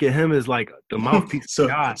I look at him as like the mouthpiece of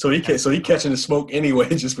God. So he catching the smoke anyway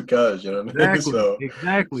just because, you know what I mean?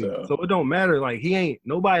 Exactly. So it don't matter. Like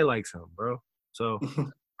nobody likes him, bro. So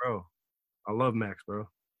bro, I love Max, bro.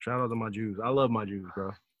 Shout out to my Jews. I love my Jews,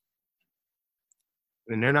 bro.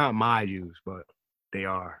 And they're not my Jews, but they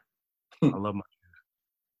are. I love my Jews.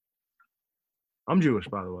 I'm Jewish,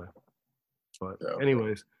 by the way. But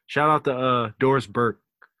anyways, shout out to Doris Burke.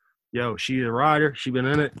 Yo, she a rider. She been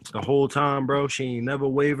in it the whole time, bro. She ain't never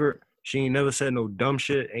wavered. She ain't never said no dumb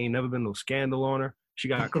shit. Ain't never been no scandal on her. She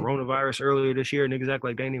got coronavirus earlier this year. Niggas act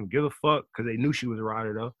like they didn't even give a fuck because they knew she was a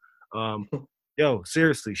rider, though. Yo,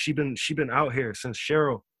 seriously, she been out here since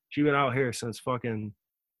Cheryl. She been out here since fucking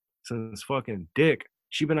Dick.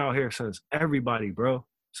 She been out here since everybody, bro.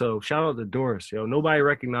 So shout out to Doris. Yo, nobody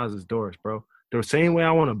recognizes Doris, bro. The same way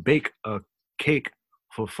I want to bake a cake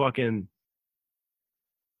for fucking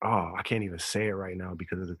I can't even say it right now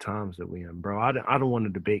because of the times that we in, bro. I don't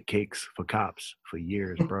want to bake cakes for cops for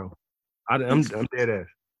years, bro. I'm dead ass,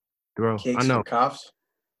 bro. Cakes I know. for cops?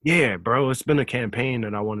 Yeah, bro, it's been a campaign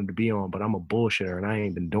that I wanted to be on, but I'm a bullshitter and I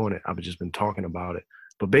ain't been doing it. I've just been talking about it.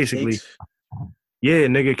 But basically, Cakes. yeah,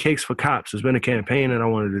 nigga, Cakes for Cops has been a campaign that I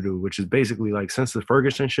wanted to do, which is basically like since the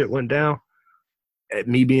Ferguson shit went down, at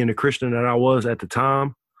me being the Christian that I was at the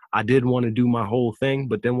time, I did want to do my whole thing.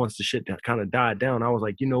 But then once the shit kind of died down, I was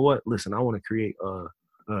like, you know what? Listen, I want to create a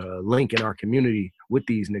link in our community with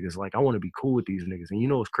these niggas. Like, I want to be cool with these niggas. And you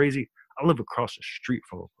know what's crazy? I live across the street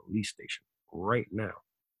from a police station right now.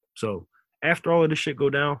 So after all of this shit go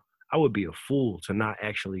down, I would be a fool to not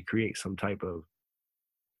actually create some type of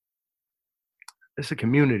it's a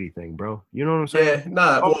community thing, bro. You know what I'm saying? Yeah,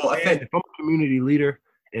 nah. Well, I think If I'm a community leader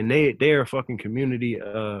and they're a fucking community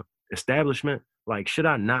establishment, like should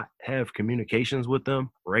I not have communications with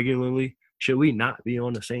them regularly? Should we not be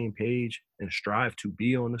on the same page and strive to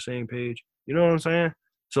be on the same page? You know what I'm saying?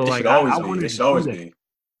 So it like should I always be. It wanted to should do always that. be.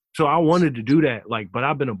 So I wanted to do that, like, but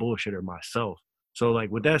I've been a bullshitter myself. So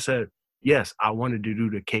like with that said, yes, I wanted to do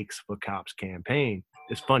the Cakes for Cops campaign.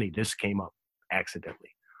 It's funny, this came up accidentally.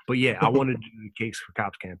 But yeah, I wanted to do the Cakes for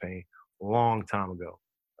Cops campaign a long time ago.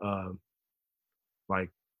 Um, like,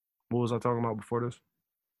 what was I talking about before this?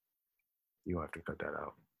 You have to cut that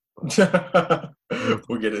out. But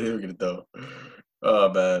We'll get it. We'll get it though.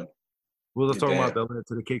 Oh man. what was I Yeah, talking about damn. that led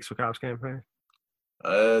to the Cakes for Cops campaign?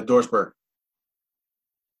 Dorsberg.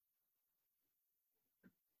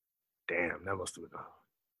 Damn, that must have been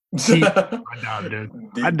deep. I dived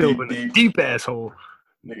in. I Deep, dove deep, in a deep. deep asshole.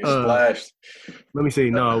 Nigga Uh, splashed. let me see.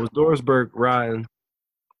 No, it was Dorisburg riding.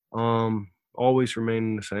 Always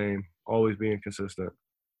remaining the same, always being consistent.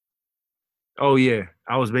 Oh yeah,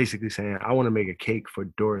 I was basically saying I want to make a cake for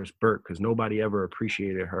Doris Burke because nobody ever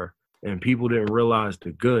appreciated her, and people didn't realize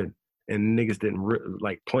the good, and niggas didn't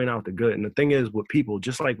like point out the good. And the thing is, with people,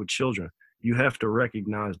 just like with children, you have to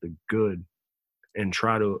recognize the good and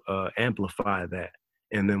try to amplify that.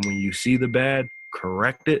 And then when you see the bad,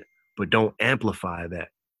 correct it, but don't amplify that.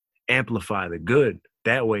 Amplify the good.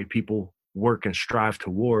 That way, people work and strive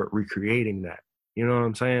toward recreating that. You know what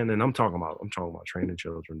I'm saying? And I'm talking about training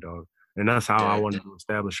children, dog. And that's how I Yeah. wanted to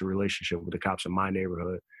establish a relationship with the cops in my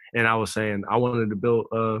neighborhood. And I was saying I wanted to build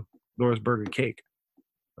Doris Burger Cake.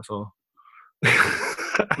 That's all.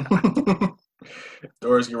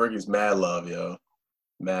 Doris Gerwicki's mad love, yo.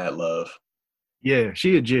 Mad love. Yeah,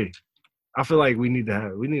 she a G. I feel like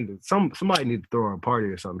somebody need to throw her a party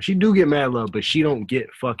or something. She do get mad love, but she don't get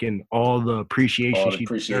fucking all the appreciation All the she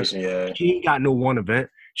deserves. appreciation, yeah. She ain't got no one event.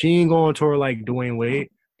 She ain't going tour like Dwayne Wade.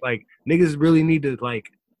 Like niggas really need to like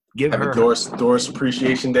give Have a her Doris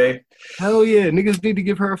Appreciation Day. hell yeah. Niggas need to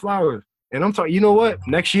give her flowers. And I'm talking, you know what?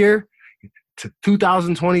 Next year,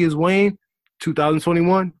 2020 is Wayne.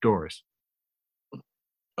 2021, Doris.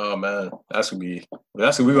 Oh man, we're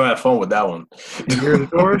gonna have fun with that one. The year of the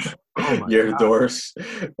Doris. Oh my Year of god. Doris.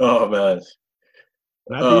 Oh man.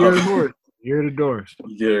 Not the year of the Uh, Doris. Year of the Doris.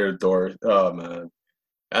 Year of Doris. Oh man,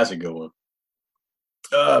 that's a good one.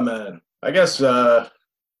 Oh man, I guess the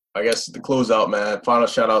closeout, man. Final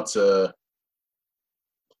shout out to,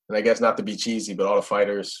 and I guess not to be cheesy, but all the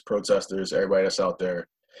fighters, protesters, everybody that's out there.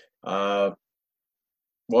 Uh,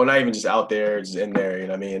 well, not even just out there, just in there. You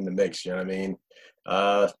know what I mean? In the mix. You know what I mean?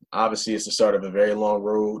 Obviously, it's the start of a very long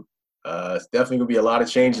road. It's definitely gonna be a lot of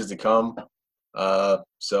changes to come.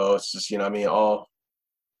 So it's just, you know what I mean, all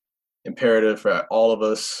imperative for all of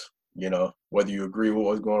us, whether you agree with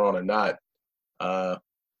what's going on or not, uh,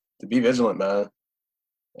 to be vigilant, man,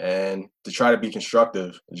 and to try to be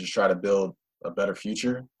constructive and just try to build a better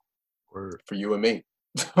future Word. for you and me.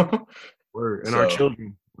 Word. And our So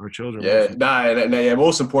children. Our children yeah, most yeah.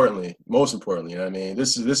 Most importantly, you know what I mean.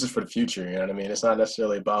 This is for the future. You know what I mean. It's not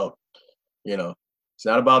necessarily about, it's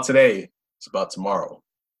not about today. It's about tomorrow.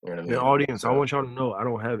 You know what I the mean. audience, I So want y'all to know I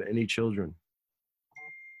don't have any children.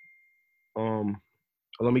 Um,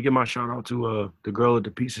 let me give my shout out to the girl at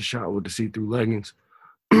the pizza shop with the see-through leggings.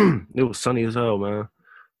 It was sunny as hell, man.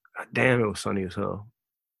 God damn, it was sunny as hell.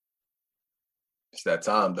 it's that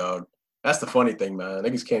time, dog. That's the funny thing, man.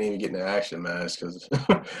 Niggas can't even get into action, man. It's because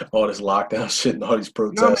all this lockdown shit and all these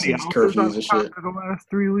You know how protests many and these outfits I've curfews and got shit. for the last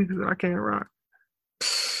 3 weeks that I can't rock?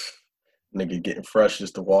 Nigga getting fresh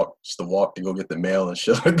just to go get the mail and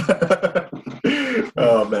shit like that.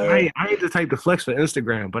 Oh man. I ain't the type to flex for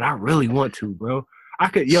Instagram, but I really want to, bro.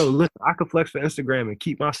 Listen, I could flex for Instagram and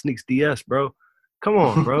keep my sneaks DS, bro. Come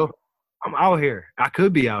on, bro. I'm out here. I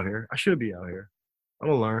could be out here. I should be out here. I'm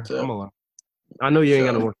gonna learn. I'm So, gonna learn. I know you ain't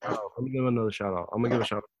got no so more shout out. Let me give another shout out. I'm gonna give a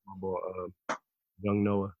shout out to my boy, Young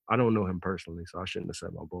Noah. I don't know him personally, so I shouldn't have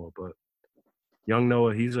said my boy, but Young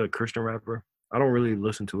Noah, he's a Christian rapper. I don't really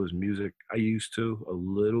listen to his music. I used to a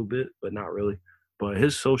little bit, but not really. But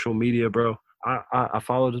his social media, bro, I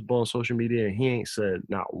follow this boy on social media, and he ain't said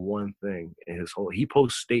not one thing in his whole. He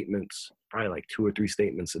posts statements, probably like 2 or 3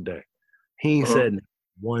 statements a day. He ain't Uh-huh. said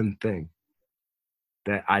one thing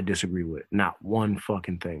that I disagree with. Not one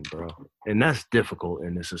fucking thing, bro. And that's difficult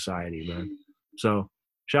in this society, man. So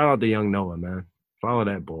shout out to Young Noah, man. Follow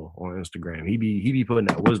that boy on Instagram. He be putting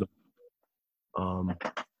that wisdom. Uh,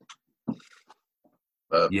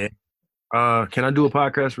 Yeah. Can I do a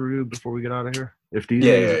podcast review before we get out of here? If these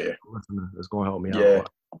yeah, niggas yeah, yeah. listening, it's gonna help me out a Yeah.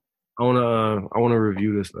 lot. I wanna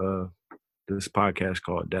review this podcast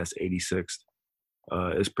called That's 86th.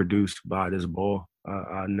 It's produced by this boy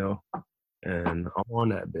I know, and I'm on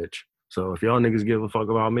that bitch. So if y'all niggas give a fuck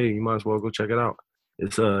about me, you might as well go check it out.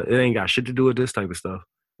 It ain't got shit to do with this type of stuff.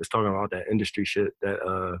 It's talking about that industry shit,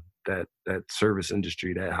 that service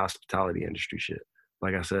industry, that hospitality industry shit.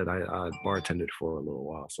 Like I said, I bartended for a little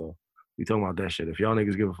while, so we talking about that shit. If y'all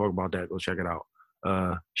niggas give a fuck about that, go check it out.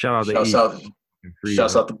 Shout out to Shouts E out, Free.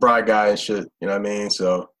 shouts out the Bride guy and shit. You know what I mean?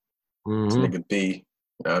 So this Mm-hmm. nigga B. You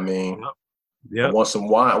know what I mean? I Yep. want some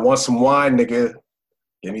wine. I want some wine, nigga.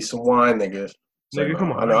 Give me some wine, nigga. So, Nigga,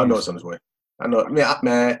 come on. I know it's on his way. I know. Man,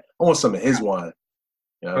 I want some of his wine.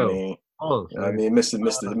 You know what I Bro. mean? Oh, You know what I mean? Mister, I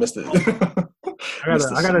got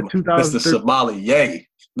a Mr. 2013. Somali, yay.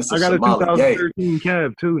 Mr. I got a Somali, yay. 2013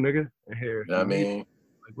 cab too, nigga. In here. You know what I mean?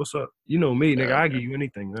 Like, what's up? You know me, nigga. Yeah, I give you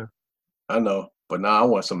anything, man. I know. But nah, I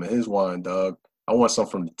want some of his wine, dog. I want some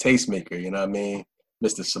from the tastemaker, you know what I mean?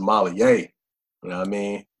 Mr. Somali, yay. You know what I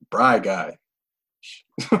mean? Bride guy.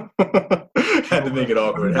 Had to make it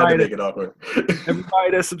awkward.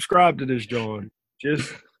 Everybody that subscribed to this, John,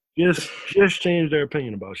 just change their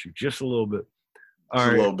opinion about you just a little bit. Just All a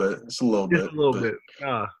right, little bit. Just a little just bit. a little bit.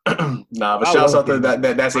 Nah, But I shouts love out to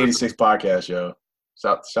getting that's 86 podcast, yo.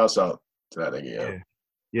 Shouts out to that nigga, yo.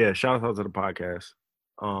 Yeah. Shout out to the podcast.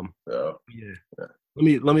 So, Yeah. Let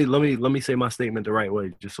me say my statement the right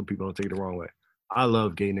way, just so people don't take it the wrong way. I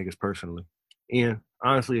love gay niggas personally, and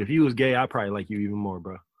honestly, if you was gay, I'd probably like you even more,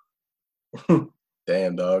 bro.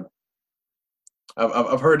 damn, dog.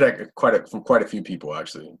 I've heard that from quite a few people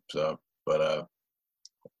actually. So, but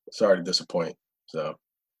sorry to disappoint. So,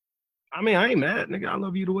 I mean, I ain't mad, nigga. I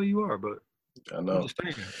love you the way you are, but I know.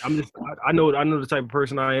 I'm just saying. I know the type of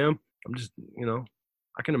person I am. I'm just,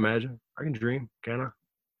 I can imagine. I can dream, can I?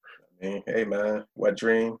 I mean, hey man, wet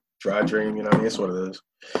dream, dry dream. You know what I mean? It's what it is.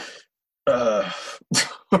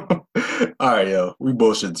 All right, yo. We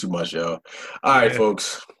bullshit too much, yo. All right,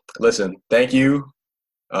 folks. Listen, thank you.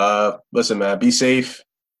 Listen, man, be safe.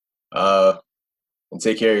 And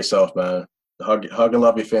take care of yourself, man. Hug and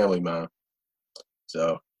love your family, man.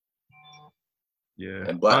 So, yeah.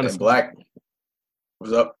 And Black.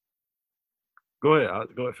 What's up? Go ahead.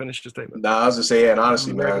 Finish your statement. Nah, I was just saying, and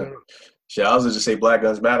honestly, man. Shit, I was just say Black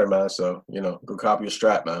Guns Matter, man. So, go copy your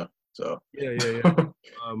strap, man. So. Yeah.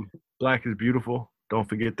 Black is beautiful. Don't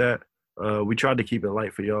forget that. We tried to keep it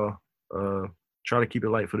light for y'all. Try to keep it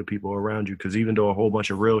light for the people around you, because even though a whole bunch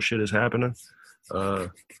of real shit is happening,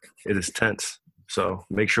 it is tense. So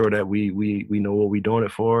make sure that we know what we're doing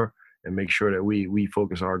it for, and make sure that we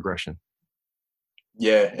focus our aggression.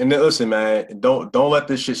 Yeah, and then listen, man, don't let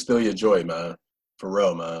this shit steal your joy, man. For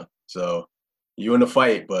real, man. So you in the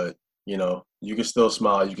fight, but you can still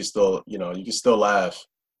smile, you can still, you can still laugh.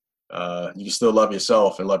 You can still love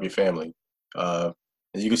yourself and love your family. And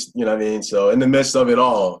you can, you know what I mean? So in the midst of it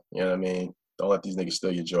all, you know what I mean? Don't let these niggas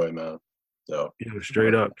steal your joy, man. So yeah,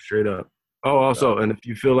 straight up. Oh, also, and if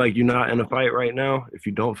you feel like you're not in a fight right now, if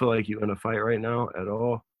you don't feel like you're in a fight right now at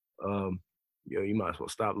all, you might as well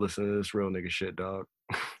stop listening to this real nigga shit, dog.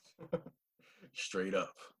 Straight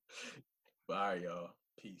up. Bye, y'all.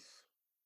 Peace.